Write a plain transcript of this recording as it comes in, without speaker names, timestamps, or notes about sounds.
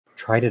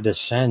try to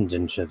descend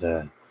into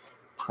the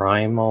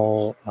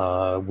primal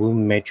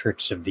womb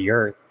matrix of the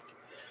Earth.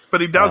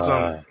 But he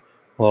doesn't.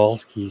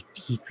 Well, he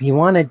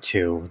wanted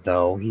to,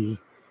 though. He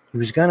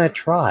was gonna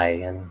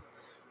try, and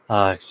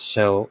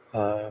so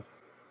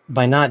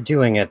by not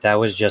doing it, that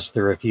was just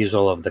the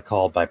refusal of the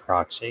call by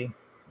proxy.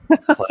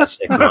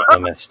 Classic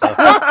Limit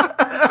stuff.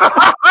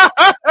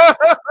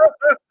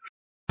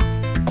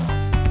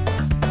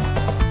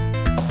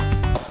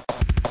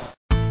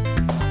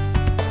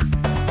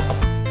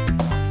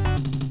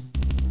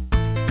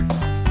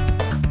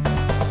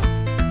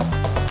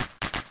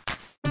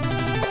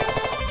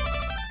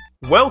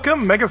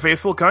 Welcome, Mega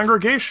Faithful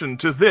Congregation,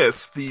 to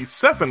this, the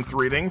 7th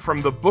reading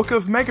from the Book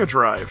of Mega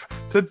Drive.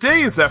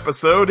 Today's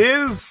episode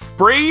is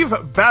Brave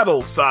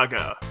Battle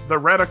Saga. The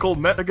radical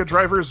Mega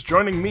Drivers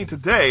joining me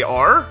today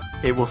are...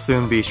 It will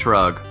soon be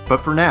Shrug,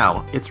 but for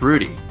now, it's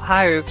Rudy.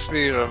 Hi, it's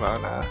me,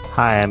 Ramona.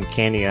 Hi, I'm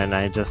Candia, and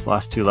I just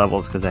lost 2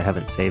 levels because I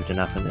haven't saved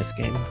enough in this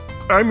game.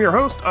 I'm your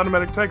host,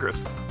 Automatic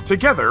Tigress.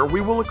 Together, we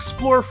will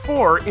explore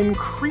 4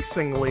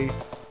 increasingly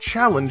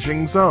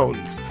challenging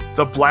zones: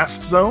 the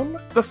Blast Zone,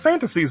 the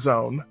Fantasy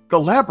Zone, the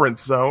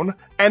Labyrinth Zone,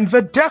 and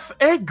the Death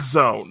Egg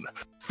Zone.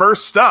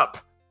 First up,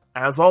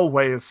 as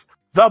always,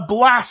 the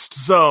Blast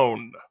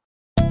Zone.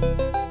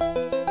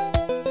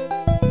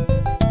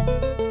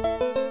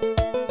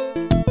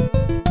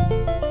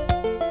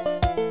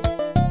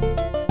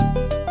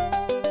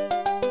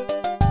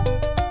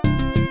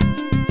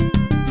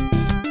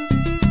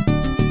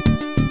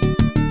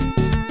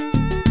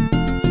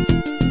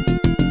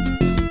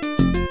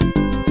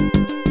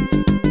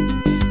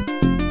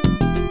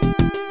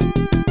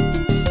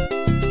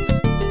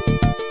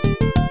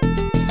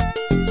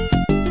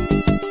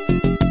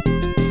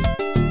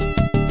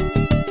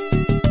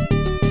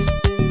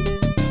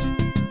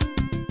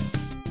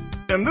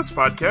 In this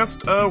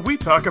podcast, we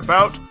talk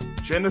about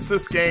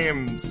Genesis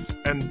games,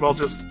 and, well,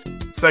 just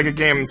Sega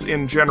games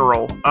in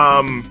general.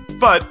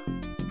 But,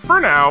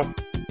 for now,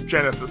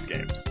 Genesis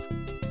games.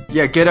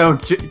 Yeah, get on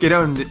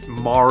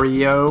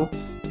Mario.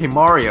 Hey,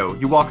 Mario,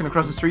 you walking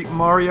across the street,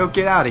 Mario?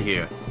 Get out of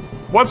here.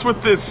 What's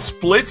with this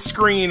split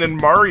screen in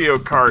Mario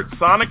Kart?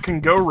 Sonic can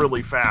go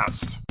really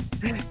fast.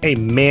 Hey,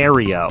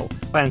 Mario,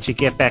 why don't you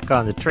get back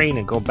on the train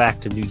and go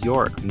back to New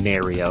York,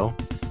 Mario?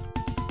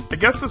 I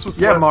guess this was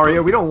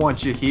Mario, we don't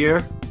want you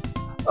here.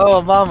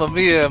 Oh, Mamma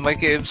Mia, my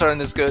games aren't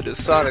as good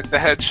as Sonic the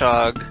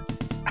Hedgehog.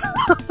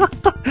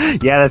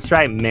 Yeah, that's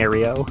right,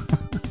 Mario.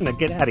 Now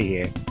get out of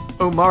here.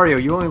 Oh, Mario,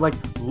 you only like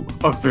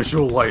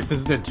official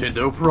licensed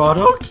Nintendo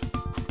product?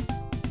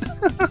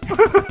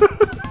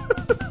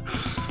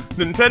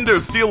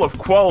 Nintendo's seal of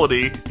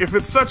quality. If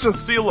it's such a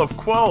seal of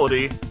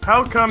quality,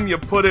 how come you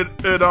put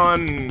it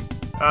on,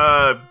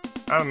 I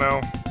don't know,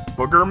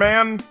 Booger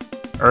Man?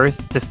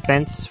 Earth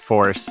Defense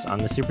Force on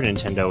the Super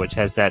Nintendo, which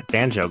has that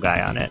banjo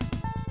guy on it.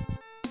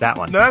 That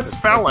one. That's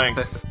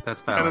Phalanx.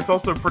 That's Phalanx. And it's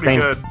also pretty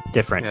Same, good.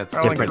 Different. Yeah, it's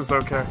Phalanx different, is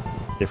okay.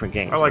 different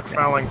games. I like okay.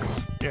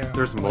 Phalanx, yeah.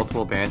 There's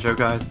multiple banjo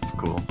guys. It's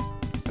cool.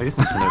 I guess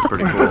Nintendo's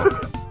pretty cool.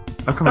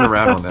 I'm coming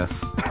around on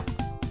this.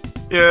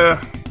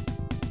 Yeah.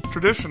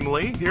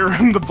 Traditionally, here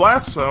in the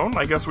Blast Zone,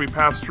 I guess we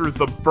passed through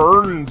the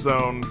Burn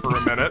Zone for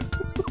a minute.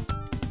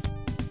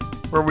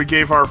 Where we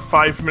gave our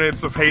 5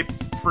 minutes of hate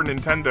for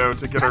Nintendo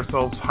to get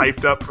ourselves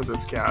hyped up for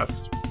this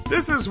cast.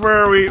 This is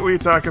where we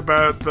talk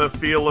about the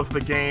feel of the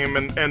game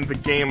and the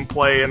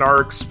gameplay and our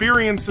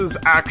experiences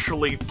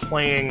actually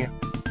playing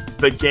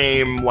the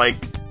game, like,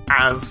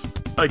 as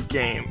a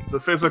game.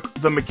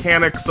 The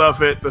mechanics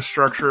of it, the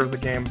structure of the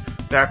game,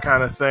 that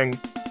kind of thing.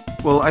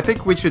 Well, I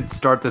think we should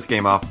start this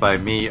game off by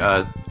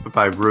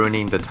by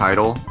ruining the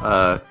title,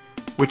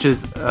 which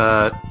is,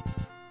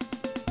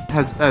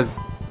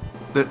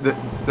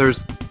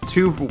 there's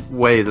 2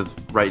 ways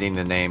of writing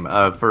the name.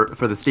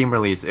 For the Steam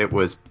release, it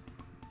was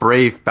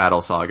Brave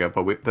Battle Saga,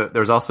 but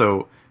there's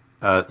also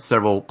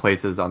several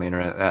places on the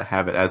internet that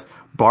have it as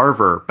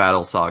Barver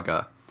Battle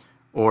Saga,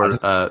 or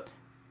the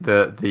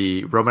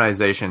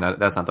romanization.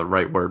 That's not the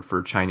right word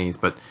for Chinese,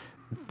 but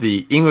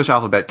the English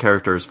alphabet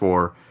characters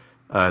for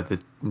the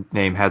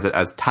name has it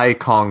as Tai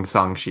Kong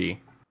Sangshi.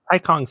 Tai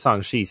Kong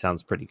Sangshi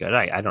sounds pretty good.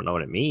 I don't know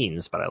what it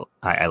means, but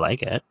I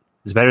like it.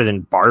 It's better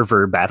than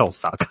Barver Battle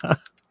Saga.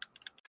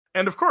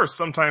 And of course,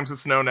 sometimes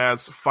it's known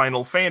as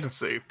Final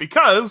Fantasy,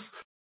 because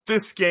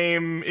this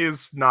game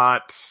is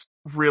not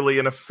really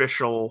an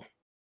official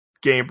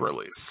game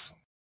release.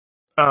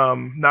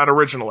 Not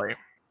originally.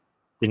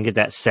 Didn't get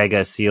that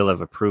Sega seal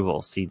of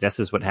approval. See, this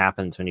is what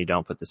happens when you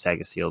don't put the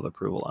Sega seal of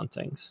approval on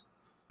things.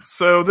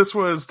 So this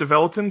was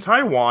developed in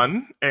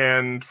Taiwan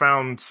and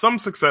found some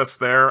success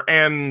there,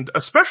 and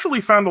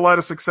especially found a lot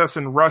of success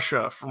in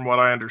Russia, from what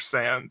I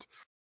understand.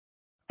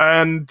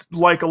 And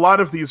like a lot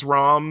of these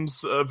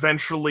ROMs,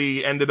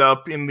 eventually ended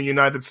up in the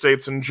United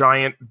States in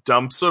giant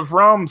dumps of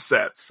ROM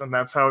sets, and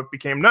that's how it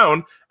became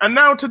known. And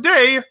now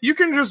today, you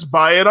can just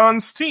buy it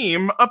on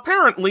Steam,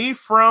 apparently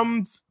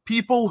from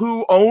people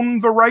who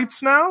own the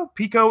rights now,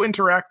 Pico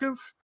Interactive.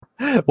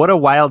 What a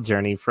wild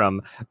journey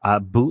from a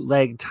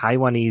bootleg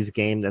Taiwanese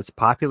game that's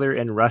popular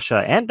in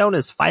Russia and known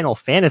as Final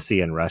Fantasy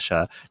in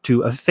Russia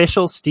to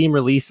official Steam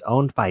release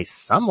owned by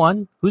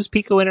someone who's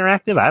Pico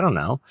Interactive. I don't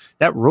know.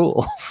 That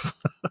rules.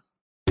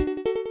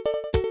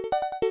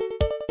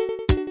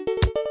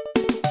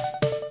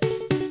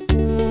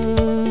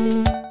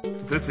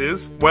 This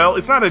is, well,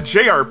 it's not a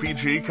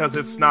JRPG because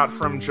it's not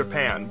from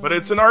Japan, but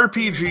it's an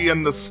RPG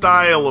in the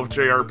style of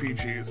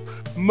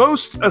JRPGs.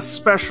 Most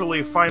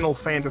especially Final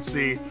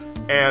Fantasy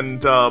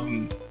and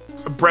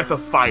Breath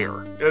of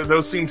Fire.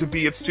 Those seem to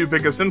be its two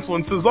biggest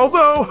influences,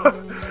 although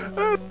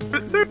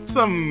there's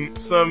some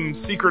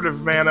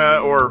Secretive Mana,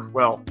 or,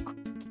 well,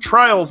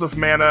 Trials of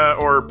Mana,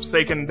 or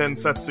Seiken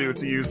Densetsu,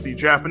 to use the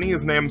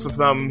Japanese names of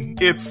them.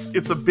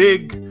 It's a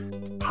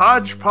big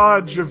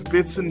hodgepodge of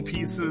bits and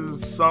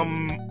pieces,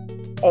 some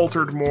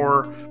altered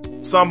more,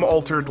 some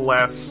altered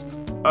less.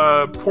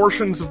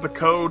 Portions of the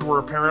code were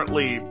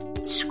apparently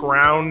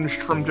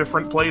scrounged from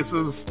different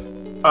places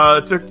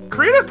to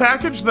create a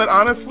package that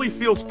honestly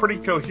feels pretty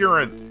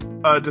coherent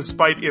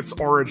despite its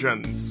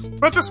origins.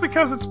 But just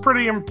because it's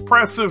pretty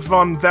impressive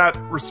on that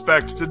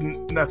respect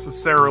didn't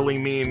necessarily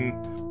mean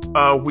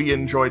we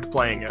enjoyed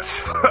playing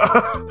it.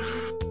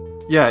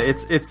 Yeah,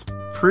 it's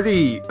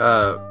pretty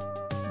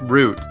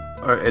root.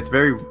 Or it's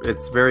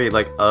very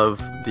like of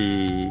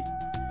the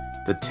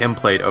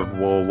template of,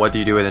 well, what do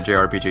you do in a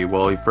JRPG?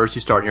 Well, first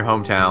you start in your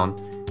hometown,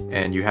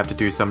 and you have to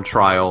do some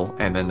trial,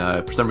 and then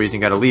for some reason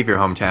you gotta leave your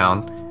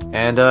hometown,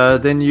 and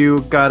then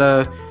you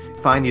gotta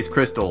find these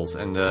crystals,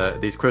 and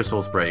these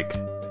crystals break,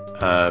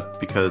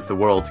 because the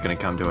world's gonna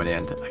come to an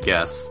end, I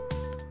guess.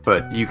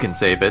 But you can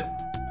save it.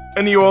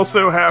 And you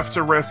also have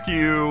to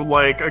rescue,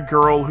 like, a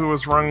girl who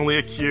was wrongly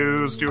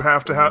accused. You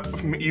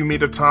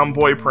meet a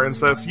tomboy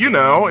princess. You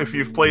know, if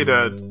you've played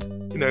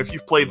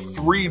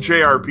 3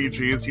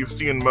 JRPGs, you've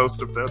seen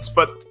most of this.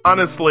 But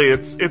honestly,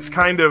 it's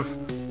kind of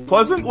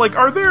pleasant. Like,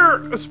 I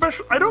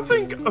don't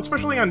think,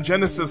 especially on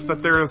Genesis,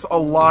 that there's a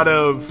lot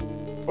of,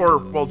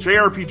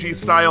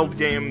 JRPG-styled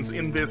games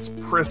in this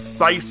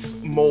precise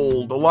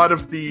mold. A lot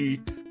of the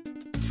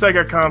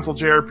Sega console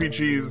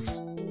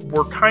JRPGs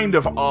were kind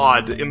of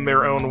odd in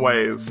their own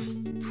ways,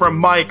 from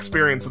my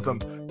experience of them.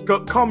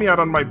 Call me out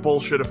on my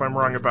bullshit if I'm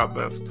wrong about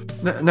this.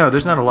 No,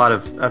 there's not a lot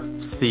of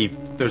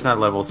there's not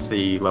level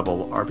C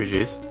level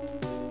RPGs.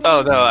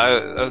 Oh, no,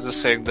 I was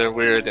just saying they're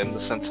weird in the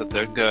sense that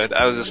they're good.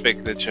 I was just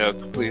making a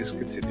joke. Please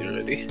continue,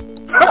 already.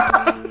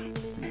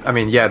 I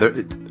mean, yeah,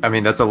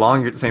 that's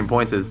along the same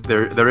points as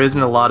there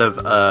isn't a lot of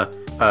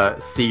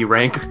C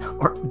rank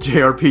or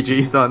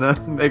JRPGs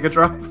on Mega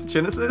Drive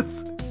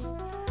Genesis.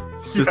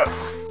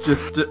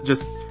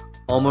 Just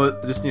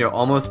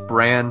almost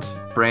brand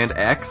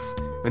X.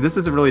 I mean, this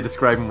isn't really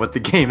describing what the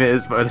game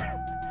is, but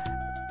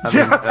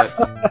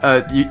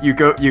you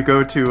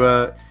go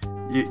to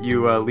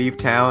you leave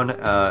town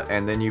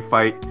and then you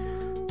fight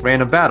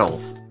random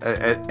battles,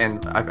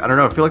 and I don't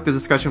know. I feel like the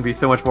discussion would be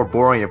so much more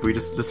boring if we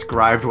just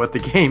described what the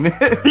game is.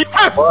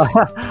 Yes! Well,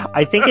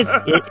 I think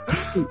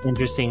it's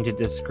interesting to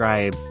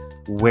describe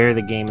where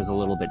the game is a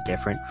little bit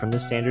different from the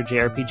standard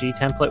JRPG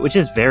template, which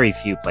is very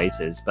few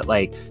places. But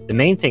like the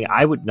main thing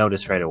I would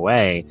notice right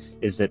away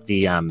is that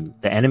the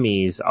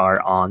enemies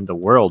are on the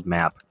world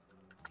map,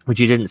 which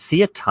you didn't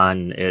see a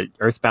ton at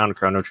Earthbound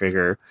Chrono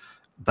Trigger,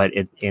 but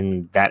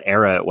in that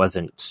era it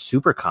wasn't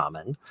super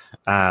common.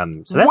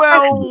 So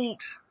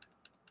that's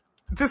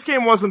this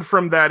game wasn't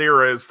from that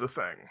era is the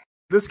thing.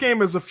 This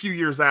game is a few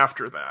years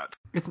after that.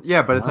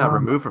 But it's not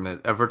removed from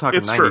it. If we're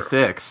talking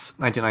 96,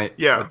 1990,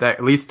 yeah, that,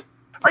 at least.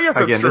 I guess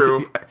that's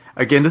true.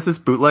 This is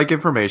bootleg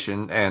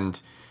information,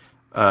 and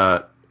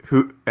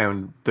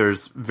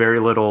there's very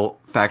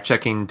little fact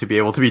checking to be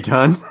able to be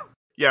done.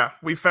 Yeah,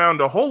 we found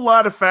a whole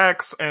lot of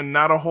facts and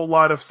not a whole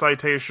lot of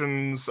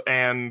citations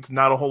and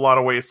not a whole lot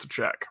of ways to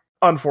check,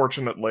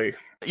 unfortunately.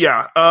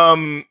 Yeah,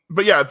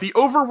 but yeah, the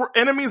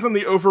enemies on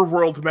the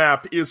overworld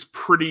map is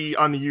pretty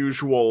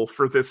unusual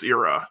for this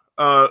era.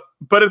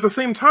 But at the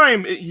same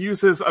time, it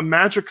uses a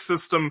magic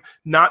system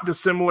not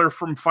dissimilar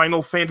from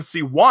Final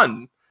Fantasy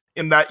I,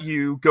 in that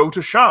you go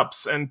to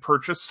shops and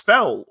purchase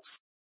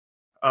spells.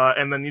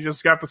 And then you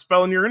just got the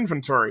spell in your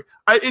inventory.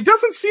 It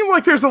doesn't seem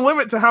like there's a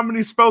limit to how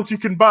many spells you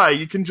can buy.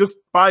 You can just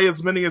buy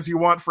as many as you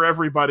want for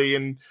everybody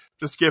and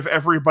just give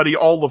everybody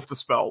all of the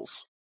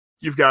spells.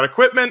 You've got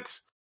equipment,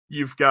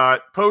 you've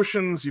got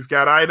potions, you've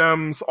got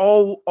items,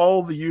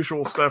 all the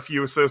usual stuff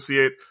you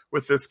associate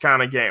with this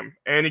kind of game.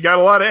 And you got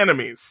a lot of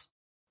enemies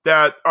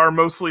that are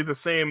mostly the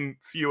same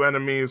few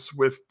enemies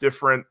with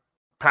different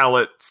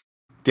palettes.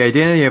 The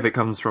identity of it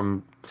comes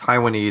from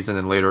Taiwanese and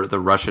then later the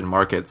Russian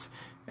markets,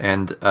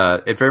 and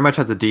it very much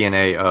has the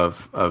DNA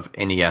of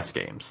NES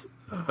games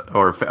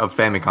or of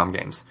Famicom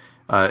games.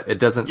 It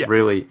doesn't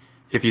really.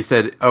 If you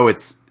said,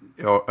 it's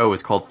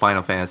called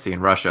Final Fantasy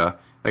in Russia,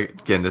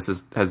 again,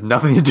 this has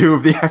nothing to do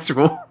with the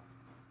actual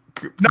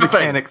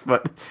mechanics,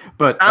 but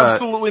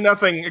absolutely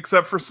nothing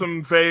except for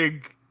some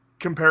vague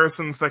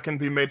comparisons that can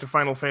be made to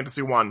Final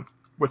Fantasy I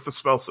with the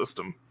spell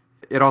system.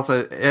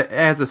 it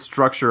has a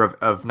structure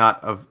of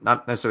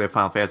not necessarily a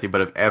Final Fantasy,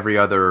 but of every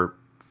other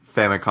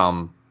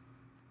Famicom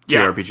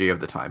JRPG of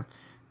the time.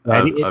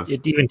 Yeah,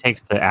 it even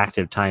takes the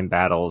active time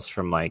battles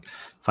from like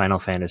Final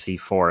Fantasy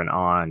IV and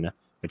on,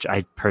 which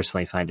I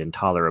personally find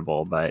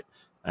intolerable. But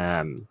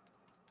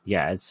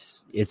yeah,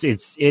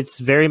 it's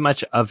very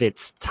much of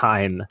its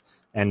time,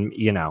 and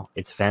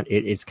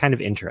it's kind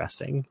of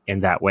interesting in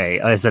that way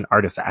as an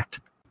artifact.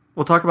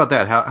 We'll talk about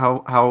that.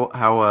 How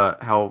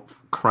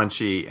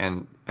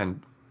crunchy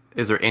and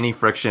is there any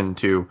friction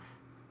to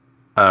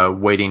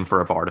waiting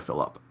for a bar to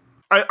fill up?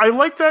 I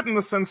like that in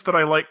the sense that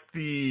I like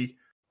the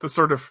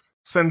sort of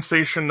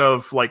sensation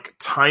of like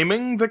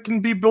timing that can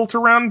be built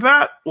around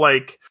that,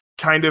 like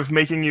kind of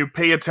making you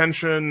pay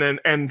attention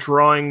and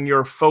drawing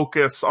your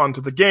focus onto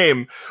the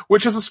game,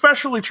 which is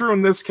especially true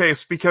in this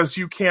case because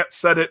you can't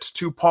set it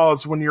to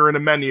pause when you're in a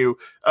menu.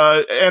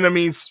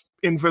 Enemies'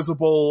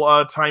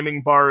 invisible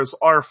timing bars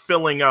are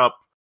filling up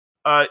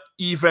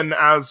even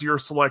as you're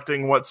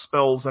selecting what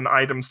spells and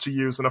items to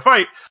use in a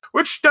fight,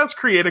 which does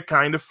create a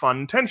kind of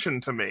fun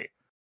tension to me.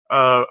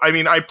 I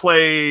mean, I've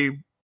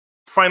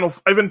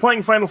been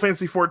playing Final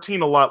Fantasy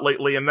XIV a lot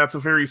lately, and that's a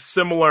very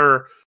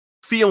similar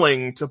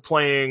feeling to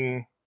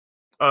playing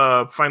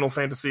Final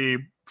Fantasy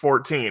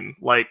XIV.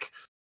 Like,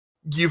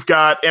 you've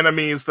got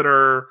enemies that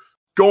are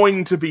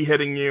going to be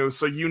hitting you,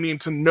 so you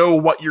need to know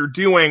what you're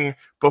doing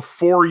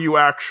before you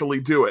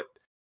actually do it.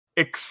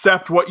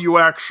 Except what you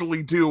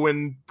actually do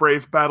in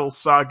Brave Battle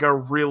Saga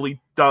really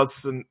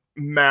doesn't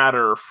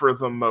matter for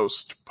the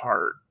most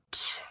part.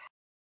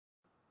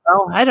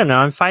 Well, I don't know.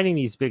 I'm fighting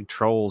these big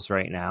trolls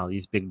right now,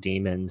 these big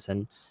demons,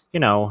 and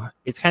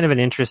it's kind of an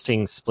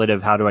interesting split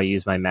of how do I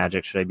use my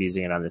magic? Should I be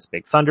using it on this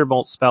big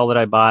Thunderbolt spell that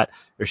I bought,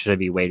 or should I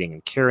be waiting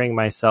and curing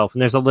myself?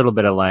 And there's a little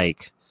bit of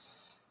like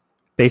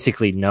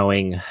basically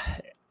knowing,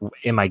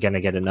 am I going to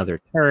get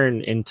another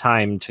turn in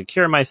time to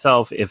cure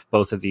myself if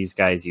both of these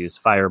guys use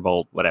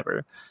Firebolt,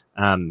 whatever.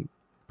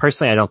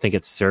 Personally, I don't think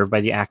it's served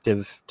by the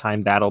active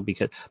time battle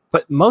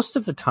but most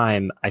of the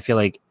time I feel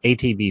like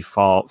ATB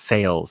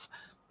fails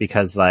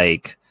because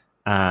like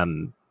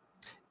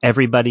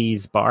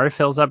everybody's bar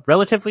fills up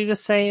relatively the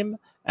same,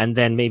 and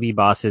then maybe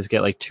bosses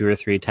get like 2 or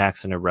 3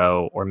 attacks in a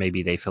row, or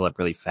maybe they fill up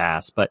really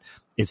fast. But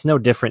it's no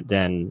different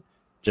than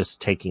just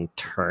taking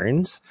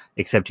turns,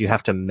 except you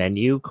have to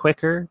menu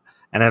quicker.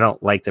 And I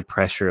don't like the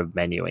pressure of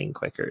menuing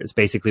quicker. It's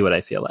basically what I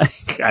feel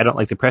like. I don't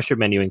like the pressure of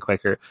menuing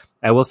quicker.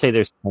 I will say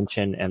there's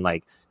tension and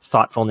like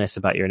thoughtfulness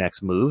about your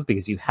next move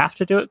because you have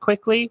to do it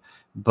quickly,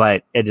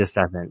 but it just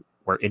doesn't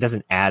work. It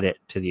doesn't add it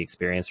to the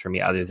experience for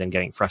me other than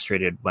getting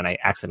frustrated when I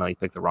accidentally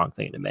pick the wrong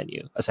thing in the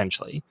menu,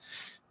 essentially.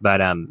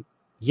 But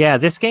yeah,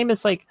 this game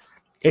is like,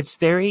 it's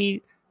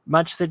very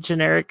much the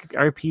generic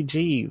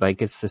RPG.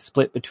 Like, it's the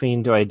split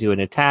between, do I do an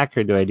attack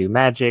or do I do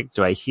magic?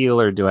 Do I heal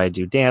or do I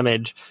do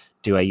damage?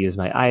 Do I use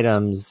my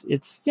items?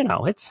 It's,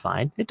 it's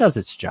fine. It does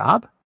its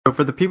job. So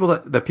for the people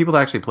that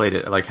actually played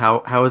it, like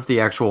how is the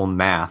actual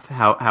math?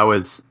 How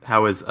is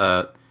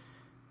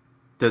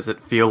does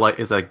it feel like,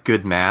 is that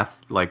good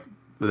math? Like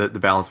the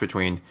balance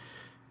between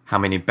how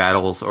many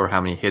battles or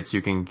how many hits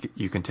you can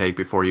take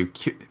before you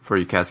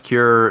cast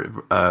Cure,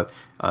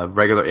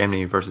 regular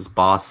enemy versus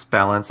boss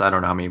balance. I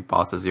don't know how many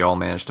bosses you all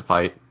managed to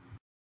fight.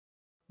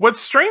 What's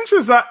strange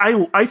is that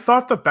I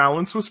thought the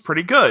balance was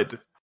pretty good.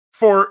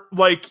 For,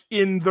 like,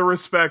 in the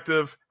respect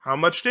of how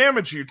much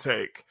damage you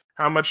take,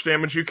 how much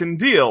damage you can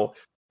deal.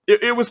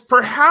 It was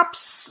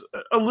perhaps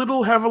a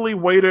little heavily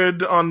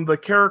weighted on the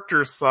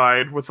character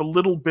side, with a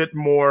little bit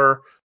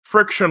more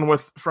friction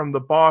from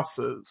the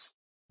bosses.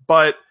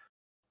 But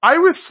I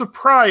was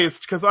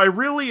surprised, because I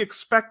really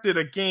expected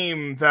a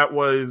game that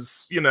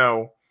was,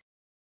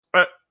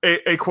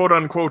 a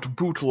quote-unquote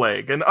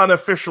bootleg, an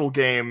unofficial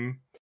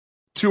game,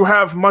 to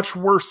have much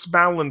worse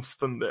balance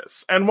than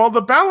this. And while the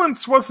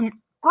balance wasn't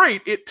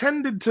great, it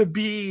tended to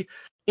be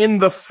in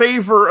the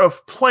favor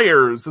of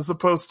players as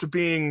opposed to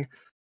being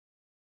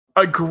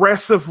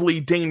aggressively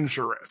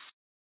dangerous.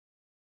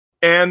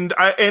 And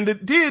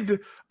it did,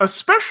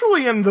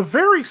 especially in the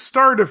very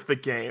start of the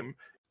game.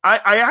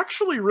 I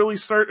actually really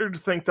started to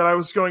think that I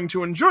was going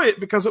to enjoy it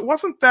because it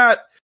wasn't that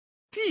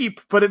deep,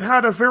 but it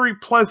had a very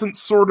pleasant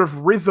sort of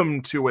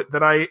rhythm to it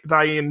that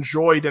I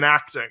enjoyed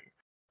enacting.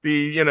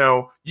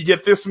 You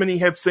get this many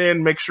hits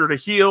in, make sure to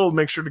heal,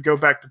 make sure to go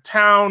back to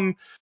town.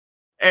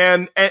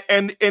 And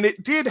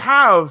it did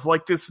have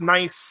like this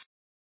nice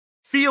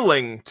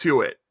feeling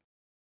to it.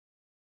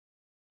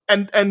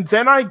 And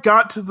then I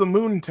got to the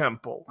Moon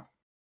Temple.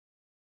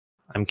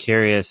 I'm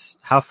curious,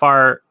 how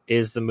far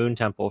is the Moon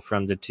Temple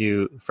from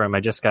I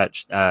just got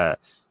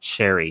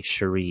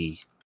Cherie?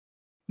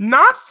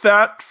 Not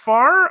that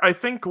far. I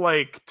think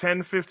like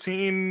 10,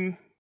 15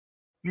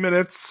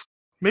 minutes,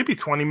 maybe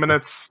 20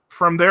 minutes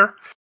from there.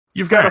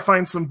 You've got to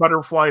find some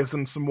butterflies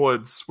and some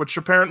woods, which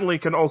apparently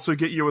can also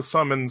get you a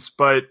summons,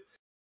 but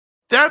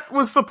that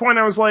was the point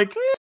I was like,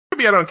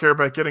 maybe I don't care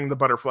about getting the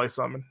butterfly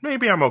summon.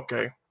 Maybe I'm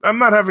okay. I'm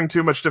not having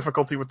too much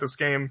difficulty with this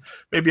game.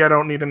 Maybe I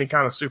don't need any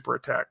kind of super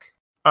attack.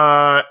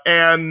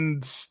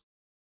 And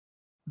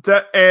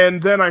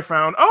And then I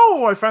found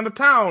a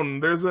town.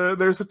 There's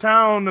a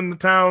town, and the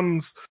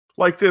town's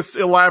like this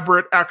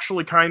elaborate,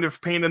 actually kind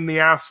of pain in the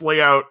ass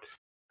layout.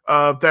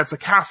 That's a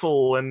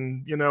castle,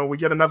 and we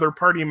get another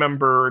party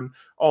member and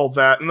all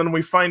that, and then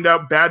we find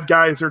out bad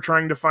guys are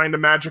trying to find a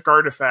magic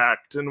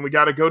artifact, and we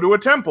got to go to a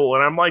temple.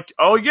 And I'm like,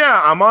 oh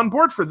yeah, I'm on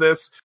board for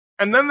this.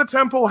 And then the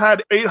temple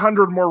had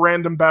 800 more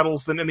random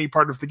battles than any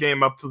part of the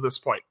game up to this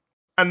point,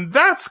 and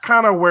that's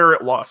kind of where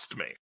it lost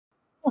me.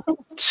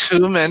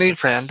 Too many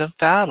random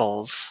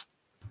battles.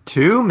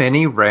 Too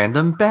many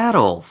random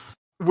battles.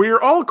 We're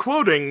all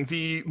quoting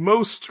the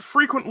most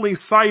frequently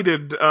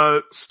cited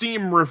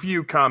Steam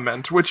review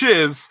comment, which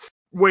is,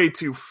 way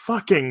too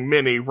fucking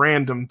many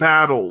random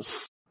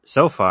battles.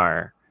 So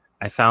far,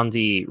 I found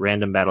the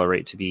random battle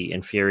rate to be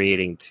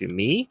infuriating to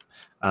me,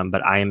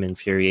 but I am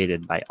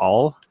infuriated by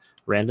all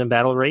random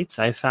battle rates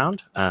I've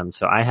found.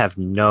 So I have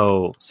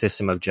no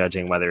system of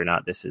judging whether or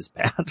not this is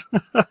bad.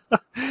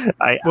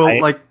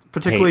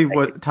 Particularly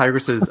what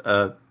Tigress's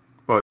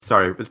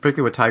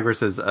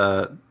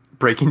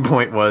breaking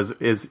point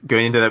is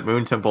going into that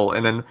moon temple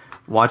and then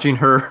watching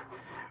her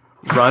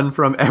run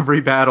from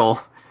every battle,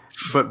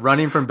 but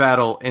running from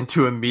battle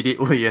into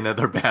immediately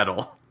another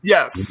battle.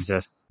 Yes.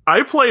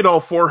 I played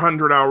all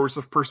 400 hours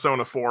of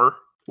Persona 4.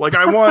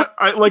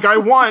 I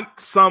want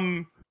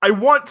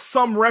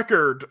some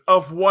record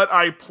of what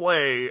I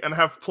play and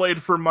have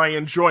played for my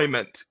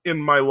enjoyment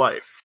in my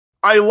life.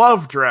 I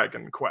love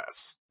Dragon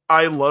Quest.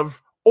 I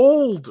love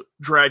old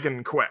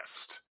Dragon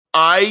Quest.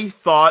 I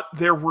thought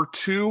there were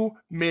too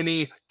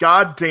many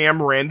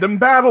goddamn random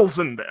battles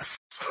in this.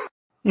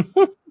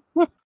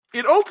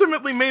 It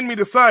ultimately made me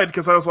decide,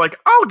 because I was like,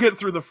 I'll get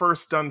through the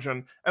first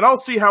dungeon, and I'll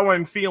see how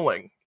I'm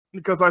feeling,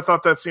 because I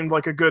thought that seemed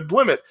like a good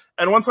limit.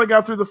 And once I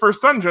got through the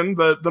first dungeon,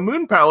 the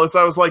Moon Palace,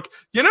 I was like,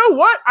 you know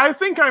what? I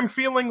think I'm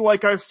feeling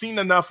like I've seen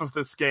enough of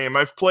this game.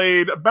 I've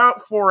played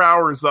about 4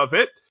 hours of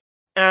it,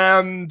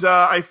 and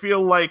I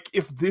feel like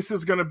if this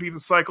is going to be the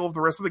cycle of the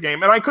rest of the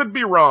game, and I could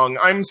be wrong,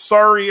 I'm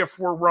sorry if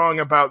we're wrong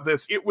about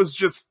this, it was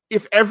just,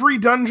 if every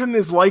dungeon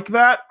is like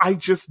that, I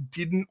just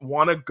didn't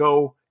want to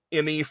go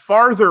any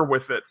farther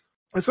with it.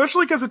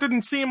 Especially because it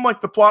didn't seem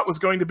like the plot was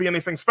going to be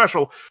anything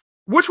special,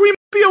 which we might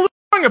be a little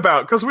wrong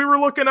about, because we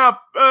looked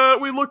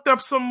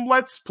up some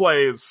Let's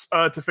Plays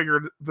to figure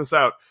this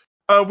out.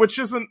 Which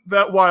isn't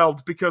that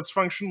wild, because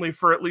functionally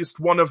for at least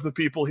one of the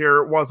people here,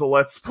 it was a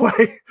Let's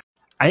Play.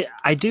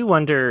 I do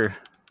wonder,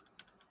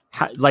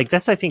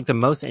 that's I think the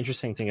most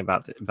interesting thing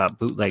about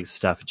bootleg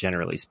stuff,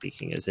 generally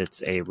speaking, is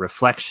it's a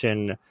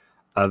reflection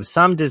of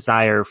some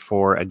desire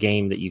for a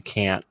game that you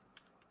can't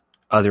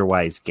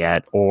otherwise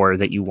get or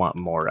that you want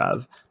more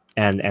of.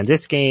 And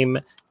this game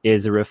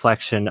is a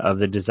reflection of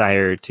the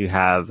desire to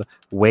have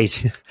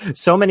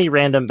so many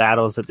random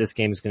battles that this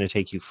game is going to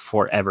take you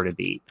forever to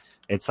beat.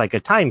 It's like a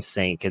time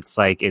sink. It's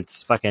like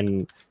it's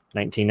fucking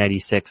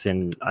 1996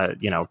 in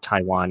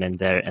Taiwan and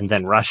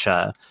then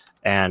Russia,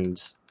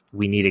 and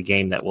we need a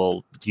game that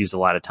will use a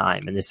lot of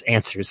time, and this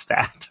answers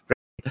that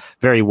very,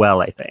 very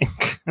well, I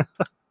think.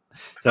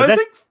 So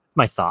that's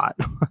my thought.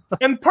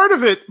 And part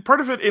of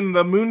it in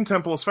the Moon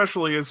Temple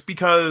especially is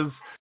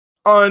because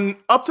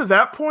up to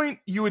that point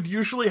you would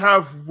usually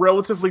have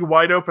relatively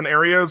wide open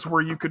areas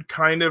where you could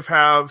kind of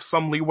have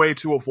some leeway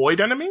to avoid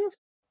enemies.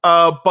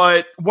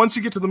 But once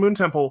you get to the Moon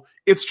Temple,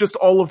 it's just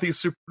all of these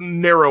super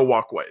narrow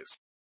walkways.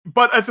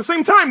 But at the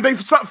same time,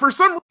 for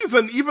some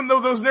reason, even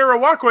though those narrow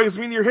walkways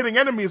mean you're hitting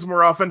enemies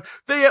more often,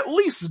 they at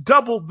least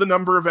doubled the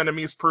number of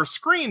enemies per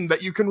screen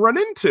that you can run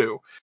into.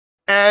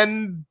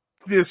 And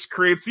this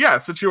creates, a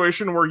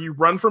situation where you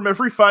run from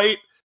every fight,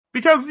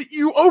 because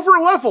you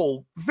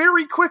over-level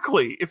very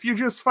quickly if you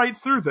just fight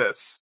through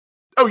this.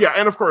 Oh yeah,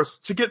 and of course,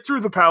 to get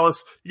through the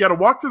palace, you gotta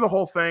walk through the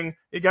whole thing,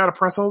 you gotta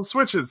press all the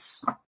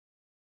switches.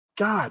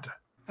 God.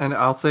 And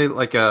I'll say,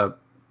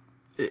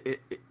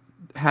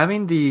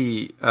 having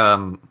the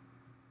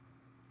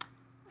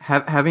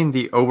having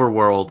the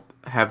overworld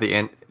have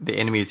the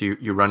enemies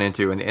you run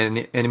into, and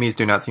the enemies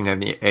do not seem to have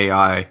the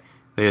AI.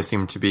 They just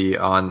seem to be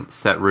on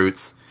set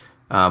routes,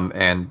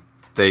 and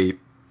they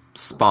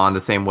spawn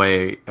the same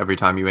way every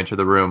time you enter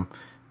the room,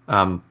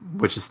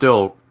 which is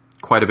still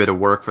quite a bit of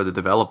work for the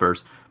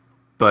developers.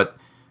 But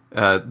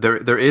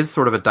there is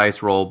sort of a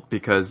dice roll,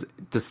 because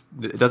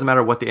it doesn't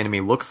matter what the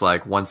enemy looks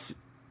like. Once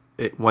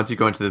you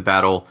go into the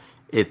battle,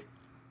 it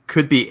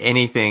could be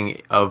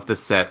anything of the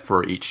set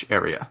for each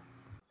area.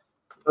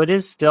 It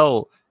is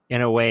still,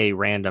 in a way,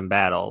 random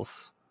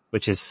battles,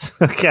 which is,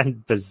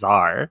 again,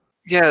 bizarre.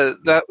 Yeah,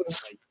 that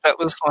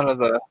was one of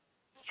the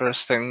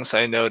first things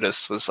I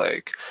noticed, was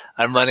like,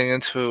 I'm running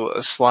into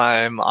a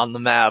slime on the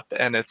map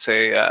and it's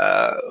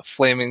a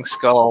flaming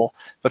skull,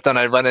 but then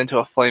I run into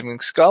a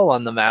flaming skull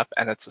on the map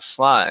and it's a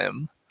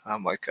slime.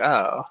 I'm like,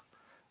 oh,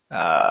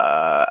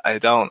 I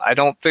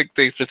don't think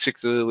they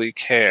particularly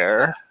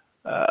care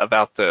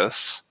about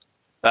this.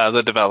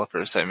 The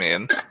developers, I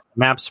mean.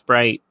 Map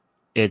sprite,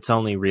 its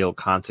only real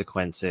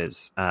consequence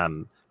is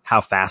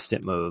how fast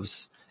it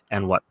moves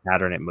and what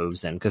pattern it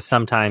moves in. Because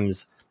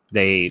sometimes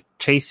they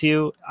chase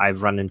you.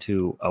 I've run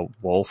into a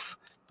wolf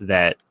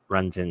that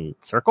runs in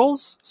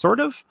circles, sort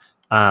of.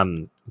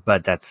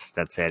 But that's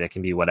it. It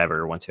can be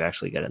whatever once you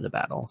actually get into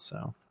battle.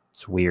 So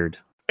it's weird.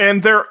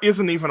 And there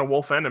isn't even a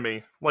wolf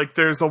enemy. Like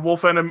there's a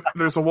wolf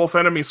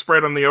enemy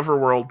spread on the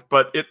overworld,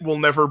 but it will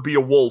never be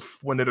a wolf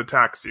when it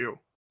attacks you.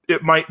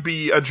 It might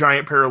be a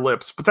giant pair of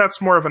lips, but that's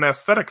more of an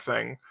aesthetic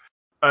thing.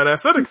 An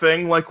aesthetic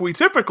thing like we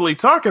typically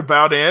talk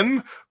about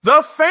in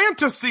the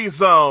Fantasy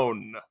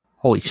Zone.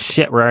 Holy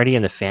shit, we're already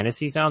in the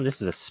Fantasy Zone?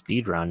 This is a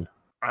speed run.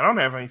 I don't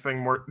have anything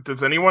more.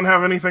 Does anyone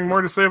have anything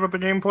more to say about the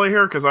gameplay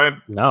here? Because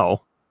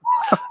No.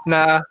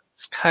 Nah,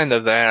 it's kind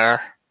of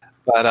there.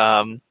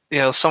 But,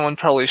 someone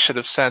probably should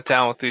have sat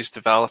down with these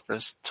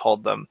developers and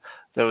told them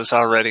there was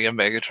already a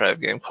Mega Drive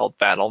game called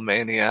Battle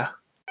Mania.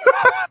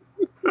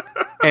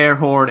 Air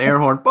horn.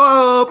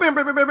 Whoa!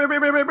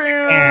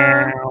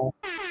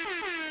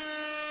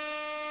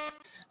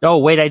 Oh,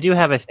 wait, I do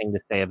have a thing to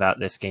say about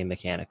this game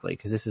mechanically,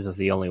 because this is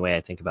the only way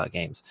I think about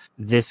games.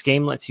 This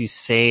game lets you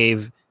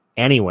save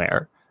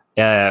anywhere,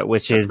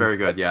 which is very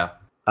good, yeah.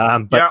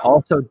 But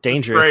also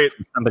dangerous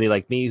for somebody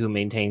like me who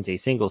maintains a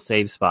single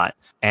save spot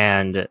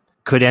and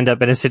could end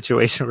up in a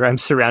situation where I'm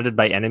surrounded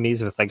by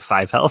enemies with like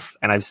 5 health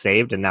and I've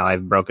saved and now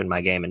I've broken my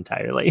game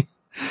entirely.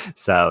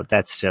 So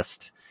that's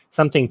just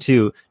something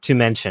to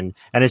mention.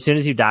 And as soon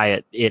as you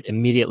die, it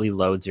immediately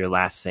loads your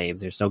last save.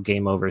 There's no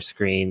game over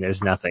screen.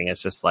 There's nothing.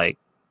 It's just like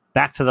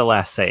back to the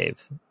last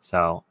save.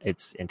 So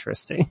it's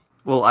interesting.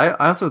 Well, I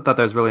also thought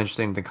that was really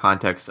interesting in the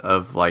context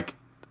of like,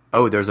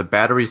 oh, there's a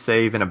battery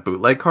save in a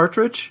bootleg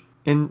cartridge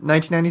in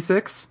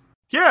 1996.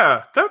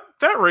 Yeah,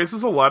 that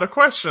raises a lot of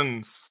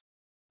questions.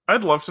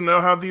 I'd love to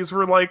know how these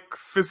were like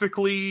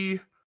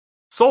physically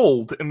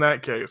sold in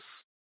that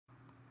case.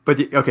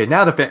 But okay,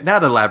 now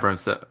the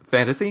Labyrinth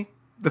Fantasy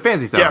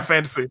Zone. Yeah,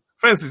 Fantasy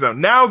Zone.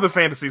 Now the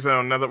Fantasy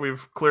Zone. Now that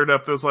we've cleared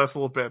up those last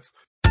little bits.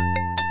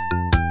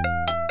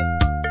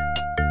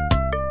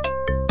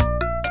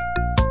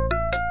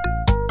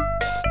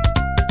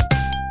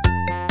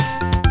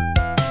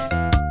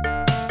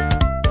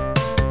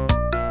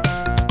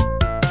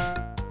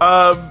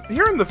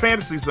 Here in the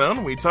Fantasy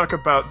Zone, we talk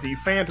about the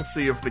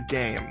fantasy of the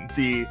game,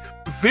 the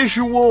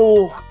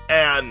visual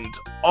and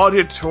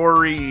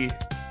auditory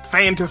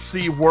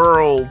fantasy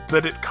world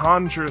that it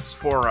conjures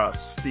for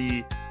us,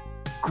 the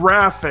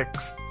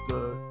graphics,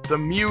 the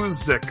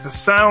music, the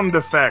sound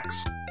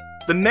effects,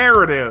 the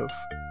narrative,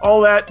 all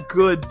that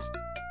good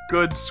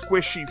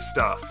squishy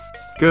stuff.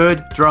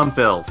 Good drum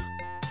fills.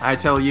 I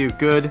tell you,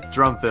 good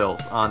drum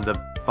fills on the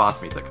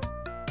boss music.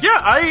 Yeah,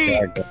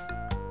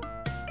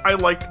 I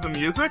liked the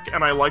music,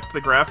 and I liked the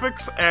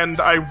graphics,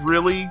 and I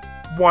really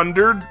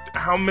wondered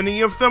how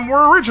many of them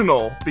were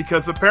original,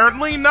 because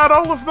apparently not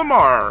all of them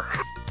are.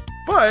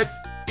 But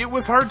it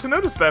was hard to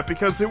notice that,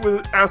 because it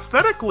was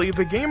aesthetically,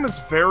 the game is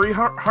very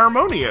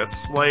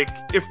harmonious. Like,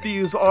 if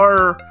these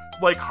are,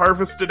 like,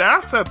 harvested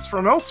assets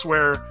from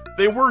elsewhere,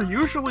 they were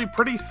usually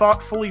pretty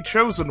thoughtfully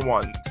chosen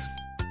ones.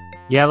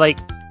 Yeah, like,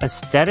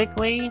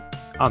 aesthetically...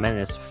 Oh man,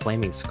 this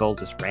flaming skull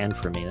just ran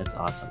for me. That's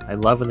awesome. I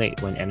love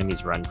when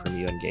enemies run from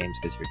you in games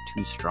because you're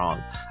too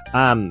strong.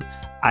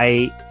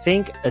 I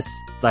think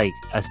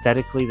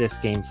aesthetically, this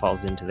game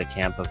falls into the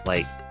camp of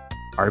like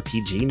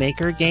RPG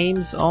Maker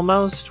games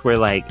almost, where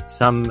like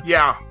some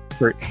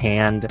expert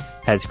hand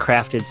has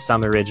crafted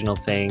some original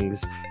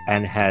things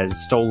and has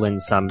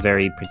stolen some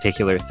very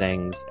particular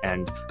things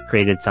and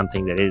created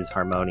something that is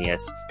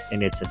harmonious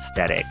in its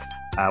aesthetic.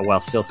 While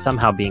still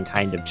somehow being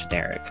kind of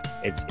generic.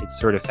 It's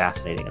sort of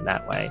fascinating in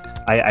that way.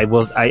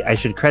 I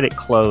should credit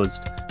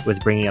Closed with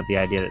bringing up the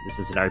idea that this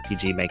is an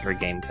RPG Maker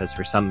game, because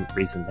for some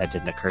reason that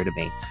didn't occur to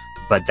me.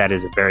 But that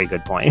is a very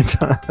good point.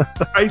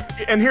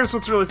 And here's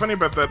what's really funny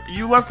about that.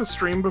 You left the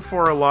stream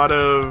before a lot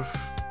of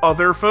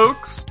other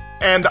folks,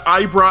 and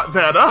I brought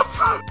that up.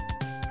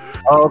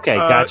 Oh, okay,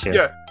 gotcha.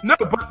 Yeah, no,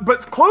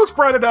 but Closed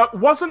brought it up,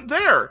 wasn't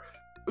there.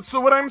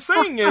 So what I'm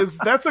saying is,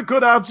 that's a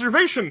good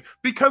observation,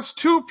 because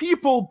 2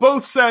 people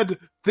both said,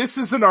 this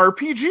is an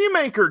RPG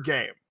Maker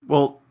game.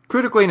 Well,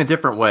 critically in a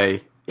different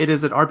way, it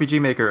is an RPG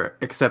Maker,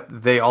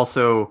 except they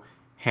also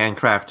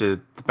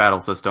handcrafted the battle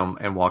system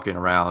and walking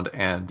around,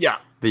 and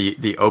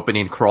the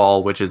opening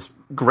crawl, which is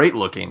great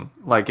looking.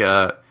 Like,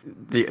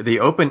 the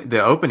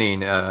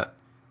opening,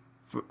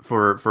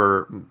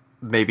 for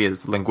maybe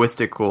it's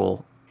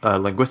linguistical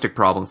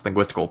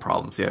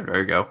problems, yeah, there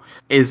you go,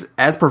 is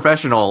as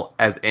professional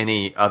as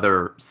any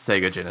other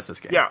Sega Genesis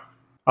game. Yeah.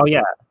 Oh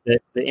yeah, the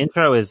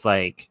intro is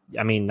like,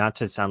 I mean, not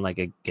to sound like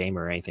a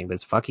gamer or anything, but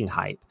it's fucking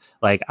hype.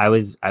 Like, I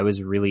was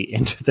really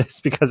into this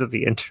because of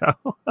the intro.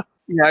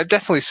 Yeah, I'd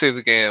definitely say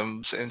the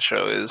game's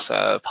intro is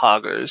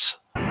poggers.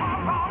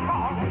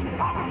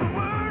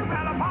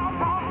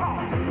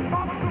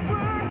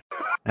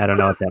 I don't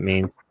know what that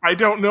means. I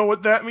don't know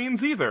what that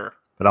means either.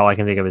 But all I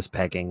can think of is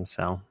pegging,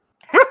 so...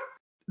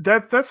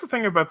 That's the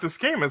thing about this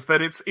game, is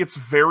that it's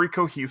very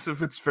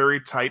cohesive, it's very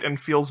tight, and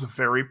feels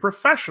very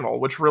professional,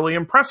 which really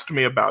impressed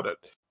me about it.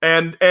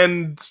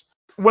 And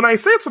when I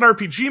say it's an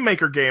RPG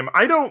Maker game,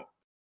 I don't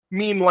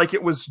mean like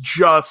it was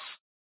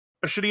just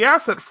a shitty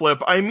asset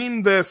flip. I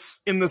mean this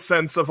in the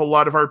sense of a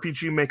lot of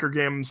RPG Maker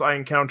games I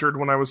encountered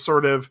when I was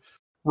sort of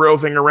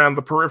roving around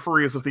the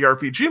peripheries of the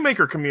RPG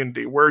Maker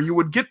community, where you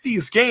would get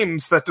these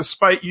games that,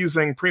 despite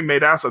using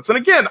pre-made assets, and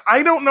again,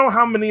 I don't know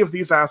how many of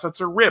these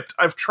assets are ripped.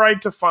 I've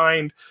tried to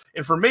find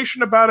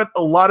information about it.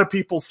 A lot of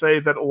people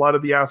say that a lot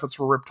of the assets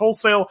were ripped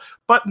wholesale,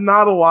 but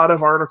not a lot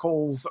of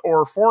articles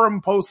or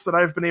forum posts that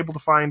I've been able to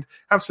find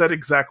have said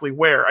exactly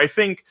where. I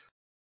think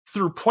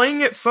through playing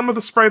it, some of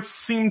the sprites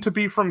seem to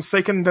be from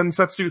Seiken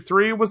Densetsu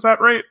 3, was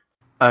that right?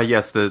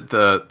 Yes,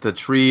 the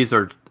trees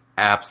are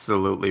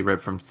absolutely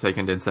ripped from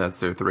Seiken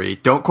Densetsu 3.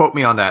 Don't quote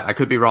me on that. I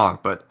could be wrong,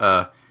 but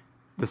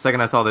the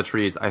second I saw the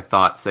trees, I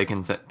thought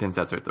Seiken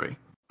Densetsu 3.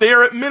 They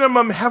are at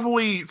minimum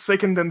heavily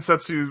Seiken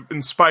Densetsu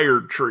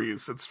inspired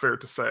trees, it's fair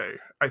to say,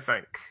 I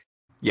think.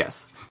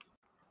 Yes.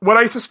 What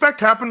I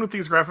suspect happened with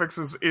these graphics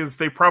is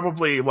they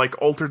probably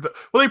altered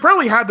they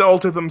probably had to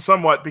alter them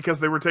somewhat because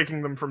they were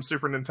taking them from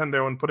Super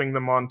Nintendo and putting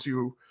them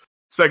onto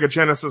Sega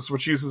Genesis,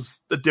 which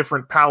uses a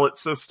different palette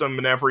system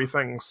and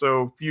everything,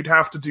 so you'd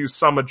have to do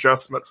some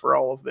adjustment for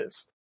all of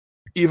this.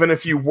 Even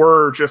if you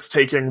were just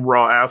taking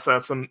raw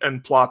assets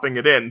and plopping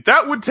it in.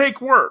 That would take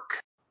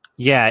work.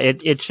 Yeah,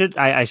 it should.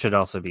 I should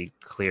also be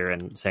clear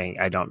in saying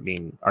I don't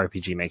mean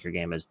RPG Maker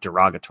game as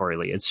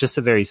derogatorily. It's just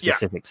a very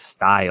specific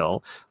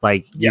style.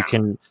 You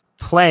can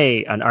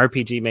play an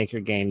RPG Maker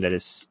game that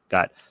has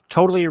got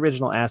totally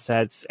original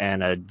assets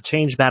and a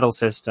change battle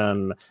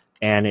system,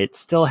 and it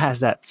still has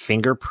that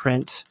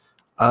fingerprint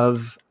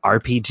of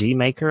RPG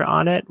Maker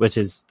on it, which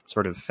is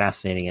sort of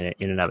fascinating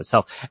in and of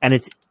itself. And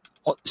it's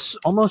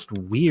almost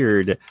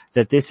weird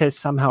that this has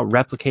somehow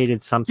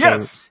replicated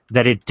something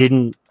that it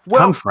didn't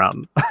come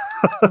from.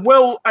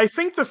 Well, I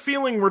think the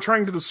feeling we're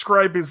trying to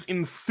describe is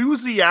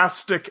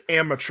enthusiastic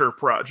amateur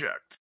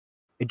project.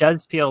 It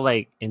does feel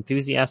like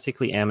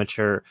enthusiastically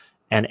amateur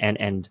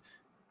and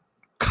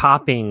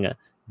copying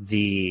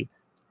the,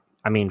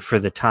 I mean, for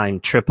the time,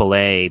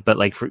 AAA,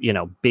 but for,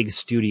 big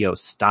studio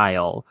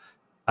style,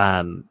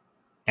 and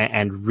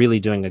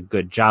really doing a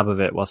good job of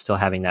it while still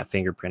having that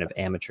fingerprint of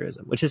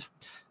amateurism, which is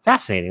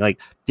fascinating.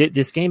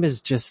 This game is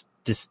just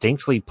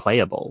distinctly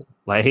playable.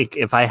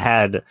 If I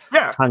had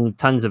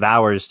tons of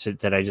hours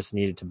that I just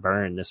needed to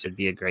burn, this would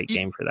be a great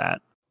game for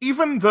that.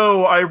 Even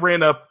though I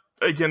ran up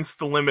against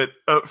the limit,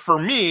 for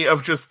me,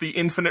 of just the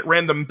infinite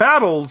random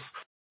battles,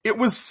 it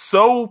was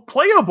so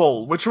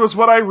playable, which was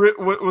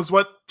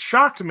what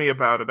shocked me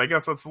about it. I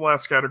guess that's the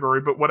last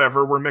category, but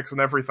whatever. We're mixing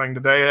everything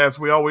today, as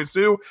we always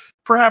do.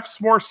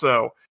 Perhaps more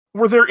so.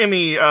 Were there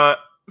any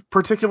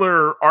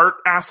particular art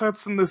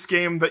assets in this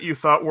game that you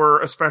thought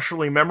were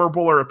especially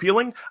memorable or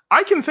appealing?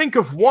 I can think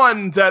of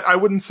one that I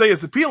wouldn't say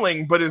is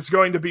appealing, but is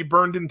going to be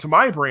burned into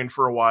my brain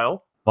for a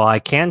while. Well, I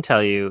can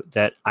tell you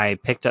that I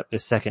picked up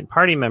this second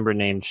party member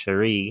named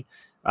Cherie,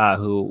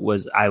 who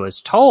I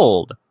was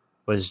told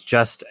was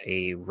just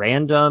a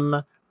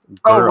random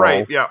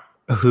girl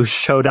who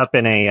showed up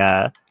in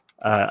an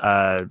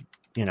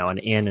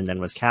inn and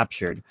then was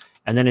captured.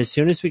 And then as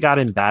soon as we got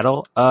in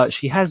battle,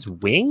 she has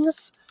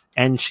wings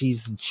and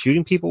she's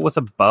shooting people with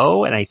a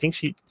bow. And I think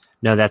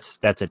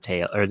that's a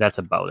tail, or that's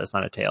a bow. That's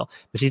not a tail,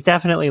 but she's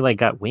definitely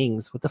got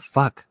wings. What the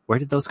fuck? Where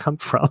did those come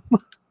from?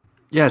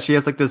 Yeah, she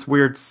has this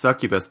weird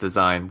succubus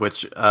design,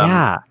 which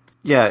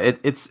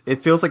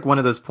it feels like one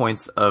of those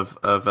points of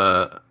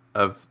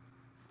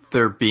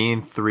there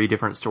being three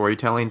different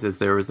storytellings.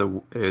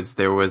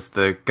 There was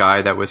the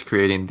guy that was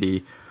creating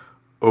the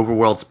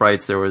overworld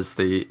sprites, there was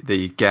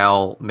the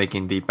gal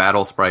making the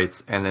battle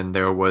sprites, and then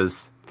there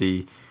was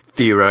the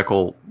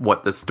theoretical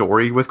what the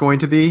story was going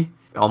to be,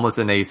 almost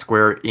in a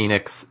Square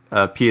Enix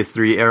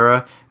PS3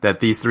 era, that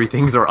these three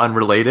things are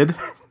unrelated.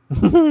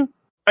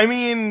 I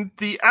mean,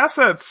 the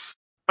assets.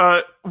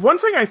 One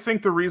thing I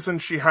think the reason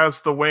she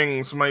has the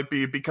wings might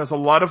be because a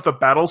lot of the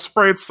battle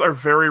sprites are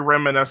very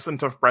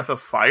reminiscent of Breath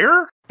of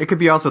Fire. It could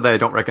be also that I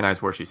don't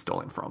recognize where she's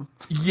stolen from.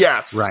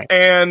 Yes, right.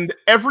 And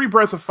every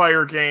Breath of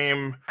Fire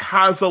game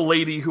has a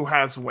lady who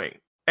has wings.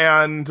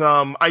 And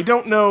I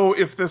don't know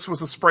if this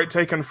was a sprite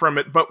taken from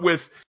it, but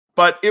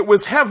it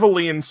was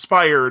heavily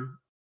inspired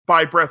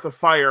by Breath of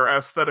Fire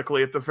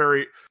aesthetically at the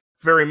very,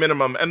 very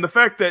minimum. And the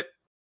fact that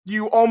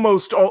you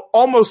almost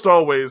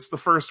always, the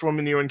first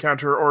woman you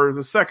encounter or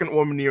the second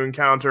woman you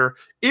encounter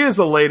is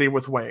a lady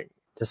with wings.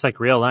 Just like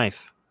real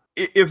life.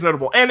 It is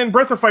notable. And in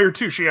Breath of Fire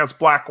 2, she has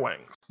black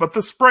wings. But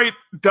the sprite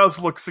does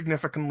look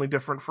significantly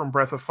different from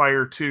Breath of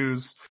Fire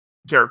 2's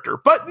character.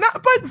 But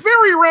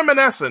very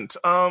reminiscent.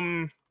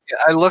 I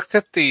looked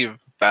at the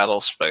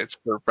battle sprites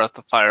for Breath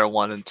of Fire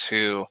 1 and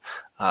 2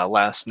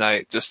 last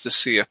night just to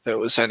see if there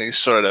was any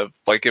sort of,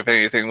 if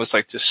anything was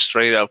just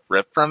straight up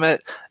ripped from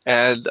it.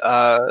 And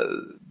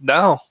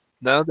no,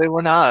 they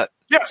were not.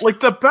 Yeah,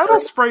 the battle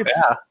sprites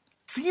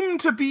seem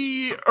to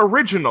be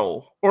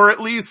original, or at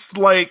least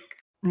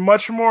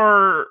much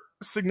more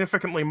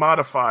significantly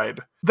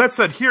modified. That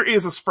said, here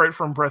is a sprite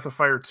from Breath of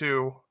Fire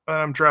 2.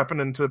 I'm dropping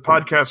into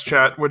podcast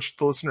chat, which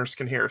the listeners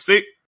can hear.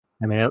 See?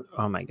 I mean,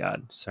 oh my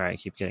god. Sorry, I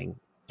keep getting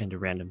into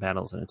random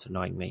battles, and it's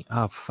annoying me.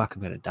 Oh, fuck,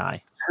 I'm gonna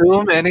die.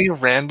 Too many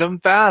random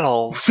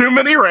battles. Too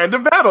many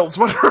random battles.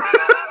 Whatever.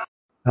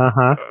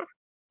 Uh-huh.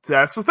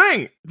 That's the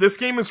thing. This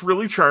game is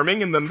really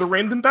charming, and then the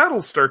random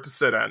battles start to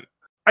sit in.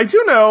 I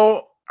do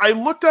know, I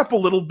looked up a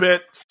little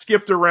bit,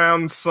 skipped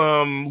around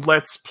some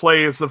Let's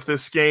Plays of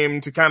this game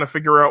to kind of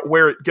figure out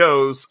where it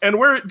goes, and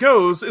where it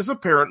goes is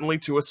apparently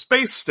to a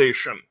space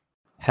station.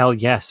 Hell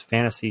yes,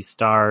 Phantasy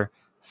Star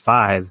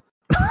 5.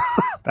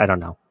 I don't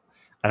know.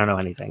 I don't know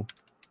anything.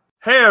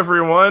 Hey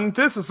everyone,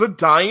 this is a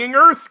Dying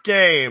Earth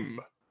game!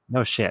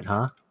 No shit,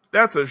 huh?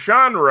 That's a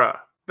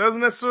genre.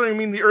 Doesn't necessarily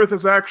mean the Earth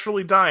is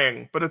actually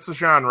dying, but it's a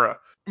genre.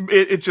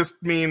 It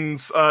just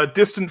means a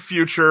distant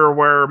future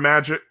where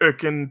magic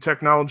and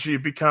technology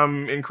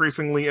become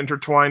increasingly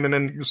intertwined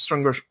and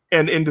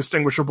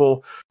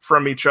indistinguishable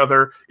from each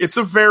other. It's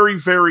a very,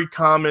 very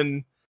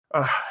common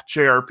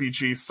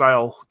JRPG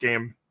style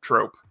game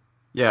trope.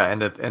 Yeah,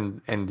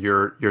 and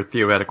your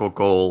theoretical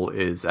goal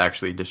is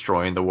actually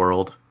destroying the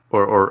world,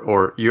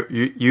 or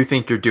you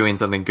think you're doing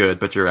something good,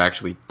 but you're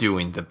actually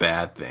doing the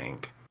bad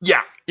thing.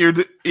 Yeah,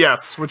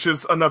 yes, which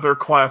is another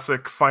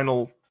classic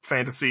Final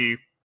Fantasy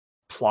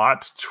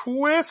plot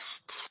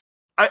twist.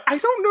 I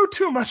don't know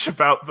too much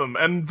about them,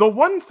 and the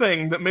one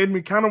thing that made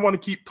me kind of want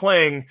to keep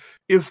playing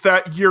is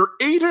that you're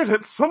aided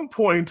at some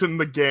point in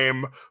the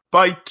game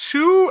by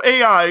two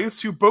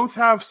AIs who both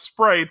have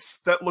sprites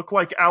that look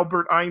like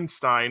Albert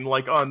Einstein,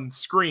 like on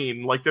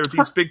screen. Like they're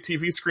these big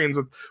TV screens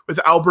with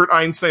Albert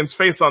Einstein's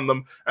face on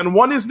them. And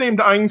one is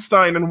named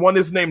Einstein and one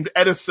is named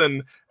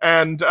Edison.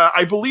 And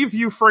I believe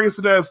you phrased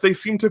it as they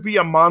seem to be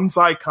a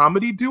Manzai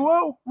comedy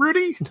duo,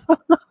 Rudy?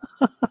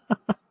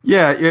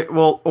 Yeah,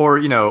 or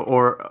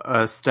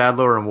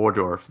Stadler and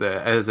Waldorf,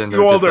 as in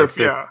Waldorf,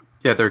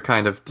 they're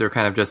kind of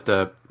just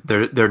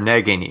they're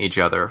negging each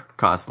other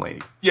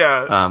constantly.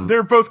 Yeah,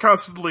 they're both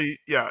constantly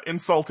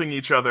insulting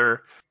each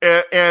other,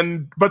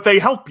 but they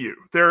help you.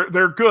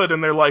 They're good,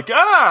 and they're like,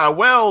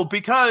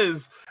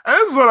 because. And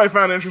this is what I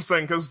found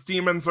interesting, because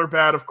demons are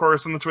bad, of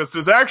course, and the twist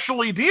is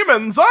actually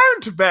demons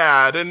aren't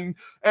bad, and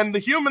the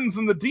humans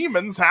and the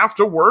demons have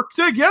to work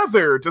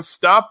together to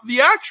stop the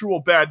actual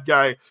bad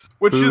guy,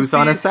 who's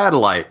on a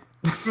satellite.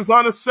 Who's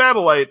on a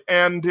satellite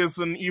and is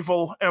an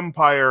evil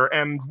empire,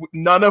 and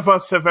none of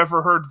us have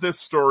ever heard this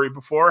story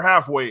before,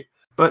 have we?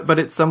 But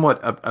it's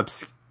somewhat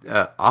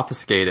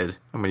obfuscated.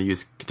 I'm going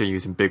to continue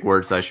using big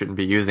words that I shouldn't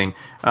be using.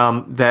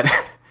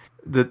 That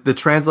the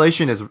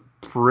translation is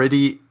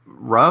pretty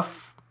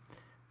rough.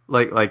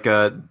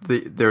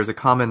 There's a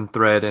common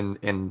thread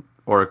in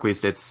or at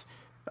least it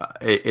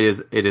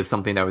is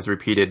something that was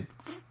repeated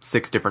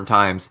 6 different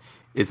times,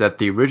 is that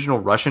the original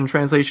Russian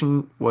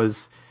translation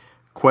was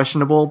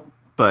questionable,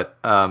 but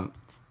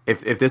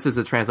if this is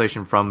a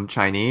translation from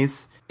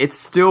Chinese, it's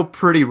still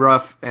pretty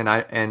rough, and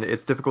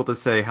it's difficult to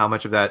say how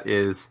much of that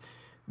is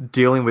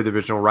dealing with the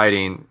original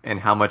writing and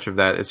how much of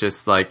that is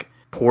just like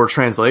poor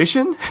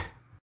translation.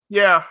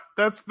 Yeah,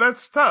 that's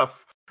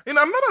tough. And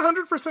I'm not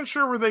 100%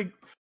 sure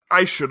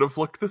I should have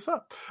looked this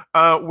up.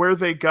 Where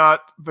they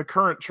got the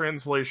current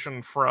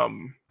translation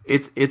from.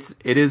 It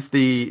is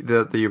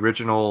the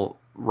original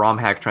ROM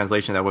hack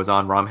translation that was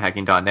on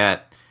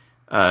romhacking.net,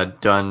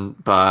 done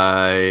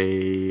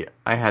by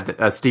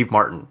Steve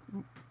Martin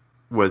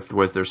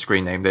was their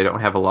screen name. They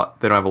don't have a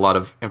lot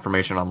of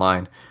information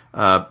online,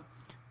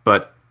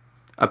 but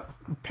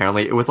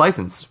apparently it was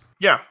licensed.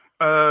 Yeah.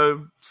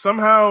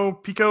 Somehow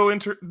Pico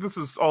this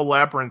is all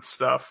Labyrinth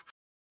stuff.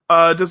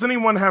 Does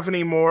anyone have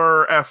any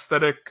more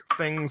aesthetic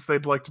things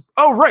they'd like to...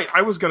 Oh, right,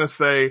 I was gonna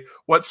say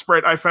what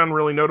sprite I found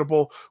really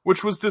notable,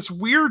 which was this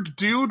weird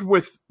dude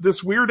with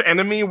this weird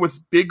enemy with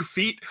big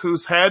feet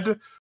whose head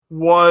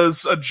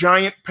was a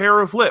giant pair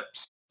of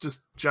lips.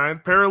 Just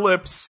giant pair of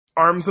lips,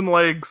 arms and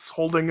legs,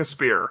 holding a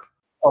spear.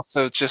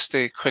 Also, just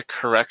a quick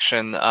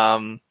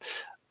correction.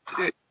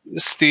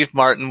 Steve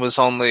Martin was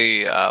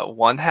only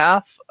one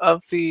half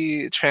of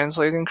the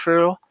translating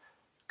crew,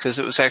 because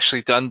it was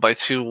actually done by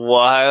 2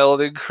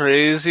 wild and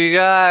crazy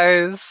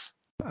guys.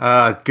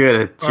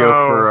 Good.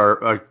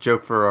 A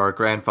joke for our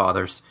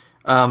grandfathers.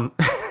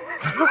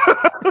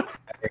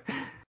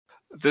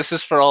 This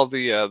is for all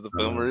the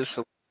boomers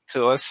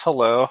to us.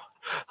 Hello,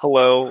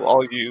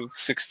 all you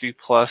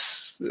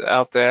 60+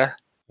 out there.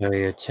 I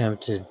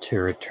attempted to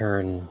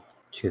return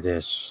to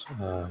this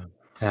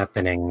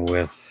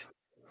happening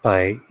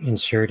by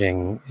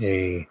inserting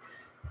a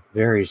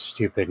very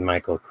stupid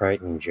Michael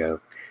Crichton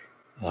joke.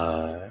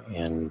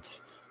 And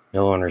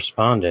no one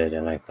responded,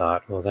 and I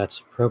thought, well, that's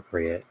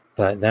appropriate.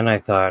 But then I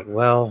thought,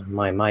 well,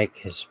 my mic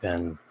has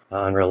been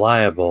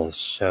unreliable,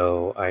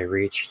 so I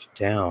reached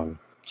down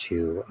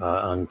to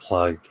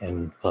unplug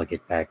and plug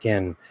it back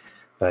in.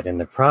 But in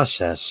the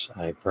process,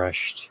 I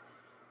brushed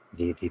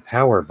the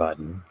power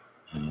button,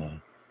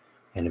 and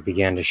it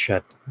began to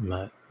shut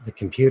the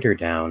computer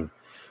down.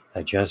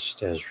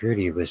 Just as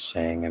Rudy was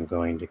saying, I'm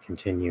going to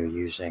continue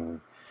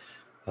using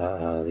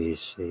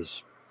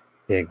these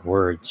big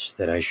words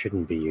that I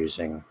shouldn't be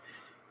using,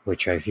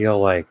 which I feel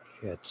like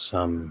at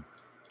some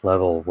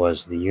level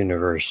was the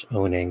universe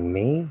owning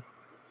me.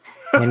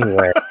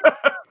 Anyway,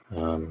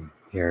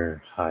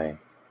 Here, hi,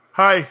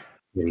 Hi.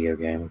 video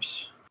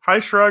games. Hi,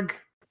 Shrug.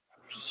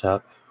 What's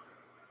up?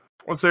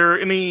 Was there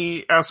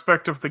any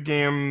aspect of the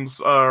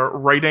game's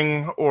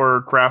writing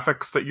or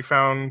graphics that you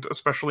found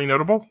especially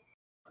notable?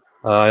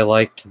 I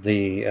liked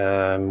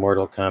the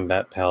Mortal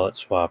Kombat palette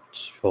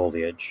swapped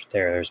foliage.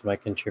 There's my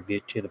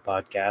contribute to the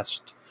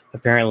podcast.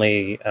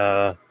 Apparently,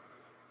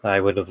 I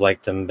would have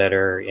liked them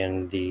better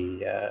in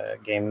the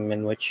game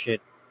in which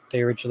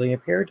they originally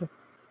appeared.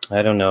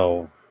 I don't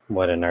know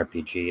what an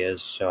RPG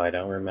is, so I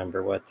don't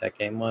remember what that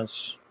game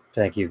was.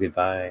 Thank you,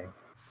 goodbye.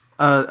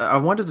 I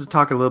wanted to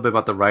talk a little bit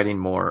about the writing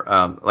more,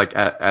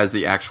 as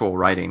the actual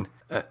writing.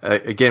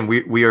 Again,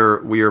 we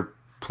are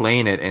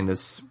playing it in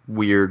this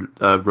weird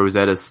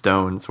Rosetta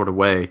Stone sort of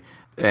way,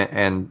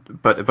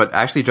 but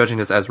actually judging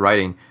this as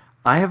writing,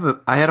 I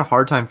had a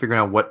hard time figuring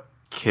out what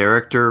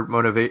character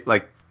motivate.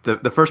 Like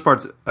the first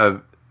part's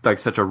of like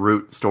such a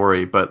root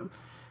story, but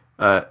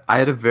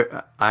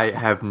I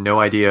have no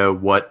idea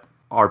what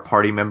our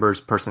party members'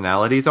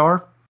 personalities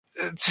are.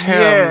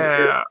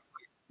 Yeah.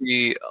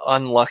 The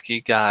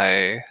unlucky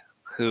guy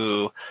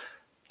who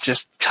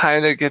just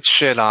kind of gets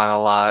shit on a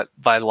lot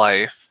by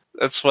life.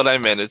 That's what I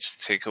managed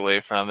to take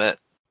away from it.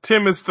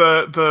 Tim is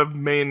the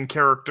main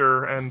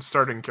character and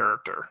starting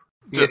character.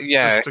 Just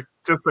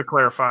to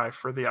clarify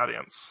for the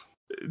audience.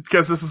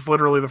 Because this is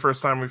literally the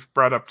first time we've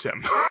brought up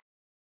Tim.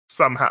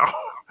 Somehow.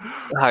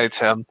 Hi,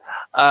 Tim.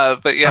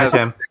 But yeah. Hi,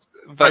 Tim.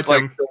 But Hi,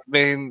 like Tim. the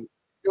main...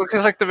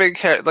 Because like the main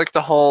character... Like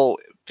the whole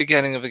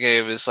beginning of the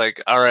game is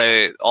like,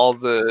 alright, all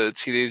the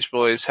teenage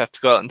boys have to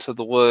go out into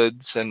the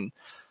woods and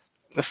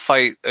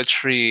fight a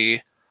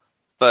tree,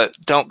 but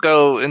don't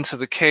go into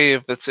the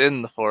cave that's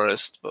in the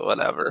forest, but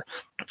whatever.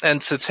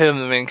 And to Tim,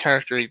 the main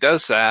character, he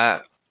does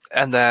that,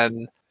 and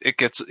then he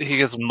gets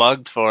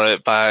mugged for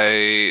it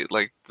by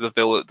like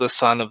the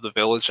son of the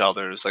village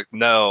elder. Like,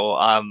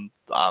 no,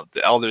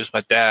 the elder's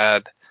my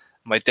dad.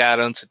 My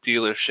dad owns a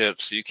dealership,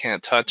 so you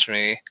can't touch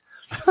me.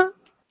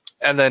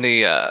 And then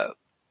he,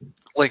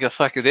 like a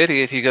fucking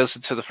idiot, he goes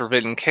into the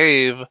Forbidden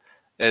Cave.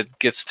 It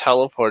gets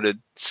teleported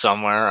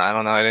somewhere. I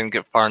don't know. I didn't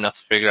get far enough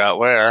to figure out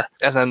where.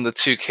 And then the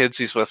two kids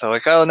he's with are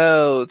like, oh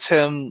no,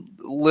 Tim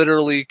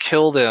literally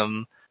killed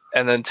him.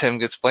 And then Tim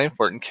gets blamed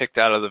for it and kicked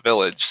out of the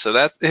village. So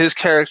that his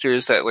character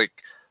is that like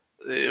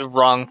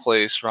wrong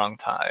place, wrong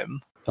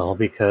time. All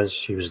because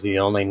he was the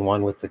only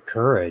one with the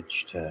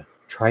courage to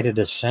try to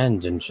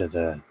descend into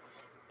the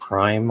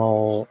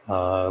primal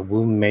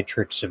womb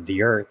matrix of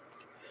the earth.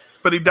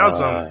 But he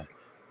doesn't.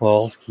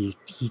 Well, he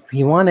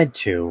wanted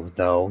to,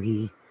 though.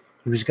 He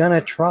was gonna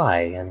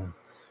try, and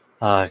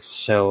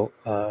so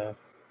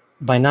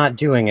by not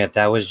doing it,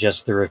 that was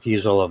just the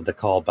refusal of the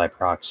call by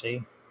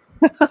proxy.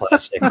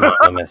 Classic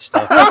Mammoth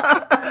stuff.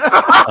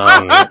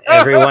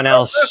 Everyone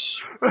else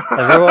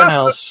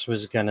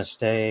was gonna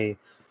stay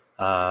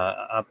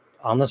up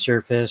on the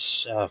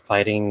surface,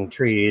 fighting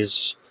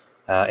trees,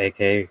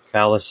 aka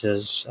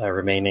phalluses,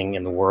 remaining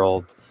in the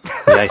world,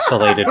 the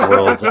isolated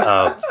world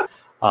of.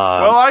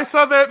 Well, I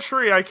saw that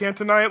tree. I can't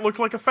deny it looked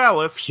like a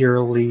phallus.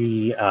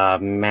 Purely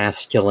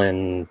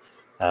masculine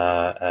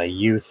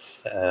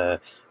youth,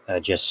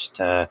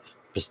 just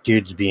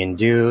dudes being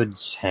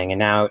dudes,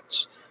 hanging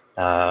out,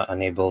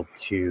 unable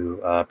to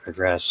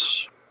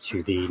progress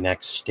to the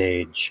next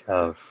stage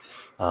of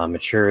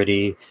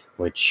maturity,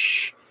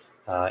 which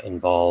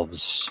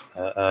involves,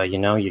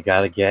 you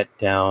got to get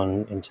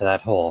down into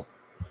that hole.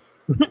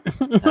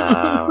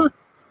 But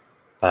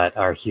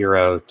our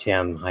hero,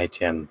 Tim, hi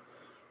Tim,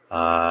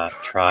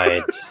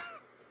 tried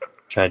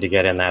to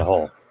get in that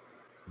hole.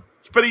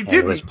 But he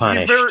didn't. Was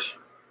punished.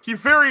 He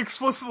very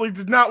explicitly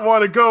did not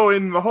want to go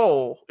in the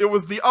hole. It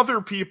was the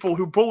other people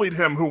who bullied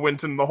him who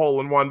went in the hole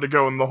and wanted to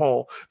go in the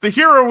hole. The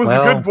hero was a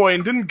good boy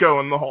and didn't go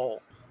in the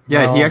hole.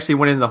 Yeah, he actually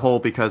went in the hole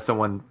because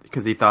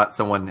he thought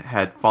someone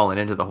had fallen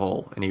into the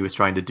hole, and he was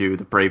trying to do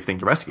the brave thing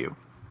to rescue.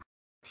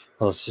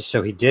 Well,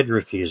 so he did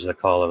refuse the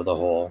call of the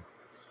hole,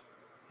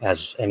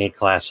 as any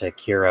classic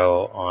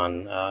hero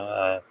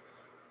on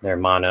their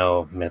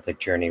mono mythic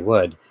journey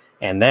would,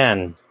 and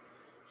then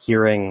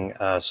hearing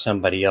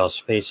somebody else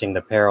facing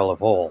the peril of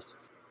hole,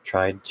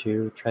 tried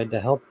to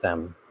help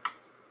them,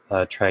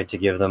 tried to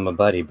give them a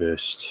buddy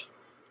boost,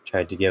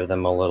 tried to give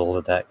them a little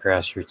of that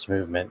grassroots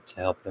movement to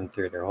help them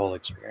through their whole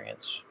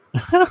experience.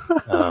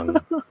 It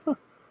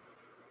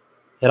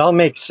all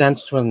makes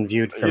sense when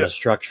viewed from a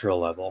structural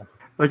level.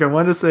 Like, I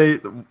wanted to say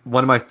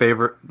one of my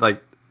favorite,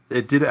 like,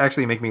 it did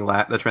actually make me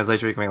laugh. The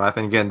translation made me laugh,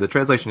 and again, the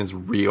translation is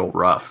real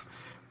rough.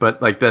 But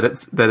like that,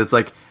 it's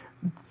like,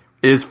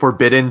 it is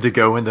forbidden to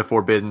go in the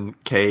forbidden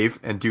cave,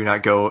 and do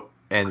not go,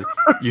 and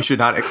you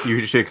should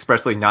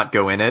expressly not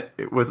go in it.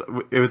 It was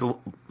the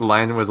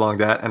line was along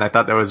that, and I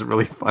thought that was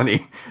really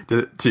funny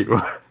to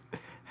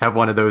have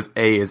one of those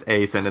A is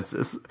A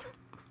sentences.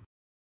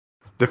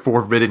 The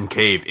forbidden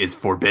cave is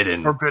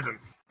forbidden. Forbidden.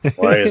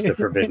 Why is the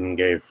forbidden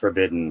cave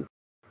forbidden?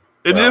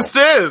 It just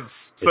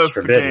is, says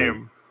the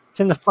game. It's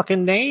in the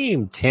fucking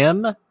name,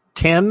 Tim.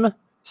 Tim,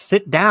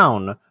 sit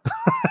down.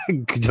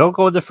 Don't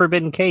go to the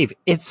forbidden cave.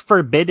 It's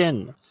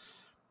forbidden.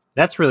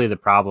 That's really the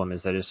problem,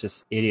 is that it's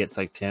just idiots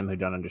like Tim who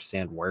don't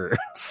understand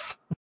words.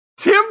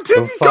 Tim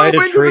didn't go fight a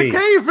into tree. the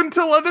cave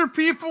until other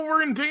people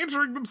were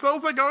endangering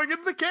themselves by going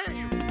into the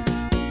cave.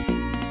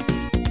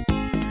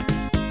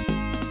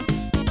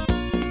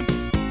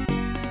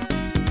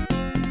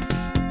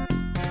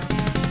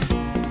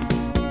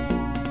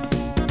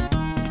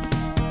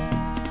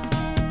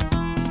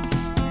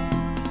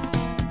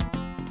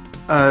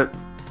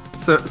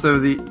 So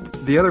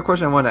the other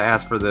question I wanted to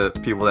ask for the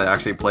people that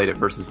actually played it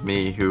versus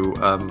me, who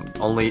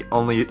only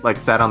like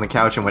sat on the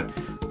couch and went,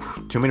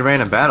 too many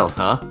random battles,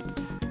 huh?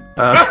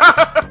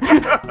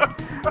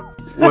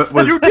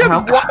 You did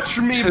watch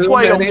me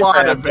play a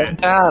lot of it.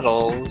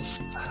 Battles.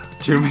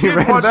 Too many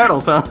random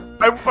battles, huh?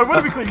 I want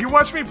to be clear, you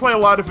watched me play a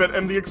lot of it,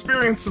 and the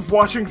experience of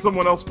watching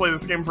someone else play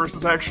this game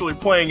versus actually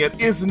playing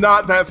it is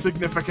not that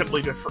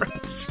significantly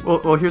different.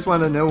 Well, here's why I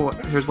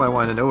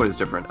wanted to know what is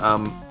different.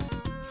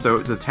 So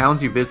the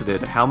towns you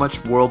visited, how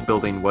much world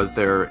building was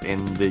there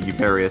in the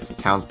various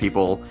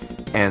townspeople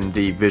and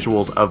the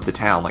visuals of the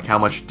town? Like, how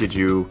much did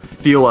you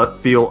feel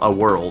a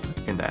world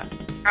in that?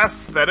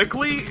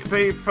 Aesthetically,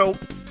 they felt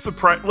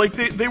surprised. Like,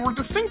 they were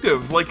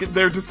distinctive. Like,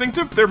 they're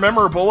distinctive, they're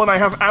memorable, and I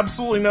have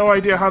absolutely no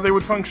idea how they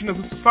would function as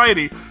a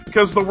society,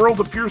 because the world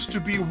appears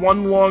to be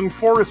one long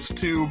forest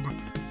tube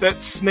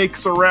that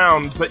snakes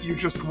around that you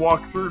just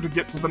walk through to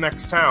get to the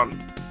next town.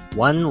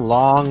 One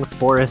long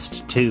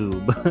forest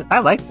tube. I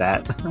like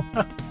that.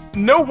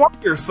 No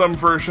wonder some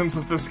versions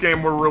of this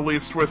game were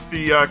released with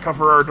the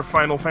cover art of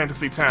Final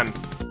Fantasy X. Owned.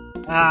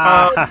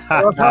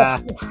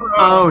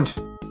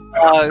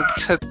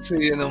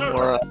 Tetsuya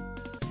Nomura.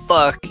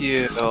 Fuck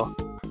you.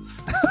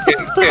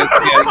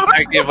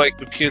 I give my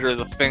computer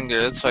the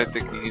finger. That's why I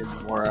think you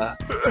Nomura.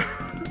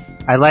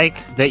 I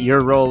like that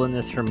your role in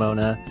this,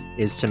 Ramona,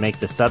 is to make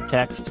the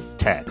subtext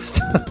text.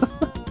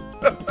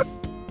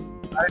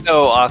 I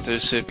know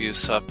authors who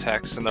use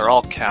subtext, and they're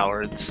all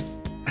cowards.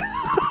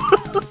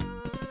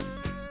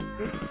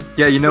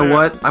 Yeah, you know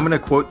what? I'm gonna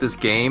quote this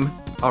game.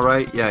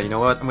 Alright, yeah, you know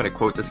what? I'm gonna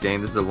quote this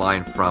game. This is a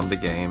line from the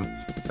game.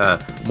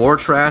 More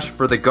trash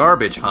for the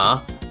garbage,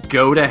 huh?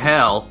 Go to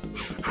hell.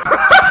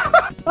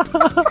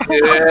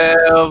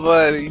 Yeah,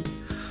 buddy.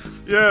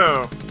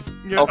 Yeah.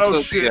 Also,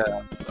 oh, shit.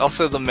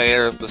 Also, the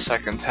mayor of the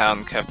second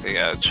town kept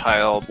a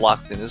child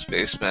locked in his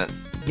basement.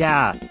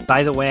 Yeah,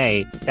 by the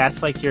way,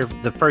 that's like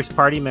the first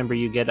party member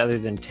you get other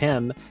than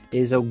Tim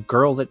is a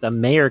girl that the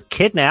mayor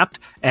kidnapped,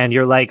 and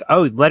you're like,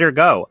 oh, let her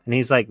go. And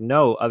he's like,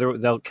 no,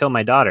 they'll kill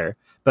my daughter,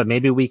 but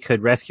maybe we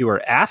could rescue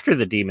her after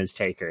the demons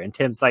take her. And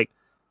Tim's like,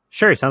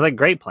 sure, sounds like a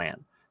great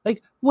plan.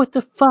 Like, what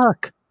the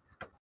fuck?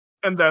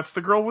 And that's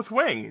the girl with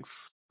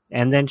wings.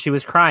 And then she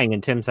was crying,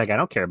 and Tim's like, I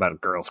don't care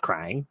about girls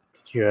crying.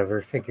 Did you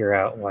ever figure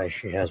out why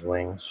she has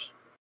wings?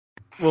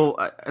 Well,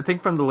 I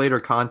think from the later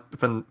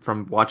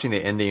from watching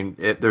the ending,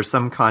 there's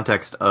some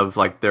context of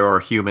like there are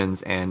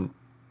humans and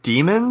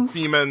demons.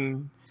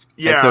 Demons,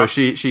 yeah. And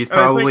so she's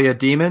probably a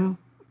demon.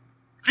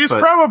 She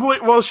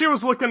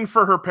was looking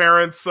for her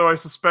parents, so I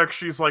suspect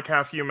she's like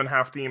half human,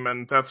 half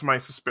demon. That's my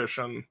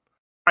suspicion.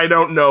 I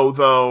don't know,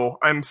 though.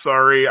 I'm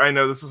sorry. I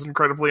know this is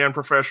incredibly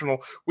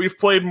unprofessional. We've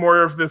played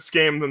more of this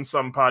game than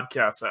some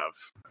podcasts have.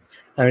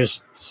 I would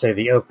just say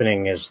the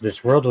opening is,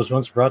 this world was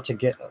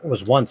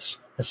once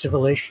a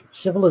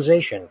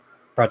civilization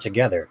brought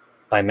together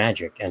by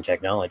magic and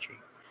technology.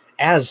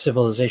 As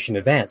civilization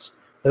advanced,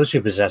 those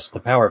who possessed the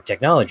power of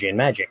technology and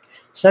magic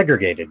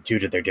segregated due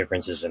to their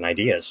differences in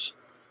ideas,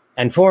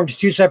 and formed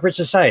two separate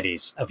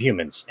societies of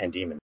humans and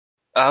demons.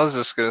 I was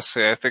just gonna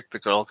say, I think the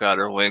girl got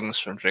her wings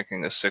from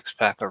drinking a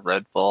 6-pack of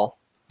Red Bull.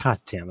 God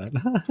damn it.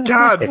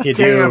 God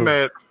damn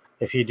it.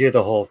 If you do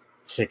the whole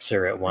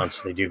sixer at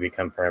once, they do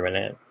become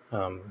permanent.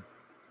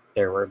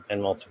 There have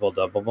been multiple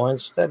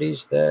double-blind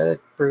studies that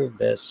prove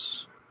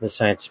this. The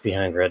science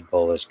behind Red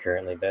Bull is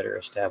currently better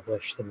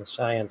established than the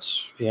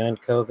science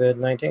behind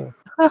COVID-19.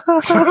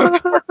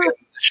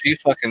 She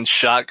fucking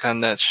shotgun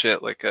that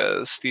shit like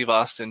Steve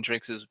Austin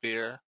drinks his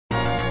beer.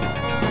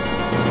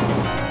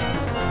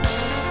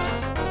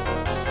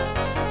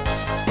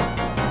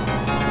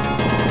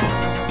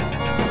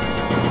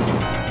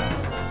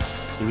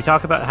 We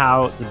talk about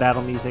how the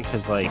battle music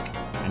has like,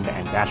 and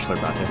Bachelor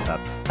brought this up,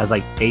 has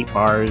like 8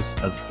 bars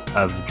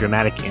of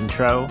dramatic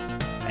intro,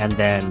 and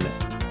then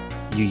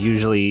you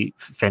usually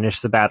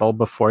finish the battle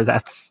before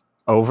that's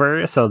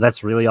over, so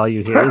that's really all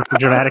you hear is the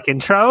dramatic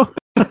intro.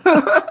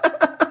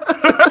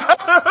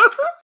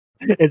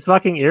 It's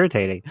fucking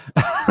irritating.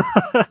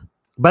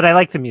 But I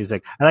like the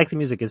music.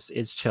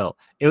 It's chill.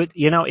 It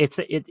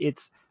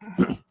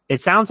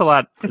sounds a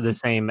lot the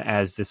same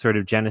as the sort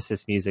of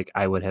Genesis music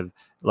I would have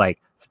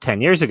like 10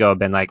 years ago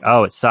been like,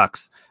 oh, it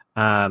sucks.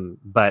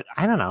 But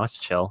I don't know, it's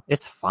chill.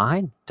 It's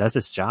fine. It does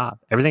its job.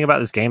 Everything about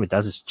this game, it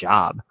does its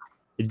job.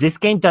 This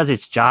game does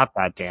its job,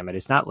 goddammit.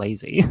 It's not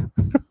lazy.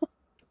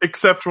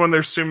 Except when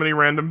there's too many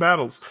random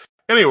battles.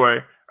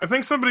 Anyway, I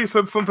think somebody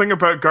said something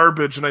about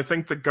garbage, and I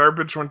think the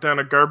garbage went down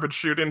a garbage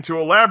chute into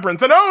a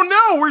labyrinth, and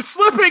oh no, we're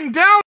slipping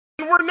down,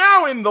 and we're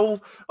now in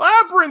the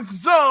labyrinth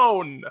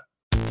zone!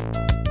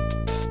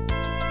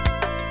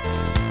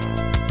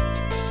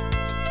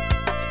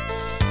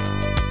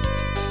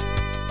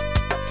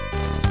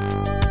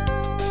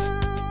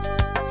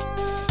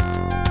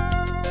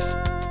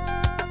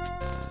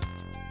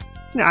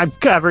 I'm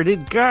covered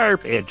in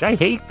garbage. I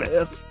hate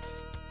this.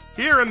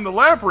 Here in the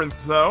Labyrinth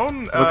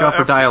Zone... Look out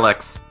for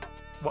dialects.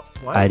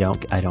 What? I don't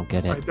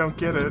get it. I don't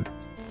get it.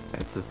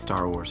 It's a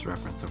Star Wars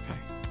reference, okay.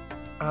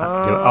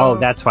 Oh,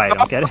 that's why I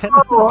don't get it.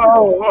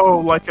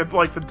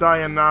 like the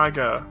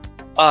Dianaga.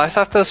 I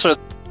thought those were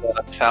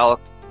the phallic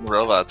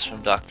robots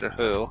from Doctor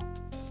Who.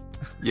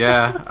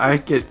 Yeah, I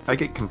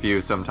get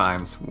confused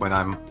sometimes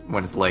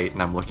when it's late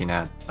and I'm looking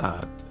at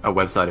a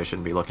website I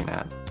shouldn't be looking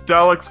at.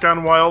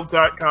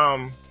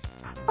 DalexGoneWild.com.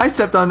 I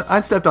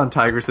stepped on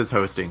Tigris'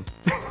 hosting.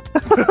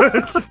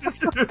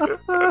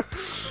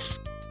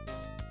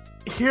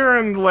 Here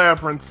in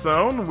Labyrinth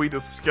Zone, we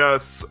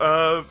discuss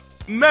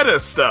meta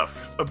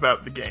stuff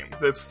about the game.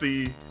 That's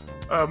the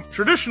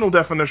traditional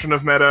definition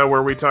of meta,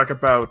 where we talk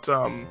about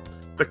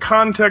the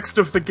context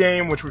of the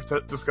game, which we've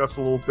discussed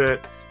a little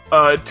bit,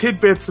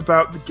 tidbits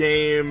about the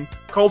game,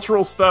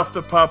 cultural stuff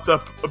that popped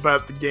up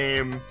about the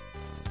game,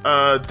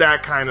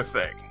 that kind of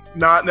thing.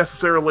 Not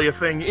necessarily a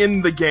thing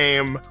in the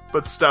game,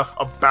 but stuff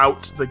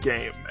about the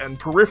game, and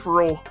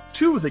peripheral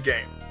to the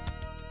game.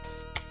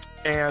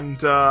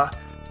 And I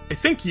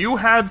think you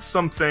had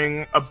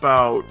something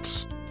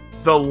about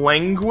the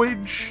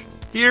language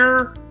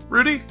here,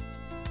 Rudy?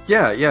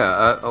 Yeah.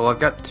 Well, I've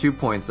got 2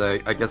 points. I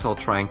guess I'll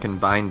try and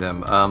combine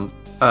them.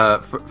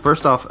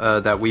 First off,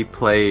 that we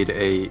played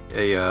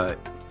an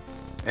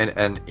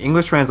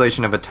English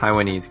translation of a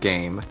Taiwanese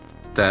game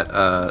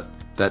that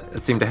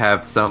seemed to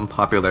have some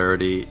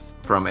popularity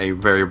from a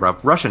very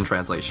rough Russian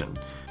translation,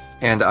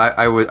 and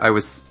I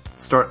was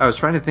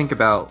trying to think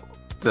about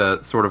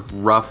the sort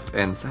of rough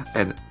and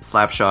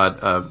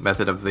slapshot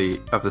method of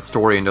the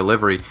story and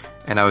delivery,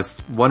 and I was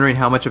wondering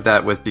how much of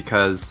that was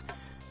because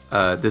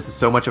this is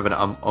so much of an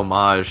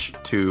homage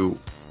to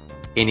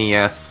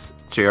NES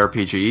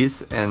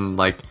JRPGs, and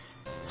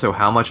so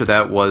how much of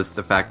that was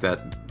the fact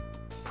that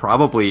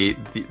probably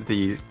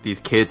these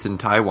kids in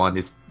Taiwan,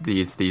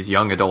 these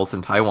young adults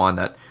in Taiwan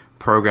that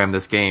programmed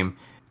this game,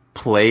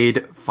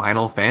 played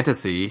Final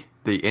Fantasy,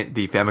 the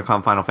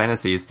Famicom Final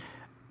Fantasies,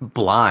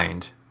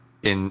 blind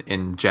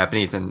in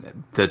Japanese, and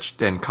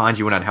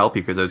kanji would not help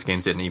you because those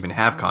games didn't even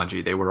have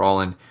kanji. They were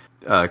all in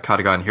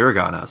katakana and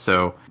hiragana,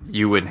 so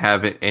you wouldn't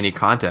have any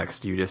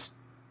context. You just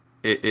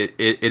it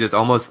is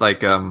almost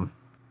like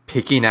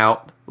picking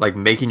out, like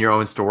making your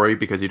own story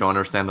because you don't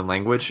understand the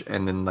language,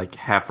 and then like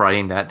half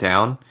writing that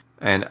down,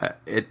 and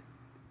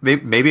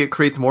maybe it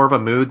creates more of a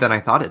mood than I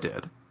thought it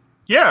did.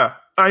 Yeah,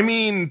 I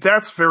mean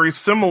that's very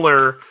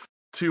similar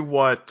to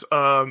what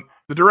the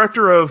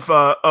director of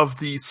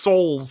the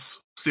Souls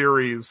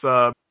series,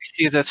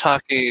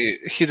 Hidetaka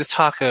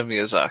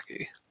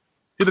Miyazaki.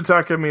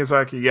 Hidetaka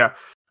Miyazaki, yeah,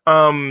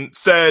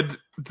 said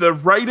the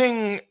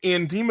writing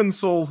in Demon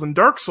Souls and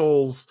Dark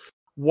Souls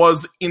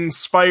was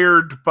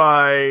inspired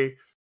by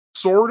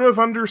sort of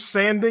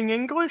understanding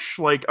English,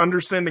 like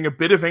understanding a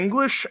bit of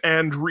English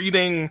and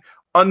reading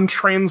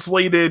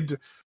untranslated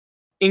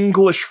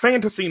English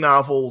fantasy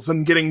novels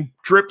and getting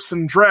drips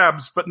and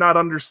drabs, but not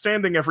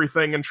understanding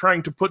everything and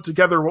trying to put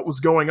together what was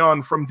going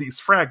on from these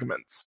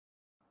fragments.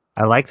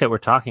 I like that we're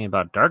talking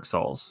about Dark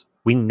Souls.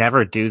 We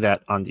never do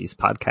that on these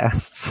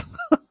podcasts.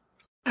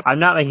 I'm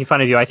not making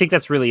fun of you. I think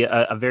that's really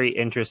a very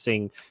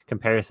interesting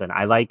comparison.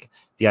 I like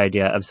the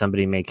idea of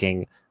somebody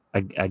making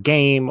a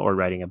game or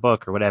writing a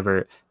book or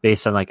whatever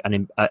based on like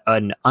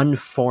an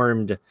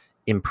unformed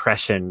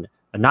impression,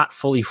 a not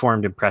fully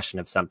formed impression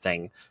of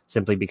something,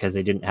 simply because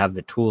they didn't have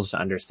the tools to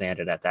understand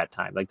it at that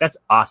time. Like, that's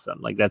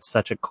awesome. Like, that's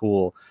such a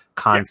cool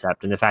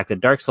concept. Yeah. And the fact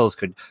that Dark Souls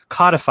could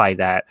codify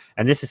that,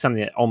 and this is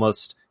something that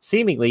almost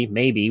seemingly,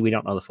 maybe, we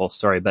don't know the full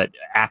story, but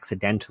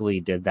accidentally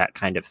did that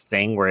kind of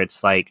thing where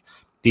it's like,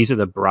 these are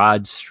the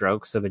broad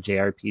strokes of a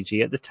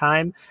JRPG at the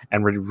time,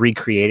 and we're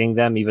recreating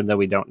them even though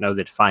we don't know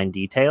the fine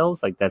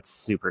details. Like, that's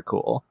super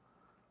cool.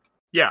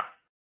 Yeah.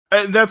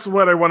 And that's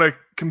what I want to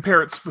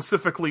compare it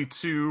specifically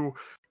to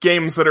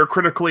games that are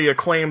critically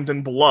acclaimed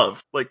and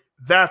beloved. Like,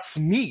 that's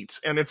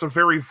neat, and it's a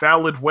very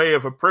valid way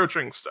of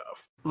approaching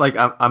stuff. Like,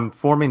 I'm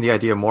forming the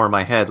idea more in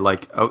my head.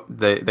 Like,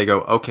 they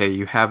go, okay,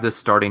 you have this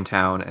starting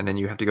town, and then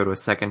you have to go to a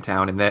second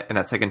town, and in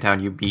that second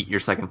town you beat your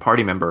second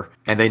party member,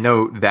 and they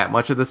know that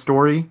much of the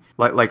story.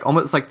 Like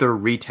almost like they're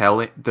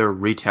retelling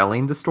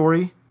the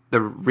story.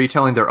 They're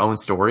retelling their own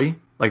story.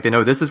 Like, they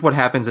know this is what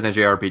happens in a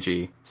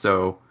JRPG.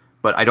 So,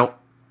 but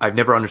I've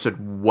never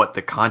understood what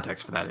the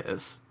context for that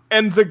is.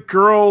 And the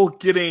girl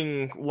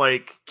getting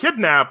like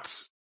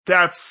kidnapped,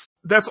 that's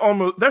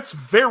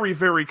very,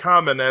 very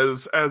common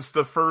as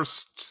the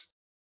first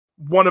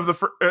one of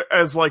the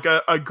as like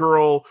a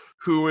girl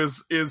who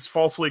is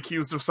falsely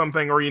accused of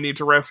something, or you need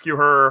to rescue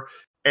her,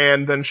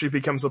 and then she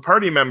becomes a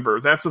party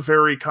member. That's a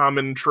very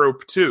common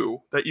trope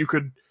too, that you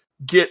could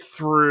get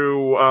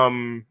through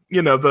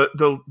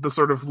the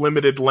sort of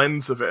limited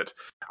lens of it.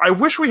 I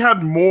wish we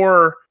had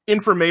more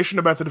information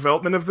about the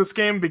development of this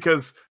game,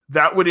 because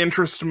that would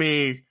interest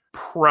me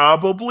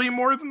probably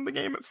more than the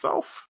game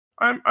itself.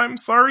 I'm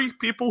sorry,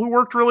 people who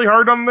worked really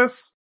hard on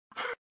this.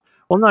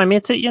 Well, no, I mean,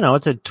 it's a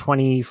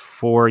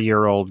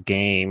 24-year-old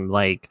game.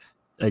 Like,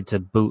 it's a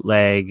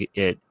bootleg.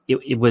 It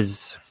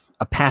was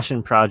a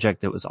passion project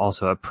that was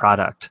also a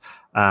product.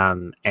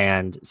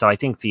 And so I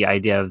think the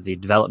idea of the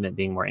development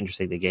being more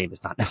interesting to the game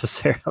is not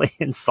necessarily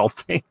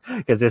insulting,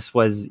 because this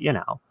was,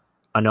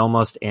 an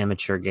almost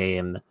amateur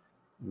game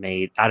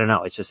made. I don't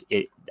know. It's just,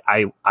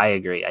 I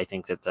agree. I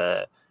think that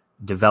the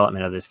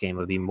development of this game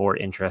would be more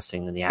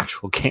interesting than the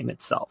actual game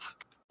itself.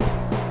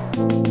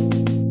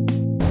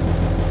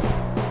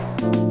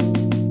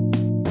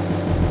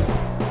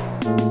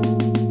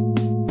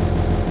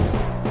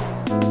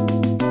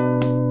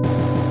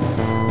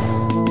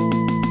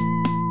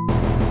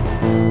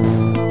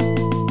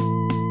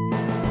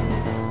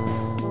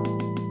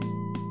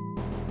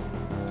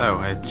 Oh,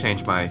 I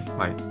changed my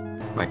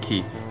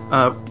key.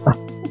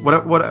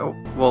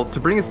 Well, to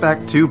bring us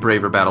back to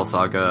Braver Battle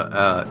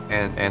Saga,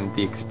 and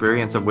the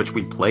experience of which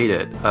we played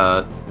it,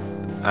 I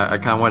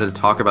kind of wanted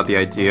to talk about the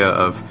idea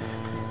of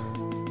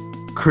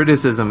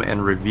criticism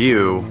and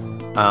review,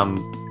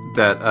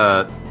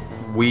 that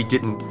we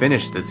didn't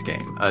finish this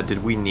game.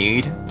 Did we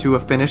need to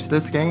have finished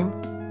this game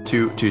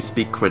to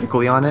speak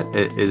critically on it?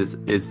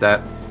 Is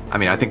that... I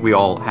mean, I think we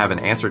all have an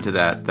answer to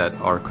that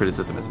our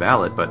criticism is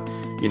valid, but,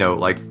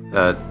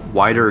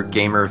 wider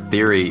gamer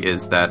theory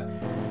is that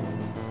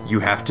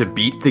you have to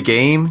beat the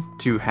game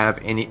to have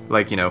any,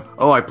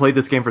 I played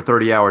this game for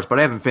 30 hours, but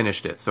I haven't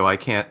finished it, so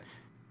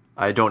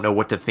I don't know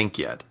what to think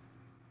yet.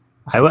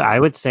 I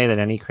would say that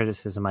any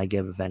criticism I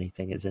give of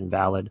anything is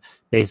invalid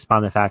based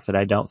upon the fact that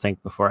I don't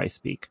think before I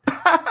speak.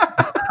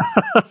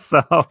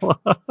 So,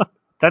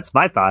 that's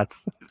my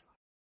thoughts.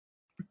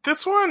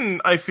 This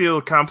one I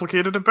feel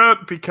complicated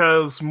about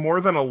because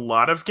more than a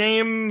lot of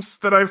games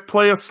that I've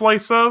played a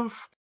slice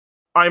of,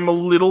 I'm a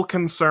little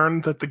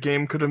concerned that the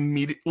game could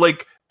immediately...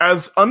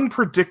 as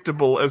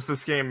unpredictable as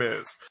this game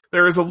is,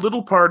 there is a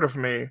little part of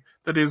me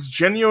that is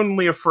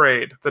genuinely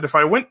afraid that if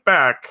I went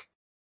back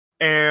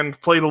and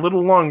played a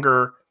little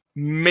longer,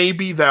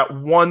 maybe that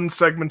one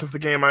segment of the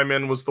game I'm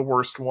in was the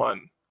worst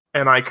one,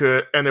 and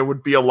it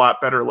would be a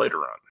lot better later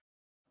on.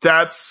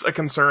 That's a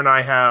concern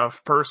I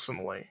have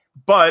personally.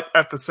 But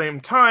at the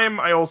same time,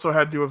 I also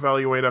had to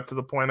evaluate up to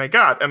the point I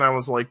got, and I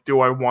was like, do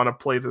I want to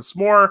play this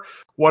more?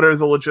 What are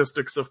the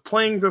logistics of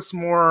playing this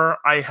more?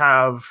 I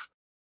have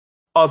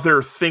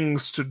other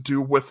things to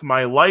do with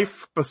my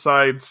life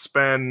besides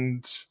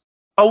spend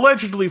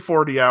allegedly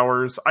 40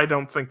 hours. I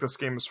don't think this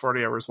game is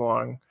 40 hours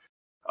long.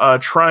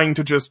 Trying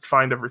to just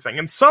find everything.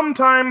 And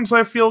sometimes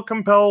I feel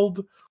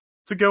compelled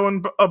to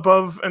go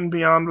above and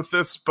beyond with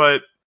this,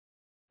 but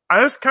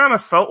I just kind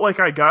of felt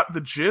like I got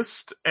the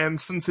gist, and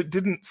since it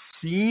didn't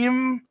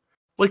seem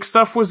like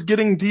stuff was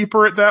getting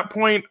deeper at that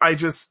point, I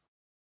just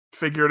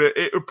figured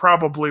it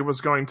probably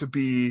was going to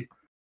be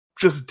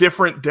just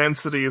different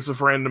densities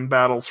of random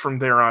battles from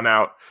there on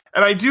out.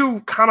 And I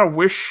do kind of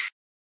wish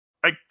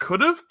I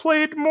could have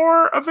played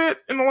more of it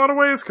in a lot of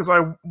ways, because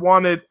I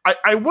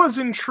was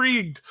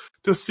intrigued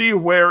to see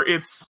where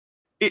its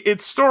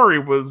story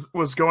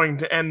was going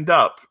to end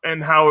up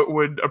and how it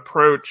would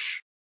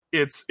approach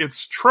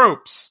its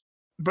tropes.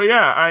 But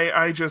yeah,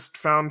 I just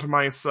found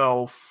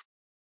myself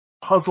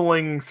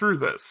puzzling through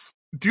this.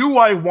 Do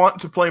I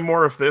want to play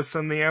more of this?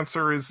 And the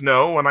answer is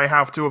no, and I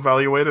have to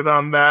evaluate it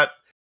on that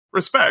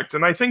respect.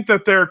 And I think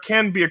that there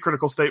can be a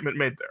critical statement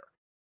made there.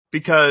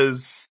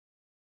 Because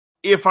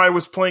if I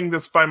was playing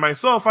this by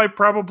myself, I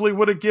probably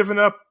would have given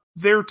up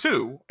there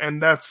too.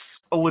 And that's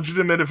a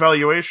legitimate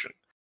evaluation.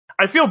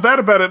 I feel bad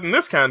about it in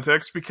this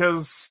context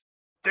because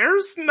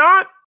there's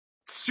not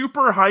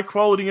super high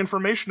quality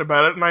information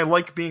about it, and I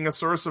like being a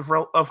source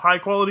of high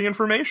quality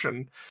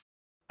information.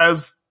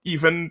 As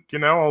even,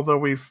 although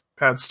we've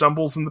had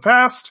stumbles in the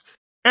past,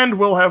 and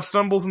will have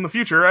stumbles in the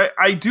future,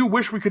 I do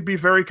wish we could be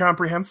very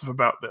comprehensive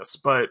about this,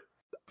 but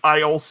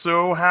I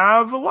also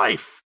have a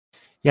life.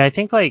 Yeah, I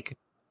think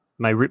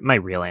my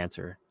real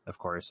answer, of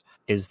course,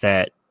 is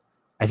that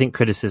I think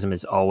criticism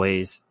is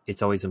always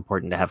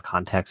important to have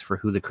context for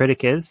who the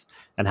critic is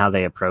and how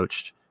they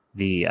approached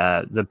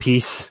the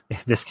piece. In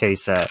this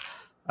case, whatever,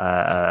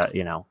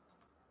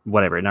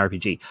 an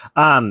RPG.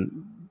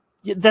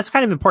 That's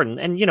kind of important.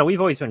 And,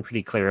 we've always been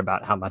pretty clear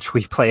about how much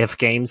we play of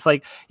games.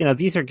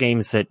 These are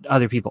games that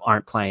other people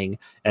aren't playing,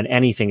 and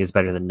anything is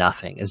better than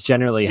nothing is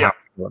generally how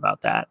we feel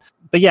about that.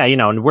 But yeah,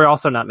 and we're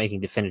also not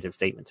making definitive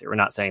statements here. We're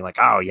not saying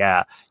oh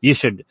yeah, you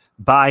should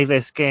buy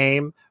this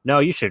game. No,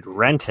 you should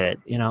rent it.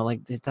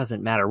 It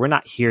doesn't matter. We're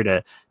not here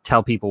to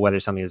tell people whether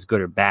something is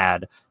good or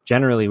bad.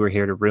 Generally, we're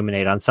here to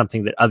ruminate on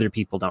something that other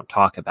people don't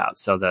talk about.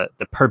 So the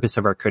purpose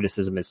of our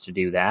criticism is to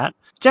do that,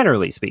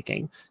 generally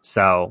speaking.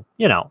 So,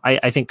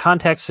 I think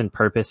context and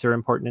purpose are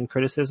important in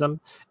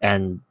criticism,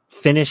 and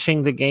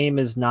finishing the game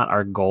is not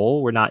our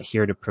goal. We're not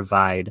here to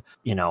provide,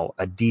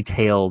 a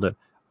detailed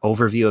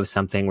overview of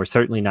something. We're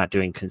certainly not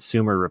doing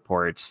consumer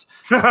reports.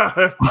 So,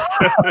 I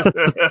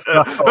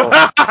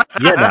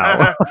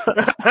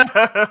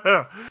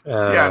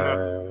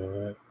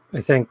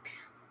think,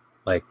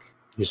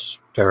 you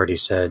already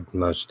said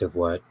most of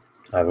what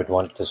I would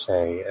want to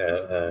say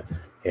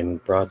in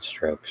broad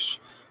strokes.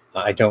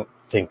 I don't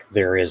think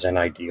there is an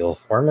ideal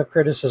form of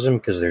criticism,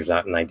 because there's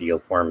not an ideal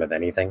form of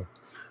anything.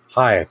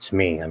 Hi, it's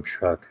me, I'm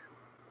Shrug.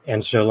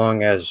 and so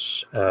long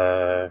as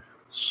the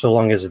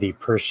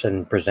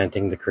person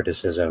presenting the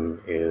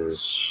criticism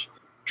is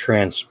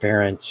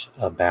transparent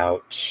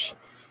about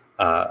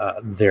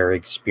their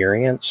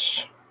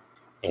experience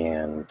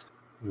and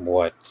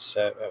what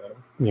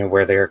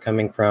where they are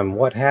coming from,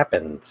 what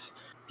happened,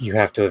 you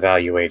have to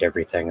evaluate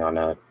everything on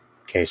a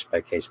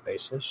case-by-case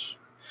basis.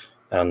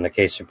 In the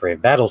case of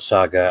Brave Battle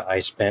Saga,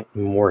 I spent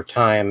more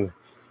time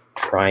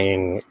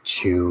trying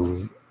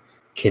to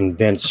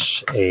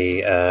convince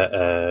a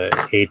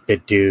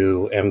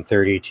 8BitDo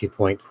M30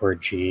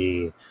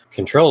 2.4G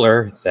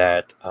controller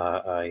that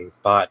I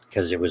bought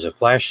because it was a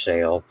flash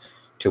sale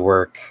to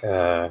work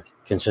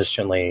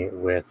consistently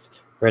with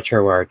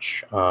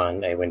RetroArch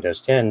on a Windows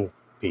 10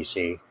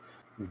 PC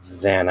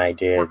than I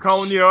did. We're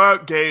calling you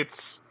out,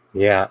 Gates.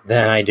 Yeah,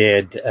 than I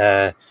did.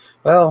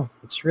 Well,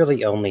 it's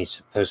really only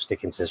supposed to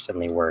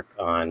consistently work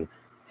on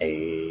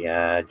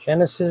a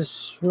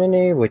Genesis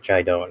Mini, which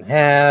I don't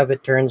have,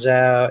 it turns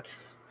out.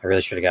 I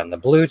really should have gotten the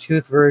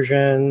Bluetooth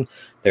version.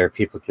 There are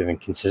people giving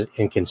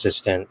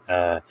inconsistent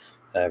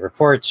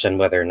reports on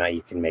whether or not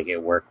you can make it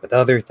work with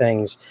other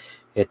things.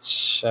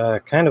 It's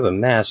kind of a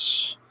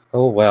mess.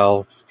 Oh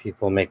well,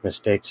 people make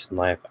mistakes in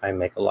life. I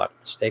make a lot of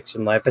mistakes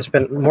in life. I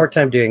spent more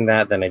time doing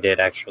that than I did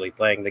actually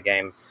playing the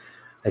game.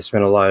 I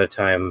spent a lot of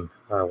time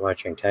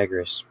watching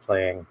Tigris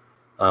playing.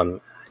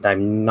 And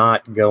I'm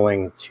not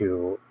going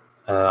to...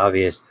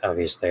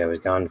 obviously, I was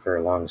gone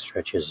for long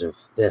stretches of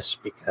this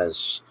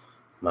because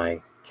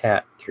my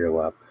cat threw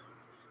up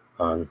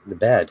on the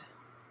bed.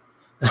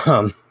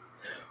 But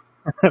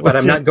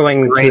I'm not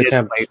going to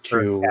attempt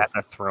to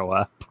throw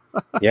up.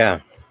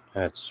 Yeah,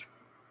 that's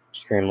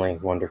extremely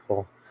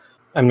wonderful.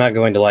 I'm not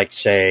going to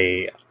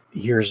say,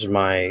 here's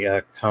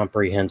my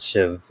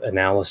comprehensive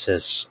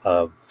analysis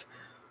of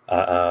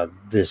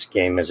this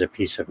game as a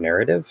piece of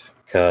narrative,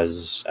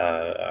 because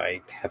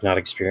I have not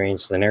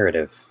experienced the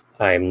narrative.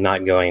 I'm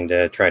not going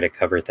to try to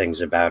cover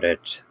things about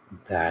it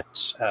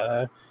that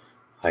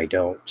I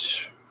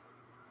don't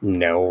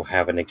know,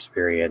 haven't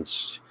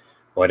experienced,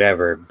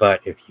 whatever.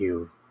 But if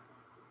you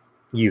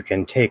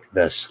can take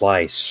the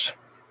slice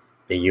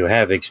that you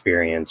have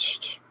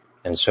experienced,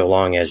 and so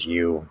long as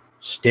you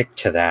stick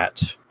to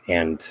that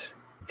and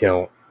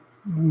don't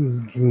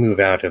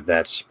move out of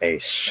that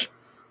space,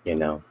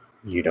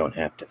 you don't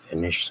have to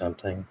finish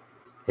something.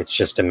 It's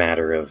just a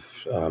matter of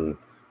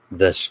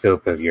the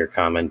scope of your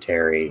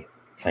commentary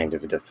kind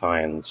of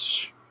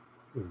defines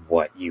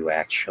what you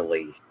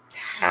actually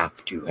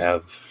have to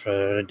have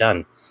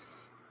done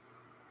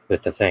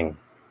with the thing,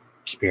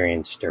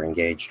 experienced or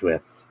engaged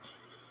with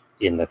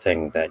in the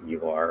thing that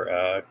you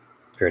are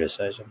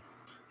criticizing.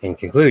 In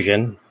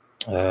conclusion,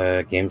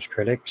 games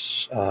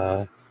critics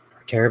are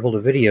terrible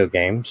to video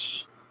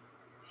games,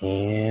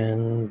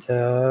 and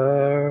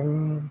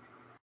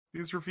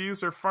these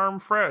reviews are farm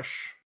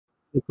fresh.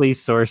 Quickly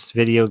sourced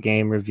video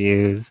game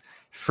reviews,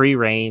 free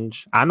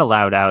range. I'm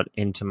allowed out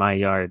into my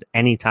yard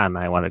anytime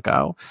I want to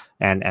go,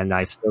 and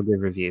I still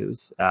give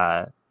reviews.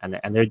 And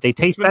they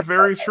taste. It's been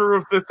very true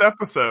of this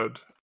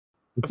episode,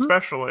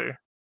 especially.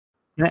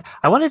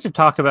 I wanted to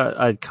talk about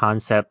a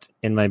concept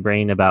in my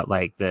brain about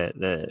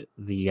the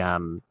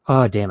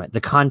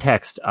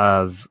context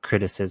of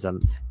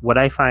criticism. What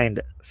I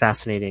find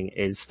fascinating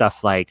is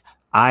stuff like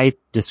I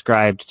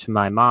described to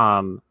my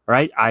mom, or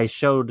I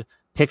showed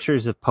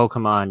pictures of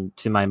Pokemon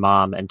to my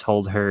mom and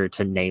told her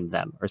to name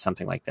them or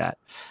something like that.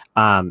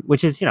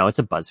 Which is, it's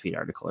a BuzzFeed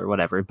article or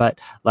whatever, but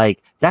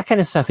that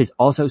kind of stuff is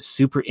also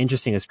super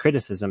interesting as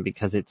criticism,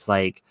 because it's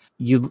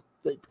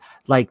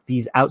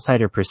these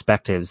outsider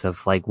perspectives of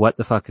what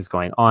the fuck is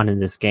going on in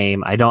this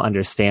game. I don't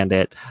understand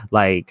it.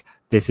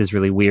 This is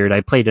really weird.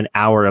 I played an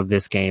hour of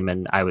this game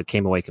and I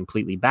came away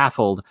completely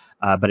baffled.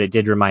 But it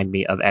did remind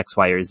me of X,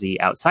 Y, or Z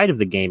outside of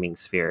the gaming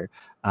sphere,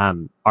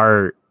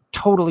 are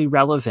totally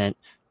relevant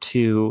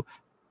to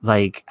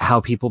how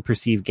people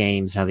perceive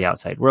games, how the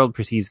outside world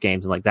perceives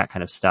games, and that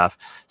kind of stuff.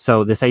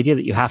 So this idea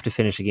that you have to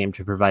finish a game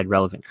to provide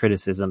relevant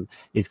criticism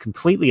is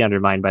completely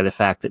undermined by the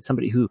fact that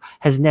somebody who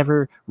has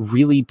never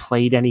really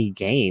played any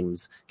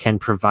games can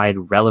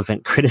provide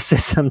relevant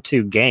criticism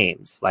to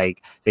games.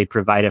 They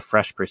provide a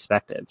fresh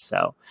perspective.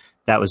 So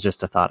that was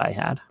just a thought I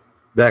had.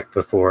 Back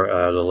before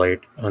the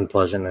late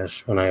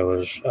unpleasantness, when I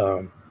was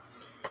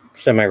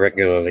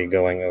semi-regularly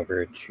going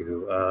over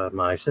to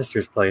my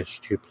sister's place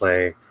to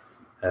play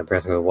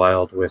Breath of the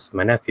Wild with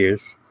my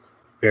nephews,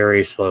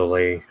 very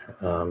slowly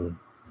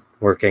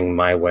working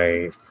my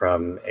way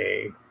from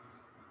a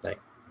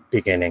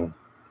beginning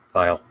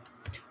file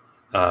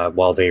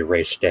while they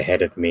raced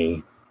ahead of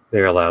me.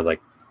 They're allowed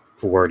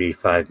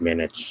 45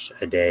 minutes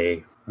a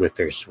day with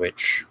their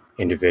Switch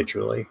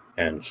individually,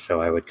 and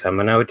so I would come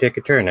and I would take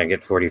a turn. I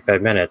get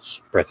 45 minutes.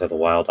 Breath of the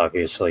Wild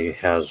obviously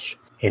has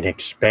an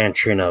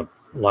expansion of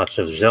lots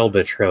of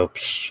Zelda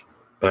tropes,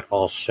 but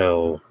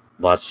also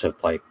lots of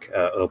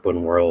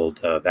open world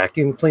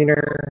vacuum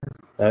cleaner,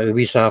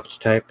 Ubisoft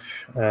type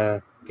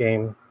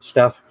game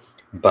stuff,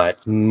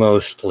 but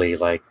mostly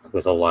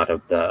with a lot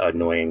of the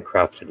annoying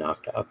craft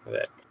knocked off of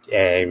it.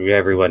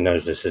 Everyone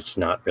knows this. It's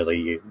not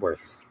really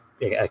worth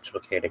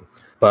explicating.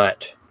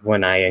 But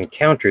when I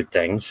encountered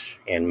things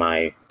in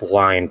my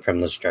blind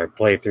from the start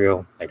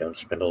playthrough, I don't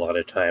spend a lot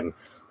of time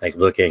like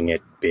looking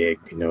at big,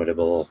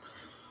 notable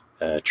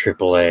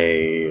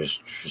AAA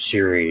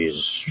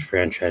series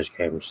franchise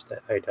games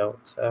that I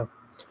don't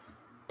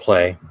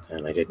play,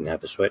 and I didn't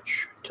have a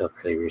Switch until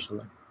pretty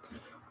recently.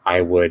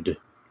 I would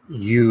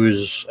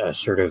use a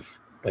sort of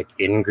like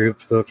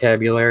in-group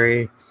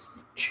vocabulary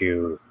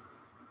to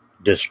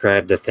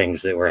describe the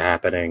things that were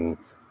happening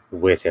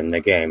within the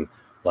game.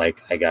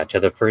 Like, I got to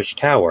the first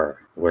tower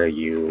where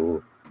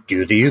you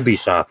do the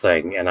Ubisoft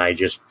thing, and I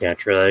just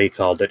naturally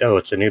called it, oh,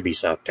 it's an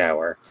Ubisoft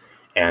tower.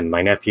 And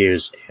my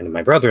nephews and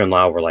my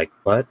brother-in-law were like,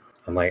 what?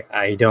 I'm like,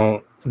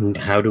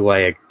 how do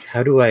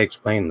I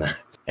explain that?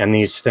 And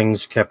these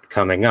things kept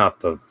coming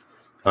up of,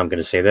 I'm going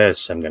to say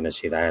this, I'm going to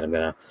say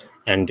that,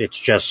 and it's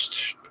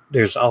just,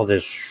 there's all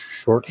this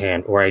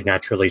shorthand, or I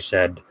naturally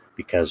said,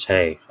 because,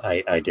 hey,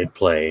 I did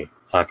play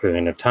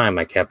Ocarina of Time,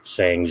 I kept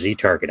saying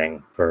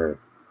Z-targeting for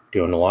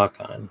doing a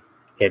lock-on.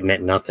 It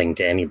meant nothing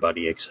to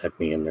anybody except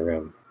me in the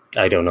room.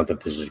 I don't know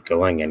that this is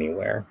going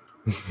anywhere,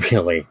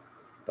 really,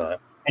 but...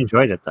 I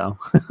enjoyed it, though.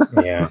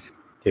 Yeah,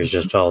 there's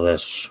just all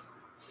this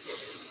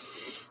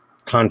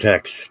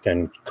context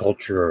and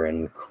culture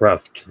and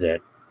craft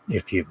that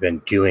if you've been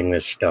doing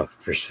this stuff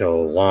for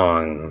so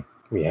long,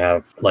 we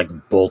have like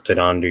bolted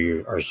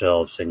onto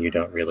ourselves, and you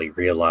don't really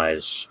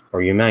realize,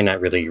 or you might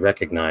not really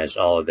recognize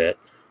all of it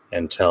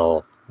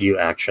until you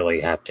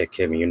actually have to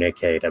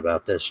communicate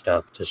about this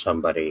stuff to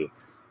somebody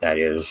that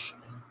is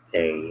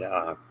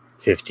a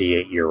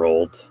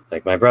 58-year-old,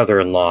 like my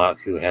brother-in-law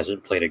who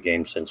hasn't played a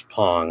game since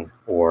Pong,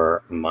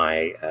 or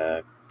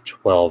my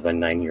 12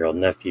 and 9-year-old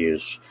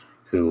nephews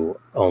who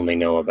only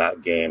know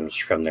about games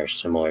from their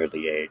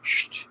similarly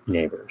aged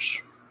neighbors,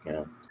 you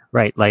know.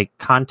 Right, like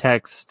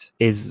context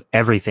is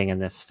everything in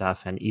this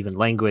stuff, and even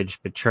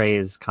language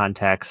betrays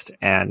context,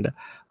 and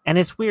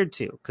it's weird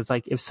too, because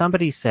like if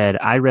somebody said,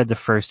 I read the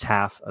first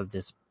half of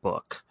this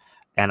book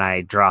and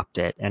I dropped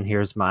it, and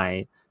here's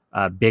my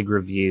big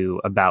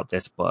review about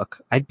this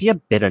book, I'd be a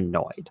bit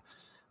annoyed,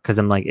 because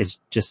I'm like, it's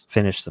just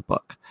finish the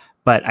book.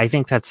 But I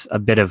think that's a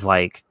bit of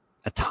like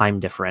a time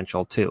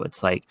differential too.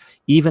 It's like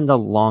even the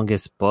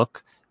longest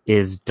book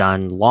is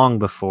done long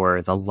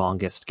before the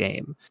longest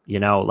game, you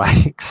know,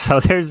 like, so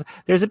there's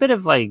a bit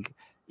of like,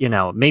 you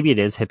know, maybe it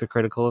is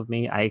hypocritical of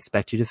me. I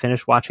expect you to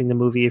finish watching the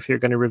movie if you're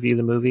going to review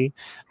the movie.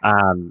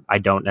 I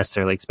don't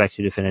necessarily expect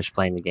you to finish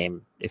playing the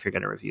game if you're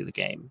going to review the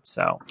game.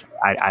 So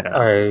I don't know.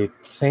 I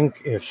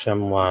think if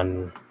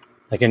someone,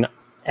 like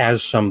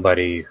as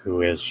somebody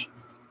who is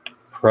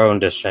prone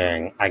to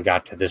saying, I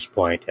got to this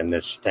point in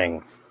this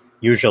thing,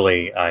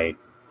 usually I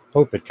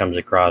hope it comes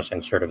across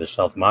in sort of a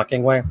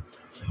self-mocking way,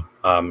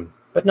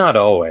 but not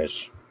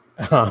always.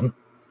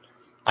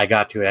 I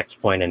got to X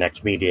point in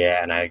X media,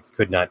 and I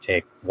could not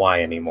take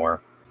Y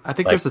anymore. I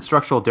think there's a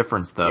structural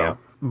difference, though. Yeah.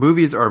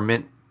 Movies are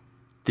meant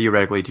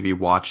theoretically to be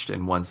watched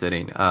in one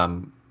sitting,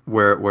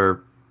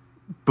 where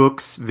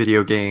books,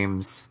 video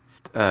games,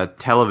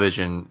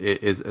 television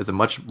is a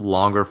much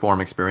longer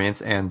form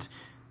experience, and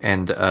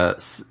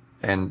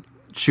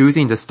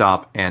choosing to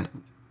stop and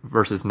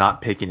versus not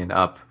picking it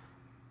up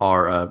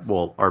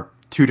are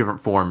two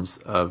different forms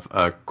of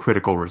a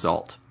critical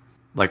result.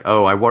 Like,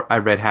 oh, I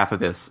read half of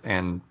this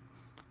and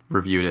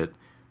reviewed it,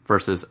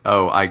 versus,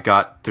 oh, I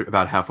got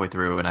about halfway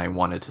through and I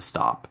wanted to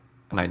stop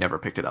and I never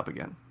picked it up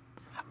again.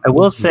 I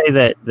will say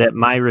that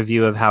my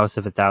review of House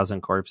of a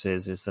Thousand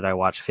Corpses is that I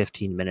watched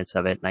 15 minutes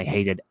of it and I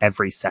hated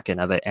every second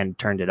of it and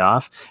turned it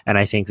off. And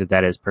I think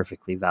that is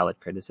perfectly valid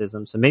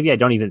criticism. So maybe I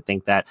don't even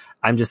think that.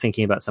 I'm just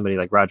thinking about somebody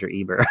like Roger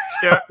Ebert.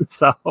 Yeah.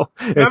 So now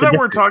that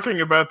we're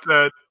talking about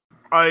that,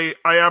 I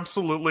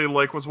absolutely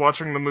was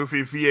watching the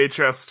movie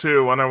VHS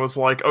 2, and I was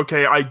like,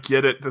 okay, I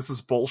get it. This is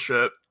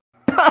bullshit.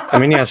 I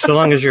mean, yeah, so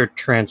long as you're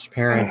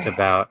transparent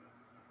about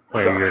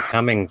where you're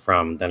coming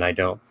from, then I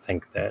don't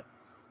think that,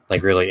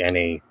 really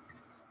any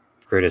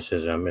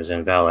criticism is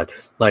invalid.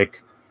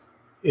 Like,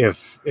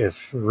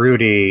 if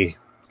Rudy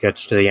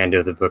gets to the end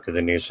of the Book of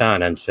the New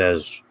Sun and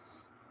says,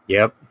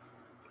 yep,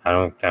 I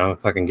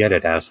don't fucking get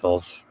it,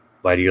 assholes.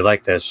 Why do you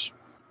like this?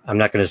 I'm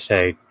not going to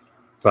say,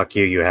 fuck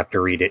you, you have to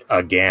read it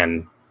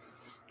again.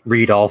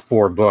 Read all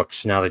 4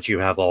 books now that you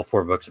have all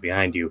 4 books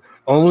behind you.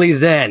 Only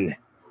then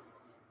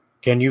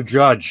can you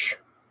judge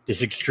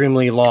this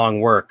extremely long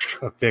work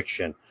of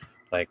fiction.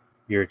 Like,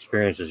 your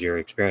experience is your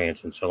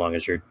experience, and so long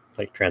as you're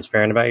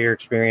transparent about your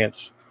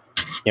experience,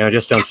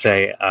 just don't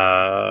say,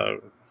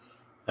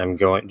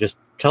 just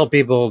tell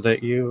people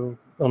that you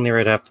only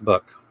read half the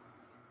book,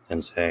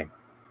 and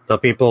tell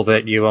people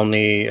that you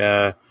only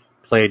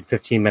played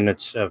 15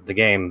 minutes of the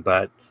game,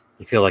 but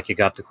you feel like you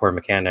got the core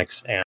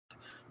mechanics, and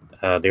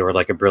they were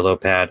like a Brillo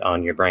pad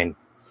on your brain.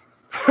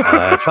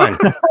 It's fine.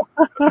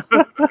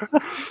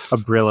 A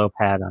Brillo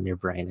pad on your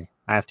brain.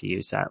 I have to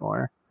use that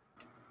more.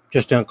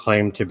 Just don't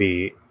claim to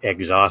be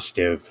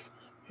exhaustive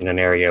in an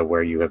area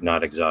where you have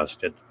not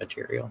exhausted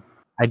material.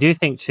 I do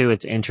think too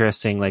it's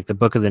interesting, like the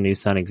Book of the New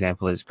Sun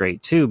example is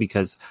great too,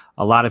 because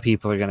a lot of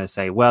people are going to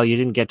say, well, you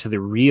didn't get to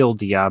the real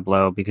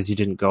Diablo because you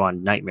didn't go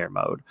on nightmare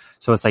mode.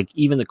 So it's like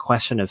even the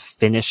question of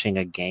finishing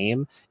a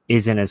game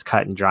isn't as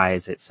cut and dry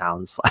as it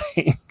sounds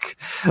like.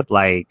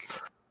 Like,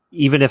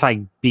 even if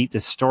I beat the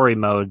story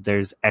mode,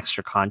 there's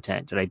extra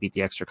content. Did I beat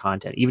the extra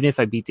content? Even if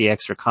I beat the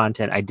extra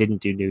content, I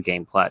didn't do New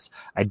Game Plus.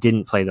 I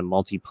didn't play the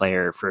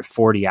multiplayer for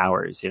 40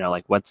 hours. You know,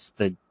 like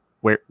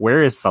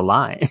where is the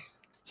line?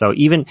 So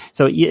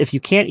if you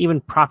can't even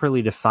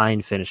properly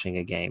define finishing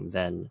a game,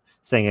 then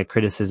saying a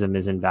criticism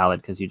is invalid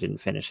because you didn't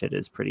finish it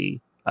is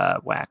pretty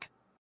whack.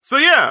 So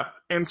yeah,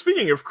 and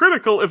speaking of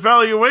critical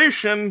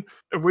evaluation,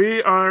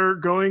 we are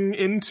going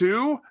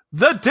into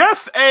the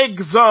Death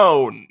Egg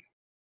Zone.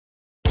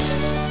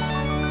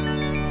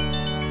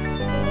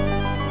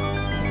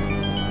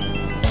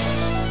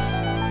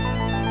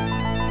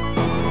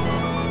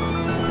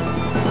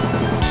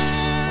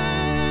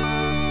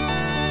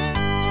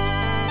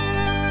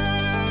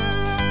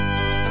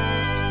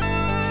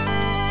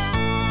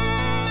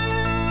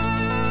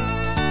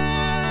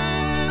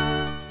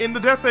 In the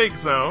Death Egg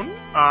Zone,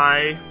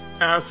 I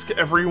ask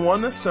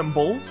everyone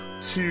assembled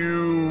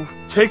to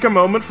take a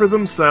moment for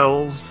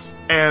themselves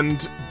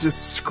and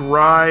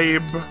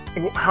describe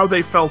how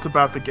they felt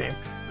about the game.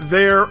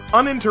 Their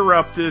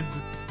uninterrupted,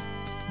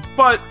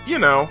 but,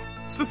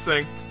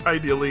 succinct,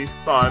 ideally,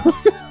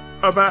 thoughts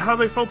about how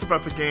they felt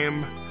about the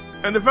game,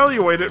 and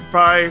evaluate it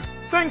by,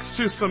 thanks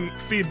to some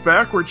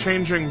feedback, we're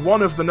changing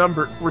the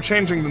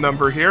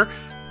number here,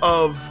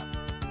 of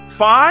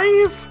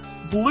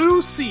 5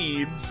 blue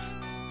seeds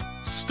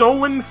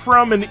stolen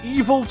from an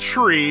evil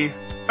tree,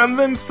 and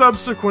then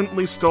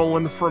subsequently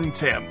stolen from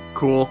Tim.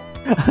 Cool.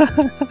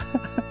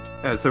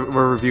 Yeah, so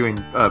we're reviewing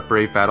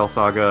Brave Battle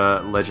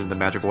Saga Legend of the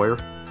Magic Warrior?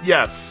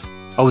 Yes.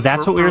 Oh,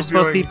 that's what we were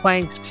supposed to be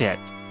playing? Shit.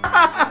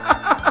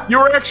 You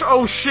were actually...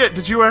 Oh, shit.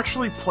 Did you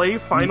actually play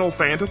Final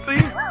Fantasy?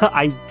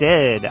 I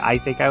did. I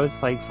think I was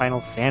playing Final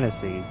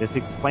Fantasy. This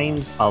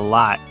explains a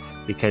lot,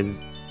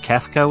 because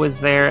Kefka was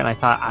there, and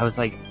I was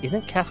like,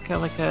 isn't Kefka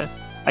like a...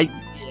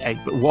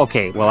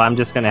 okay, well, I'm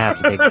just going to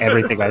have to take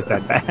everything I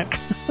said back.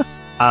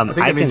 I think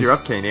that means you're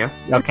up, Kania.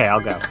 Okay, I'll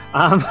go.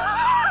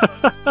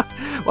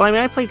 Well, I mean,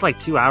 I played like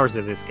 2 hours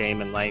of this game,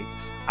 and I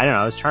don't know,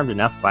 I was charmed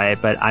enough by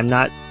it, but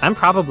I'm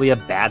probably a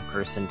bad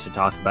person to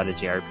talk about a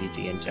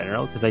JRPG in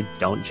general, because I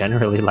don't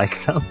generally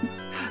like them.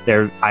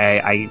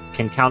 I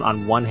can count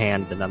on one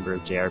hand the number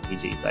of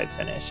JRPGs I've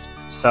finished.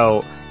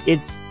 So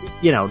it's,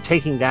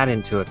 taking that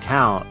into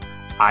account,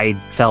 I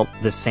felt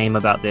the same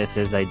about this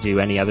as I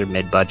do any other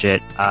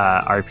mid-budget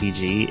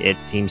RPG.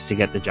 It seems to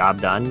get the job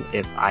done.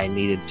 If I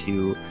needed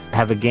to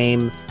have a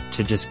game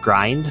to just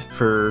grind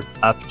for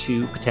up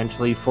to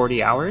potentially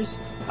 40 hours,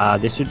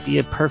 this would be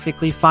a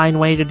perfectly fine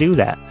way to do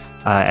that.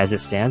 As it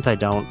stands, I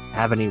don't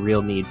have any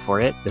real need for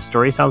it. The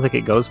story sounds like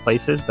it goes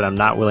places, but I'm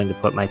not willing to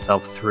put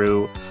myself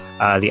through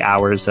the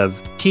hours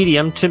of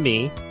tedium to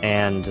me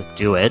and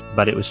do it.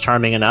 But it was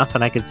charming enough,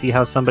 and I could see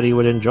how somebody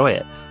would enjoy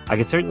it. I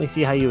could certainly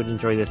see how you would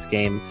enjoy this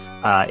game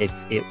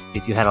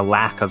if you had a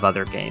lack of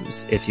other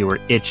games. If you were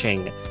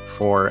itching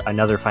for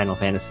another Final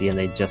Fantasy and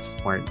they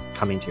just weren't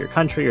coming to your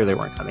country, or they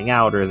weren't coming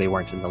out, or they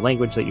weren't in the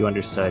language that you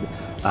understood,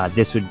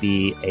 this would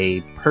be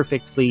a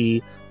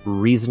perfectly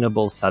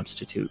reasonable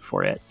substitute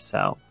for it.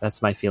 So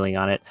that's my feeling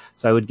on it.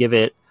 So I would give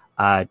it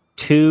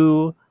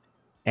 2.5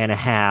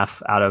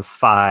 out of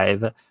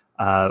 5.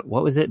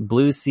 What was it?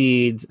 Blue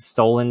seeds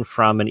stolen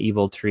from an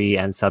evil tree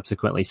and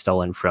subsequently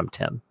stolen from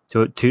Tim.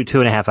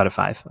 2.5 out of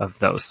 5 of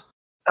those.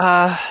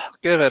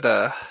 Give it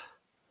a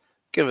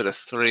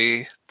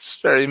 3. It's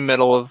very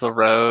middle of the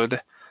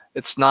road.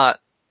 It's not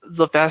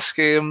the best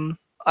game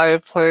I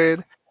have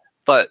played,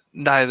 but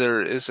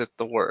neither is it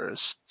the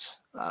worst.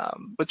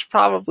 Which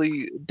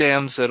probably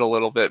damns it a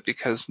little bit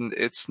because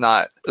it's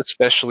not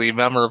especially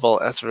memorable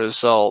as a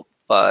result.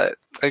 But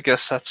I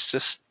guess that's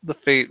just the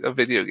fate of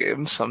video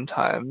games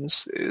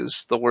sometimes,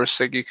 is the worst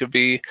thing you could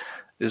be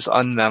is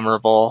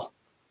unmemorable.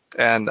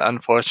 And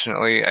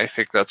unfortunately, I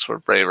think that's where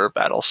Braver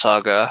Battle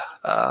Saga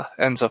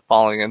ends up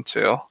falling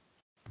into.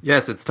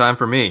 Yes, it's time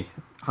for me.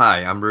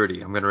 Hi, I'm Rudy.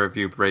 I'm going to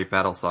review Brave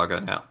Battle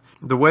Saga now.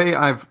 The way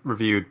I've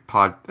reviewed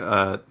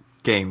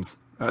games,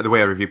 the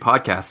way I review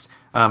podcasts,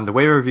 the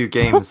way I review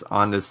games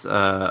on this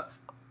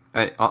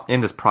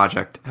in this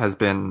project has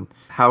been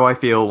how I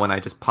feel when I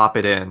just pop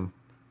it in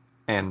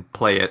and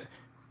play it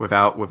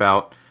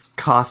without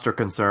cost or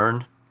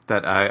concern,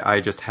 that I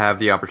just have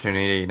the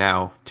opportunity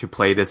now to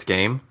play this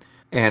game.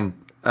 And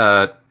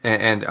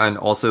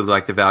also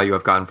like the value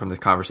I've gotten from this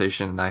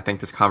conversation. And I think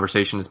this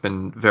conversation has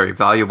been very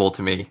valuable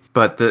to me.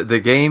 But the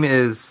game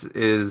is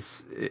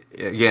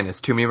again,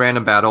 it's too many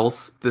random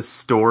battles. The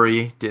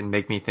story didn't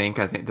make me think.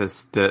 I think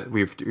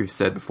we've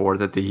said before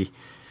that the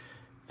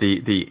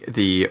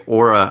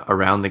aura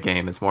around the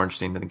game is more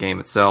interesting than the game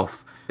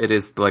itself. It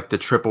is like the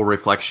triple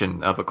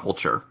reflection of a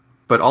culture.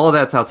 But all of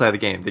that's outside the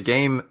game. The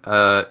game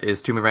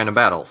is too many random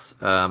battles.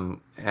 And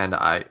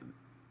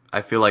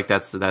I feel like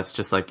that's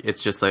just like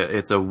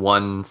it's a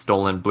one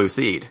stolen blue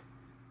seed.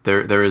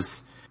 There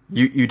is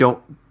you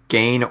don't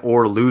gain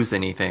or lose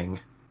anything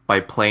by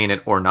playing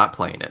it or not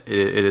playing it.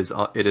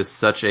 It is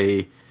such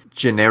a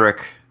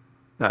generic.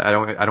 I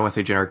don't want to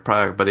say generic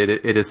product, but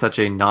it is such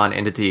a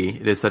non-entity.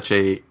 It is such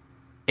a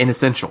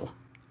inessential,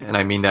 and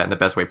I mean that in the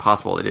best way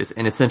possible. It is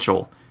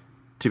inessential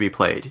to be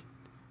played.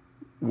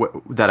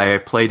 That I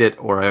have played it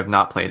or I have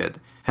not played it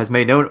has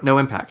made no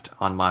impact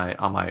on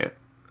my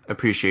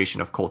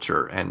appreciation of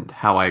culture and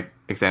how I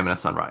examine a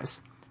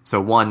sunrise.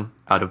 So 1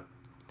 out of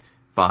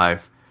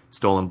 5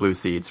 stolen blue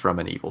seeds from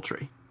an evil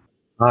tree.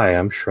 Hi,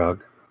 I'm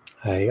Shrug.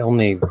 I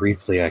only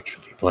briefly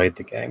actually played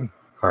the game.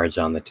 Cards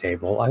on the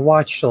table. I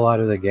watched a lot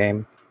of the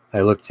game.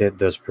 I looked at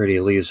those pretty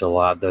leaves a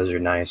lot. Those are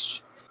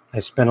nice. I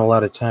spent a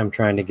lot of time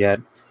trying to get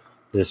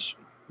this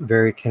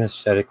very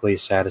kinesthetically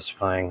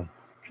satisfying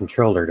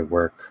controller to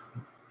work,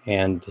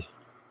 and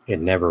it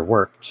never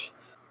worked.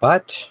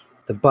 But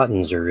the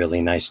buttons are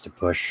really nice to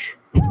push.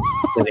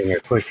 Sitting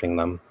here pushing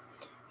them,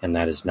 and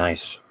that is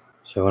nice.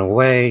 So in a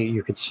way,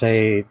 you could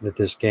say that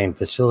this game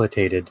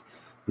facilitated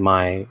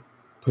my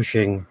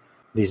pushing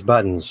these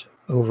buttons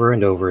over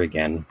and over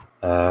again.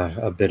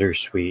 A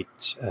bittersweet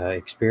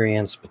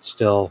experience, but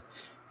still,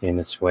 in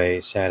its way,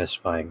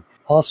 satisfying.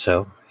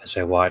 Also, as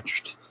I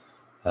watched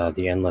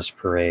the endless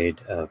parade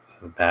of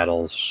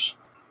battles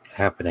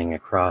happening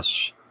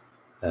across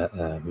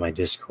my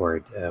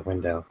Discord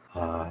window,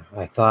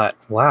 I thought,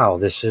 wow,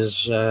 this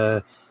is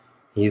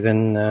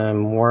even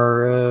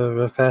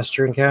more a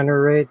faster encounter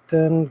rate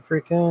than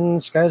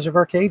freaking Skies of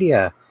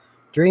Arcadia,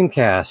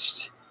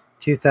 Dreamcast,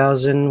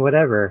 2000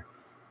 whatever.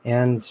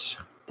 And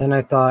then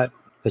I thought,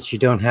 but you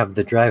don't have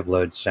the drive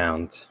load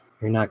sound.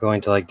 You're not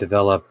going to like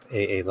develop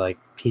a like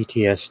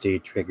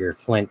PTSD trigger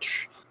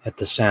flinch at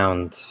the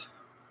sound.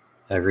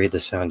 I read the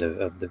sound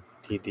of the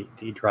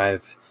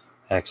drive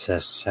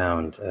access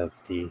sound of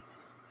the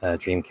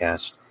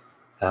Dreamcast.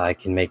 I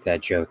can make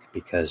that joke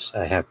because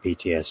I have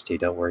PTSD.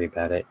 Don't worry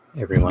about it,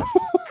 everyone.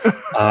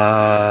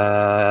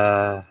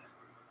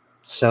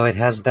 So it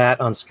has that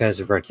on Skies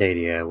of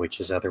Arcadia, which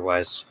is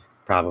otherwise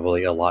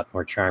probably a lot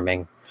more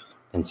charming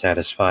and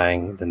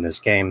satisfying than this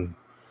game.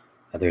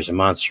 There's a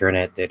monster in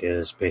it that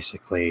is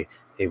basically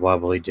a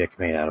wobbly dick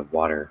made out of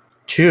water.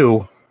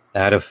 2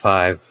 out of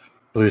 5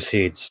 blue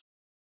seeds.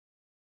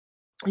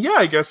 Yeah,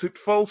 I guess it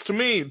falls to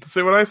me to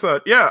say what I said.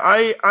 Yeah,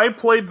 I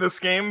played this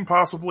game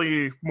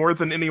possibly more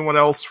than anyone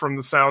else from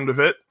the sound of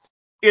it.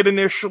 It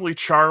initially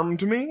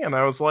charmed me, and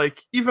I was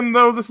like, even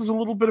though this is a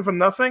little bit of a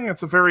nothing,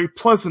 it's a very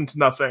pleasant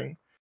nothing.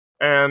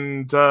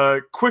 And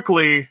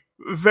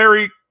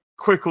very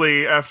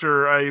quickly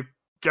after I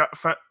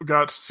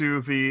got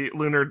to the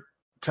Lunar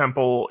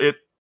Temple, it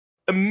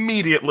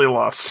immediately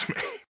lost me.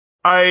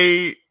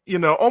 I,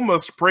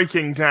 almost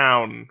breaking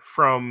down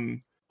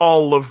from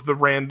all of the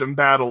random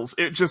battles.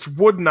 It just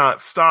would not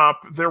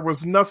stop. There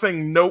was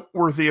nothing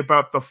noteworthy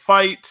about the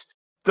fight.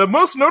 The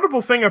most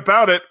notable thing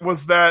about it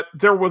was that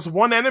there was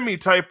one enemy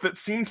type that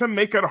seemed to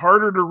make it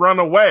harder to run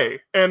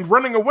away. And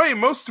running away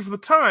most of the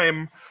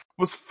time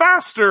was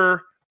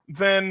faster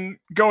than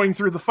going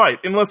through the fight.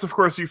 Unless, of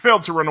course, you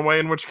failed to run away,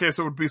 in which case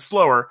it would be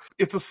slower.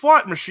 It's a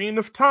slot machine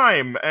of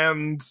time,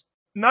 and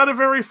not a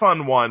very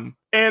fun one.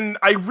 And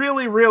I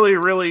really, really,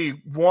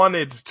 really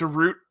wanted to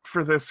root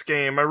for this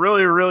game. I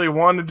really, really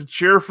wanted to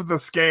cheer for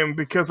this game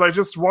because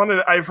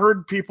I've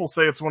heard people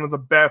say it's one of the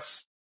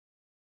best.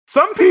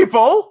 Some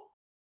people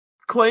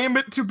claim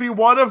it to be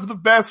one of the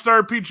best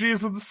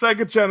RPGs of the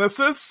Sega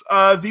Genesis.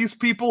 These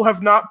people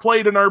have not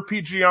played an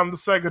RPG on the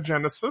Sega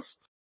Genesis.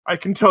 I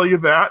can tell you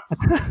that.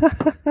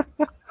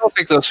 I don't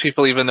think those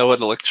people even know what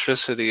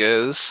electricity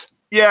is.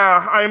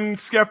 Yeah, I'm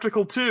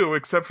skeptical too,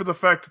 except for the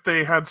fact that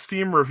they had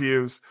Steam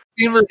reviews.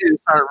 Steam reviews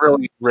aren't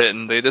really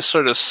written. They just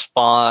sort of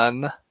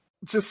spawn.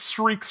 Just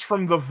shrieks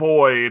from the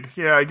void.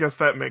 Yeah, I guess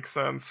that makes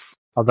sense.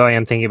 Although I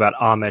am thinking about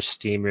Amish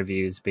Steam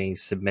reviews being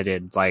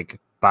submitted like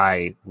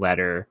by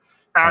letter.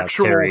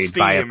 Actual carried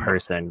Steam. By a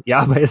person.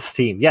 Yeah, by a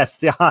Steam. Yes,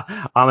 the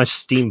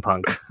Amish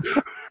steampunk.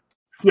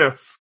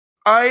 Yes.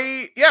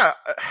 I'm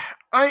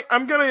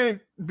gonna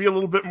be a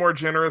little bit more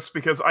generous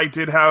because I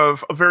did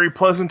have a very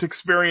pleasant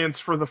experience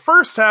for the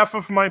first half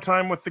of my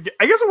time with the game.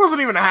 I guess it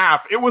wasn't even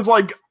half. It was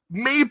like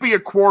maybe a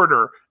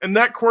quarter, and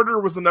that quarter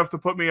was enough to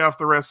put me off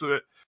the rest of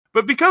it.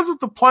 But because of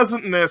the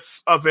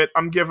pleasantness of it,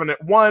 I'm giving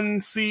it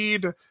 1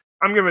 seed.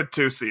 I'm giving it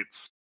 2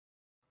 seeds.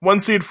 1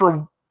 seed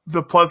for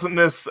the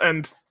pleasantness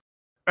and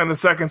the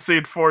 2nd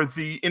seed for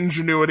the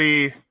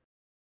ingenuity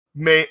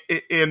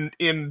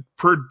in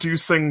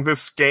producing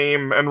this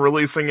game and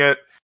releasing it.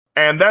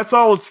 And that's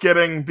all it's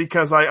getting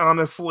because I'm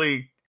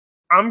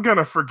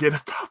gonna forget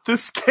about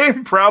this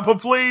game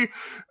probably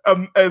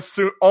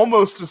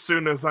almost as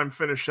soon as I'm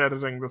finished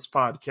editing this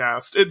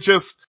podcast. It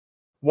just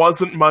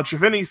wasn't much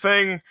of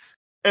anything,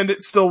 and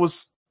it still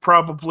was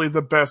probably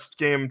the best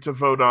game to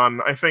vote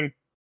on.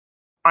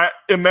 I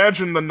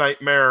imagine the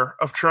nightmare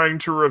of trying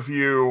to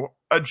review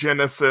a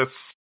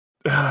Genesis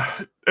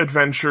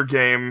adventure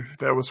game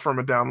that was from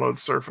a download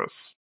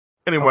surface.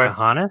 Anyway.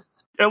 Pocahontas?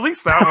 At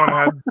least that one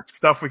had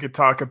stuff we could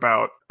talk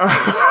about.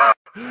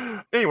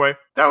 anyway,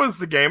 that was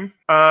the game.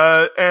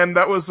 And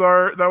that was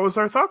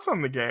our thoughts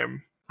on the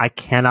game. I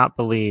cannot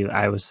believe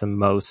I was the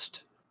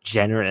most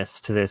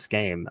generous to this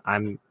game.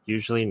 I'm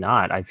usually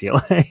not, I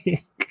feel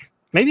like.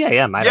 Maybe I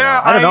am. I don't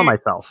know. I don't know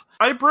myself.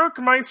 I broke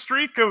my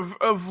streak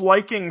of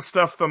liking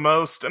stuff the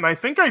most, and I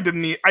think I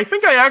didn't. I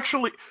think I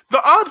actually.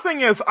 The odd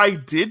thing is, I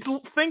did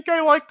think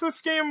I liked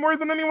this game more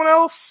than anyone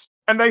else,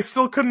 and I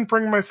still couldn't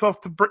bring myself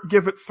to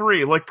give it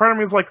 3. Like, part of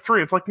me is like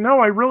 3. It's like, no,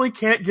 I really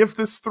can't give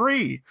this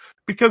 3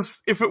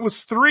 because if it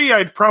was 3,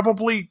 I'd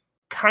probably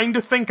kind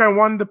of think I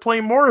wanted to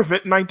play more of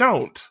it, and I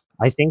don't.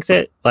 I think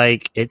that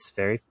it's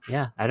very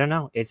I don't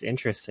know. It's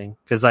interesting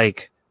because I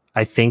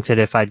think that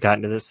if I'd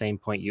gotten to the same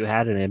point you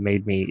had, and it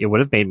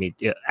would have made me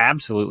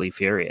absolutely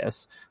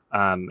furious.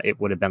 It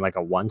would have been like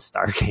a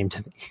 1-star game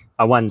to me,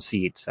 a 1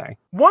 seed. Sorry,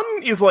 1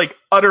 is like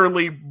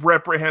utterly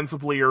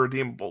reprehensibly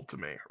irredeemable to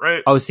me,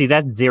 right? Oh, see,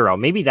 that's 0.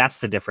 Maybe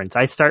that's the difference.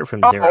 I start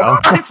from 0.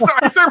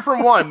 I start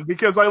from 1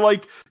 because I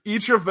like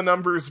each of the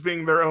numbers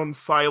being their own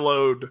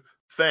siloed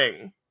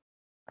thing.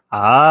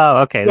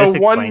 Oh, okay. So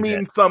 1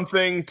 means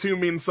something, 2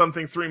 means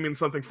something, 3 means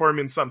something, 4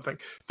 means something.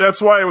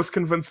 That's why I was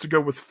convinced to go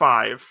with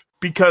 5,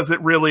 because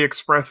it really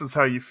expresses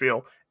how you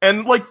feel.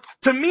 And, like,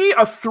 to me,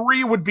 a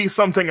 3 would be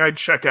something I'd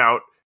check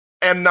out,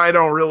 and I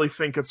don't really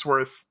think it's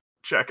worth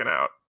checking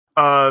out.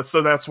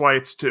 So that's why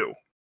it's 2.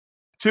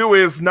 2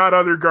 is not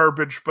utter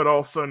garbage, but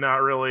also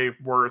not really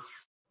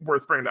worth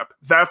bringing up.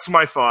 That's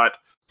my thought.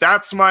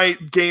 That's my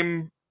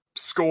game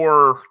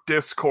score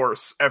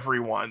discourse,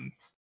 everyone.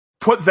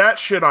 Put that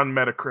shit on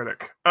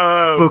Metacritic.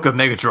 Book of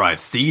Mega Drive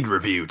Seed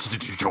Review.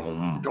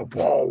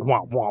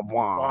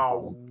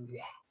 Wow.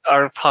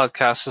 Our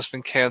podcast has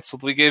been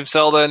canceled. We gave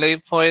Zelda an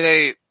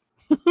 8.8.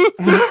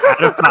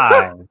 Out of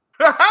 5.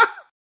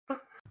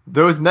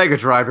 Those Mega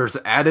Drivers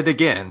at it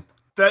again.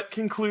 That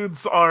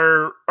concludes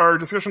our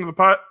discussion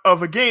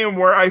of a game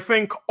where I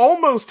think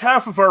almost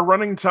half of our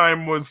running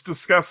time was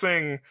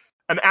discussing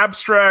an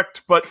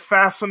abstract but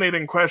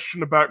fascinating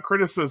question about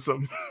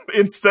criticism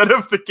instead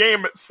of the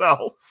game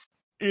itself.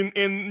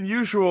 In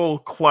usual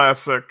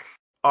classic,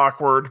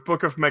 awkward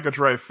Book of Mega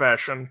Drive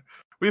fashion,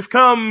 we've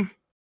come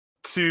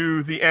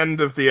to the end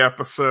of the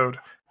episode,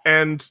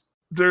 and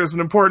there's an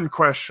important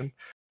question.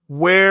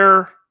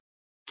 Where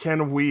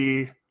can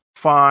we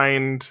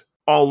find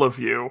all of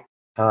you?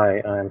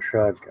 Hi, I'm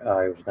Shrug.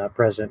 I was not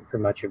present for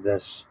much of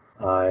this.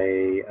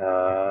 I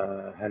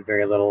had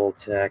very little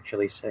to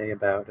actually say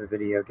about a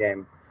video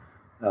game.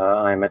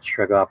 I'm at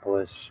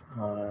Shrugopolis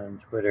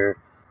on Twitter.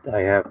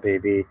 I have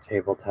baby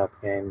tabletop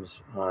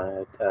games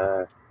on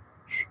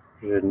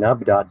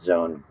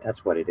nub.zone.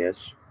 That's what it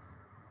is.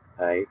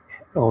 I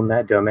own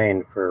that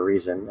domain for a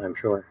reason, I'm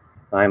sure.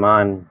 I'm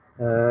on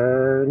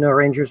No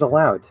Rangers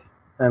Allowed.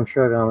 I'm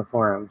Shrug on the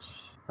forums.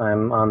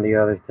 I'm on the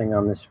other thing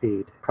on this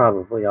feed.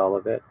 Probably all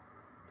of it.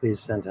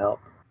 Please send help.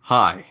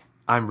 Hi,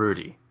 I'm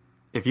Rudy.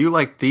 If you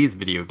like these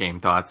video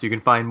game thoughts, you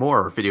can find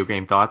more video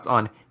game thoughts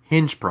on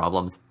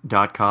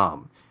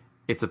hingeproblems.com.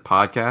 It's a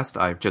podcast.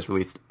 I've just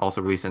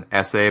also released an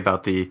essay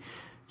about the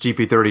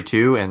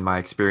GP32 and my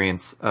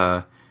experience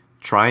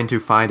trying to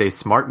find a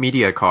smart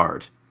media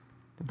card.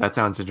 If that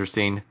sounds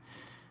interesting, I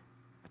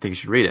think you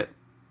should read it.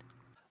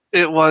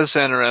 It was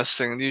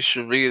interesting. You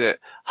should read it.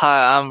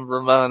 Hi, I'm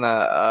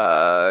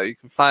Ramona. You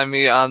can find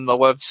me on the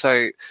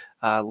website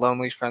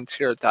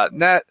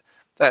lonelyfrontier.net.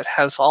 That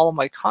has all of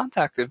my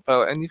contact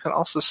info, and you can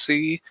also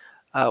see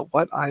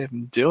what I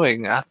am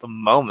doing at the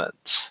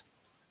moment.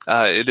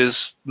 It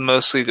is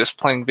mostly just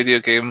playing video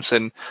games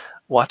and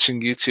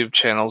watching YouTube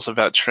channels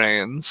about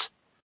trains.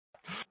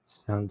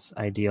 Sounds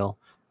ideal.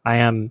 I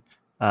am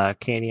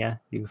Kania.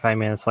 You can find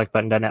me on the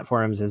selectbutton.net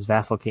forums as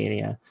Vassal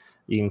Kania.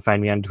 You can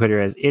find me on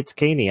Twitter as It's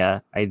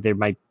Kania.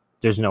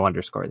 There's no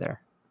underscore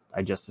there.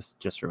 I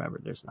just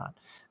remembered there's not.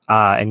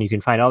 And you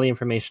can find all the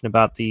information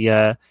about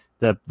the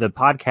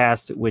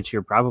podcast, which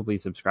you're probably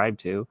subscribed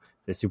to,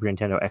 the Super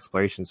Nintendo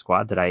Exploration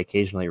Squad that I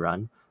occasionally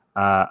run,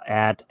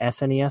 at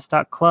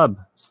snes.club,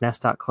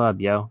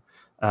 snes.club, yo.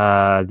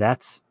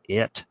 That's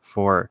it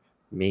for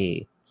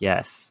me.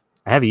 Yes.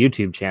 I have a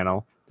YouTube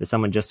channel that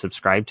someone just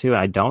subscribed to, and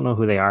I don't know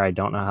who they are. I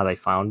don't know how they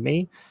found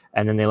me.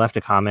 And then they left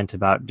a comment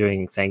about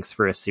doing thanks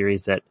for a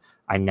series that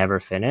I never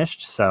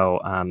finished.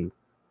 So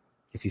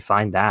if you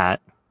find that,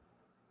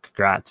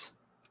 congrats.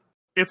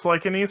 It's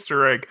like an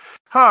Easter egg.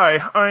 Hi,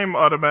 I'm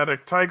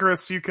Automatic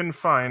Tigress. You can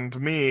find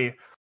me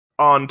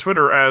on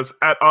Twitter as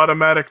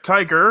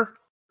 @AutomaticTiger.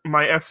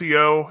 My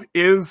SEO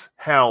is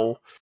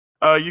hell.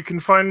 You can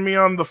find me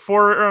on the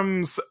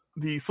forums,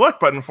 the Select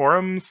Button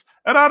forums,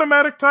 at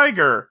Automatic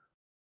Tiger.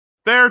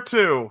 There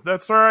too.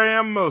 That's where I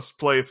am most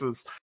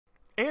places.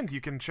 And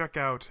you can check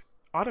out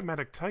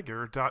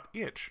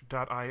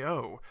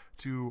automatictiger.itch.io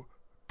to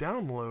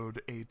download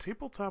a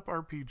tabletop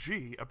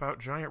RPG about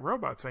giant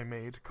robots I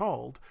made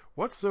called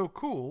What's So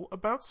Cool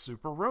About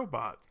Super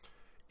Robot?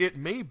 It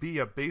may be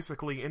a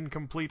basically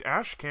incomplete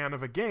ashcan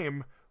of a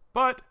game,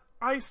 but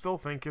I still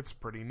think it's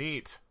pretty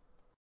neat.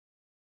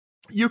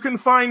 You can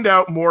find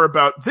out more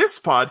about this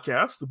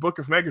podcast, The Book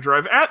of Mega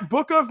Drive, at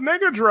Book of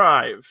Mega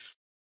Drive,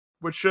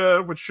 which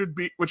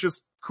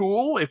is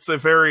cool. It's a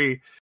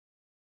very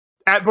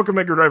at Book of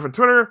Mega Drive on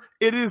Twitter.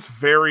 It is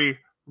very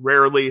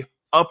rarely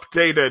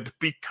updated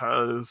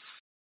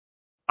because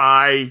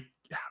I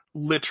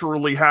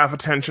literally have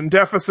attention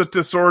deficit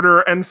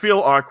disorder and feel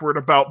awkward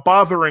about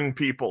bothering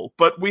people.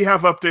 But we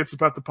have updates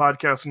about the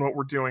podcast and what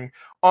we're doing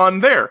on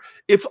there.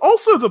 It's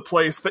also the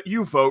place that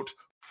you vote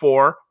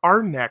for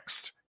our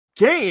next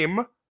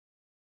game.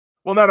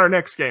 Well, not our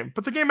next game,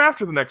 but the game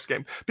after the next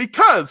game.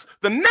 Because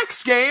the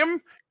next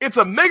game, it's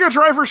a Mega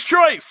Driver's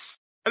Choice.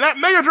 And that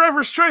Mega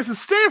Driver's Choice is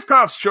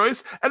Stavekoff's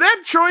choice, and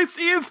that choice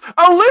is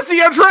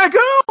Elysia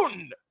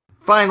Dragoon!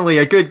 Finally,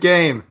 a good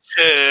game.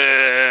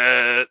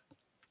 Shit.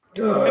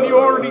 And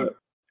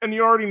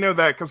you already know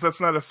that, because that's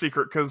not a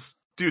secret, because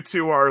due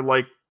to our,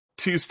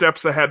 2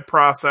 steps ahead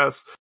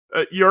process,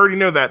 you already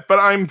know that. But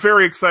I'm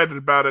very excited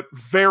about it.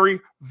 Very,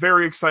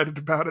 very excited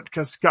about it,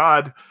 because,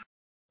 God,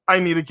 I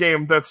need a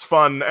game that's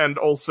fun and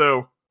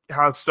also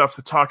has stuff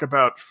to talk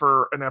about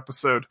for an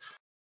episode.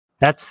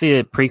 That's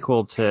the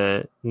prequel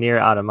to Nier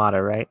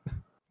Automata, right?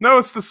 No,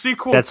 it's the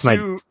sequel That's to...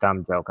 my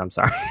dumb joke, I'm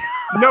sorry.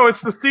 No, it's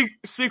the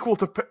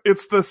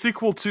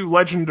sequel to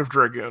Legend of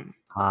Dragoon.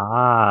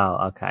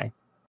 Ah, okay.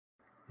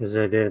 Is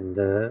it in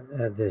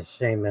the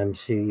same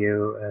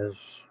MCU as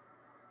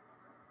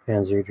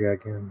Panzer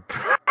Dragoon?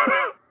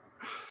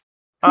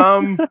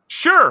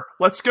 Sure.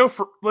 Let's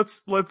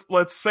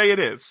say it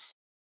is.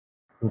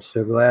 I'm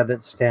so glad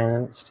that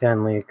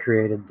Stanley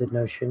created the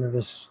notion of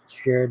a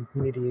shared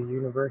media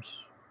universe.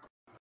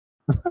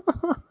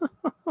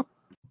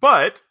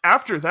 But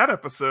after that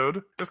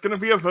episode, there's going to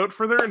be a vote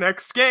for their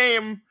next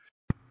game.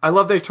 I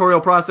love the editorial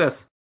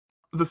process.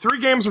 The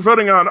 3 games we're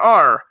voting on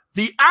are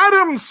The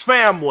Addams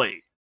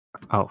Family,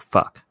 Oh,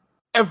 fuck.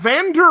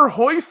 Evander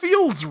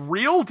Holyfield's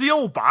Real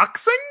Deal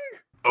Boxing?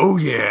 Oh,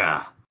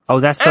 yeah. Oh,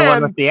 that's the one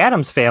And- with the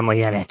Addams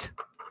family in it.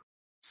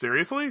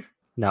 Seriously?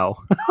 No.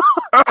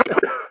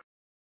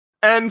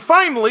 And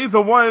finally,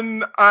 the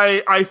one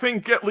I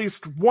think at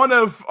least one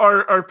of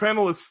our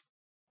panelists,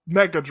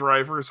 Mega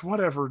Drivers,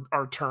 whatever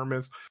our term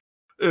is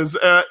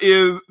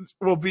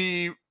will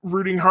be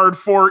rooting hard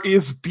for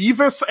is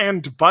Beavis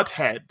and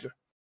Butthead.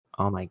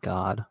 Oh my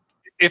god.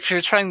 If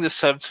you're trying to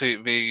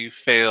subtweet me, you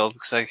failed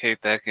because I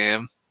hate that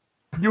game.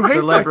 You hate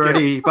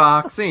Celebrity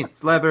boxing.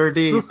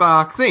 Celebrity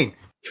boxing.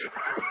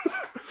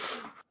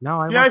 No,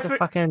 I Yeah, want I the think-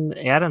 fucking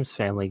Addams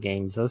family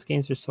games. Those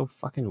games are so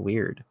fucking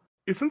weird.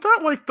 Isn't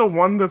that the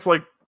one that's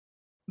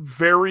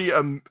very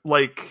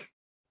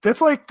that's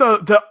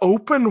the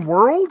open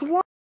world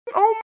one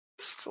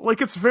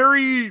almost? It's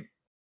very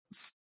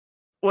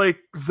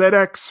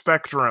ZX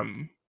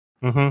Spectrum.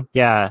 Mm-hmm.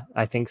 Yeah,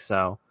 I think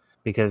so.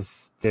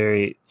 Because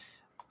I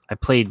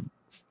played,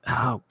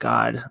 oh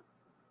god,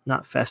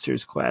 not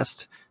Fester's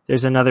Quest.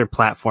 There's another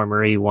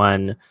platformery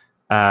one,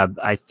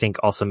 I think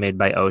also made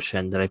by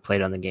Ocean, that I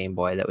played on the Game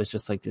Boy that was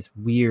just this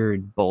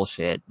weird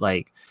bullshit,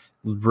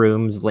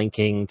 rooms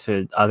linking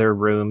to other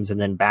rooms and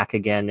then back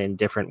again in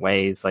different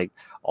ways,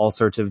 all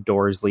sorts of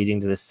doors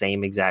leading to the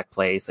same exact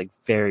place,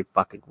 very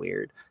fucking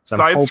weird. So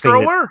Side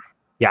scroller?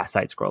 Yeah,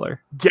 side scroller.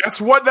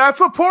 Guess what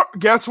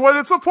guess what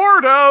it's a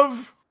port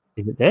of?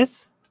 Is it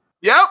this?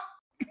 Yep.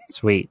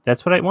 Sweet.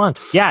 That's what I want.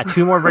 Yeah,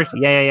 2 more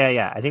versions.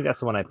 Yeah. I think that's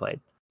the one I played.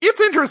 It's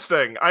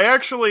interesting. I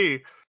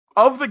actually,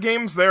 of the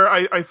games there,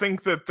 I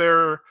think that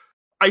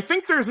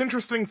there's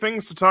interesting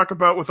things to talk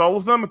about with all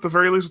of them. At the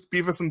very least,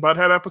 with Beavis and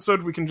Butthead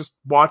episode, we can just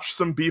watch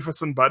some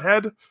Beavis and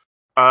Butthead,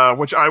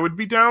 which I would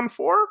be down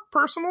for,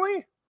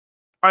 personally.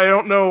 I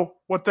don't know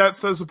what that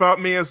says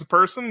about me as a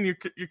person.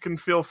 You can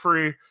feel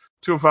free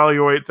to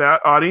evaluate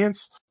that,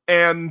 audience.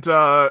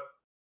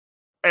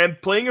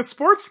 And playing a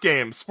sports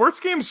game. Sports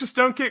games just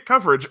don't get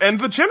coverage. And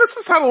the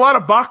Genesis had a lot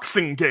of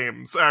boxing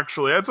games,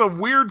 actually. That's a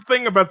weird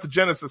thing about the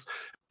Genesis.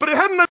 But it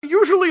had an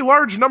unusually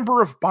large number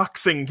of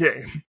boxing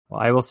games. Well,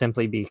 I will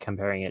simply be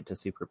comparing it to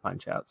Super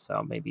Punch-Out,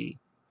 so maybe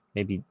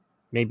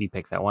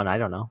pick that one. I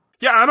don't know.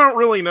 Yeah, I don't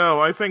really know.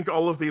 I think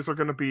all of these are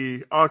going to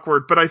be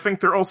awkward, but I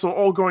think they're also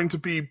all going to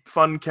be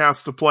fun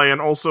casts to play,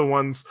 and also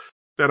ones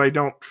that I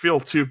don't feel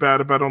too bad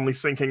about only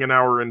sinking an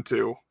hour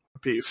into a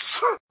piece.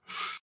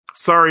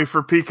 Sorry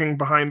for peeking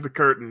behind the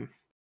curtain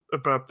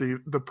about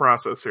the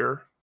process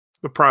here.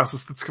 The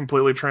process that's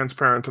completely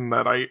transparent in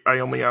that I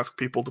only ask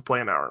people to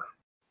play an hour.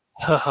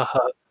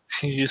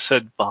 You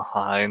said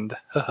behind.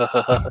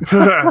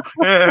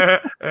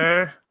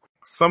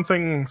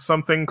 Something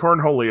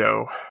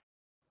cornholio.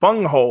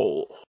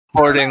 Bunghole.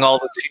 Hoarding all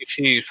the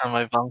TP from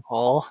my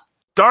bunghole.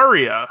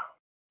 Daria.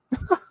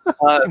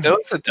 There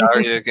was a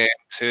Daria game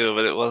too,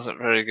 but it wasn't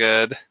very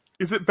good.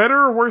 Is it better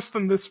or worse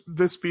than this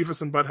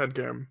Beavis and Butthead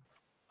game?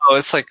 Oh,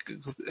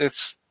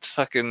 it's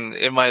fucking,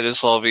 it might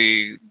as well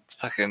be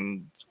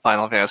fucking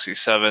Final Fantasy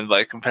VII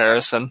by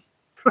comparison.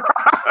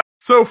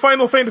 So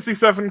Final Fantasy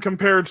VII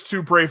compared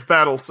to Brave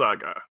Battle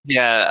Saga.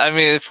 Yeah, I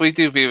mean, if we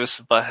do Beavis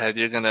and Butthead,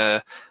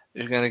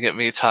 you're gonna get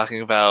me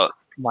talking about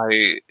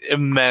my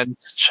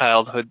immense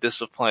childhood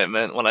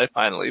disappointment when I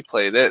finally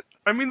played it.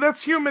 I mean,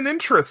 that's human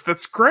interest.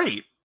 That's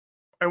great.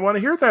 I want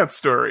to hear that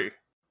story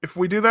if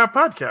we do that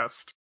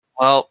podcast.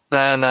 Well,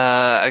 then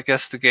I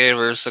guess the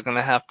gamers are going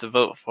to have to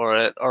vote for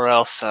it, or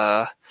else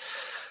I'll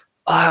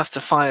have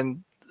to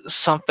find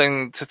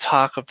something to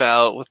talk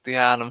about with the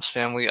Addams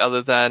Family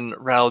other than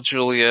Raul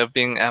Julia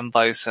being M.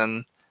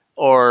 Bison,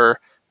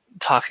 or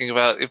talking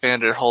about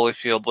Evander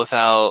Holyfield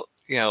without,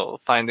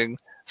 finding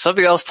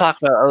something else to talk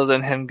about other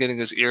than him getting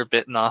his ear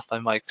bitten off by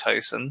Mike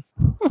Tyson.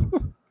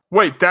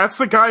 Wait, that's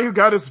the guy who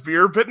got his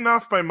ear bitten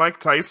off by Mike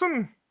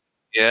Tyson?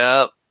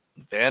 Yep,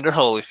 Evander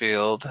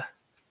Holyfield.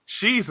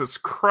 Jesus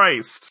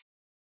Christ.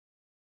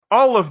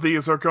 All of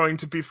these are going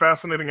to be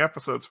fascinating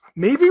episodes.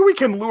 Maybe we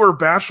can lure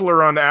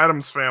Bachelor on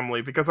Addams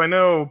Family, because I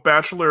know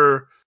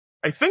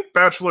I think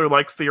Bachelor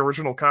likes the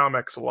original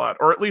comics a lot,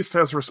 or at least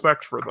has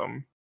respect for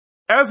them.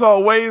 As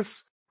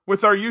always,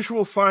 with our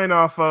usual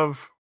sign-off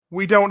of,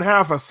 we don't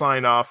have a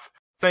sign-off,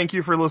 thank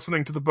you for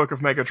listening to the Book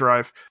of Mega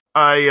Drive.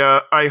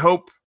 I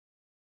hope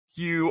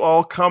you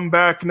all come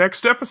back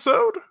next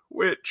episode,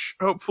 which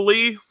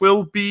hopefully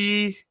will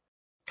be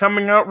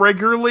coming out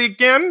regularly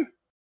again.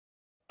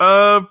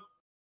 That's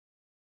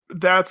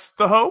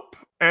the hope,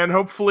 and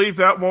hopefully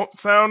that won't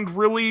sound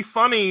really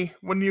funny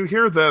when you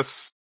hear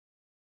this,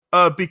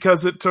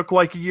 because it took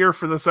like a year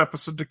for this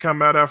episode to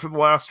come out after the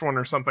last one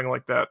or something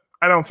like that.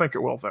 I don't think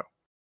it will, though.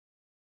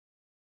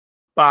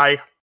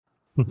 Bye.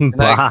 Bye. Good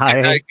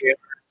night,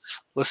 gamers.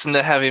 Listen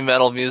to heavy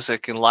metal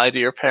music and lie to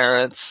your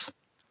parents.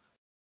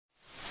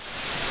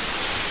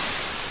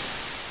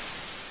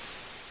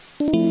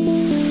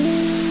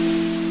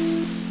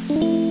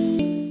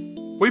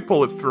 We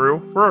pull it through.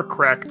 We're a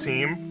crack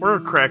team. We're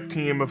a crack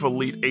team of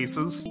elite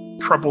aces,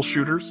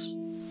 troubleshooters.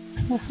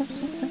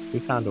 We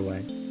found a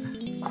way.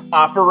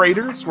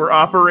 Operators. We're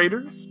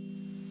operators.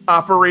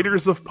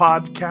 Operators of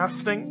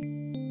podcasting.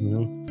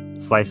 Mm-hmm.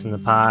 Slicing the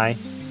pie.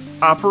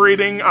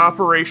 Operating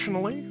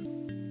operationally.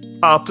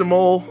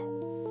 Optimal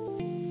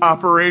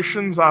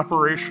operations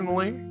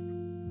operationally.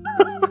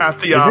 At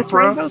the Is this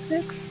opera. Rainbow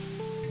Six?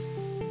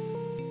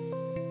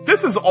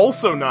 This is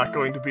also not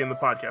going to be in the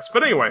podcast.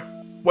 But anyway,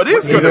 what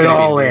is Leave going it to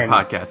all be in.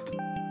 podcast?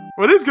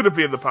 what is going to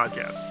be in the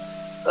podcast?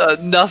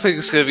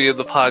 Nothing's going to be in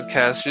the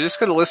podcast. You're just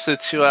going to listen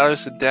to 2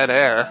 hours of dead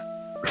air.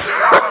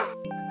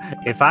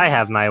 If I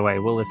have my way,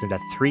 we'll listen to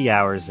 3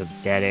 hours of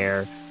dead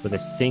air with a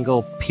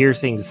single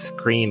piercing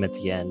scream at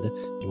the end.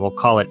 And we'll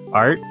call it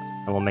art,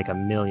 and we'll make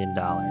 $1 million.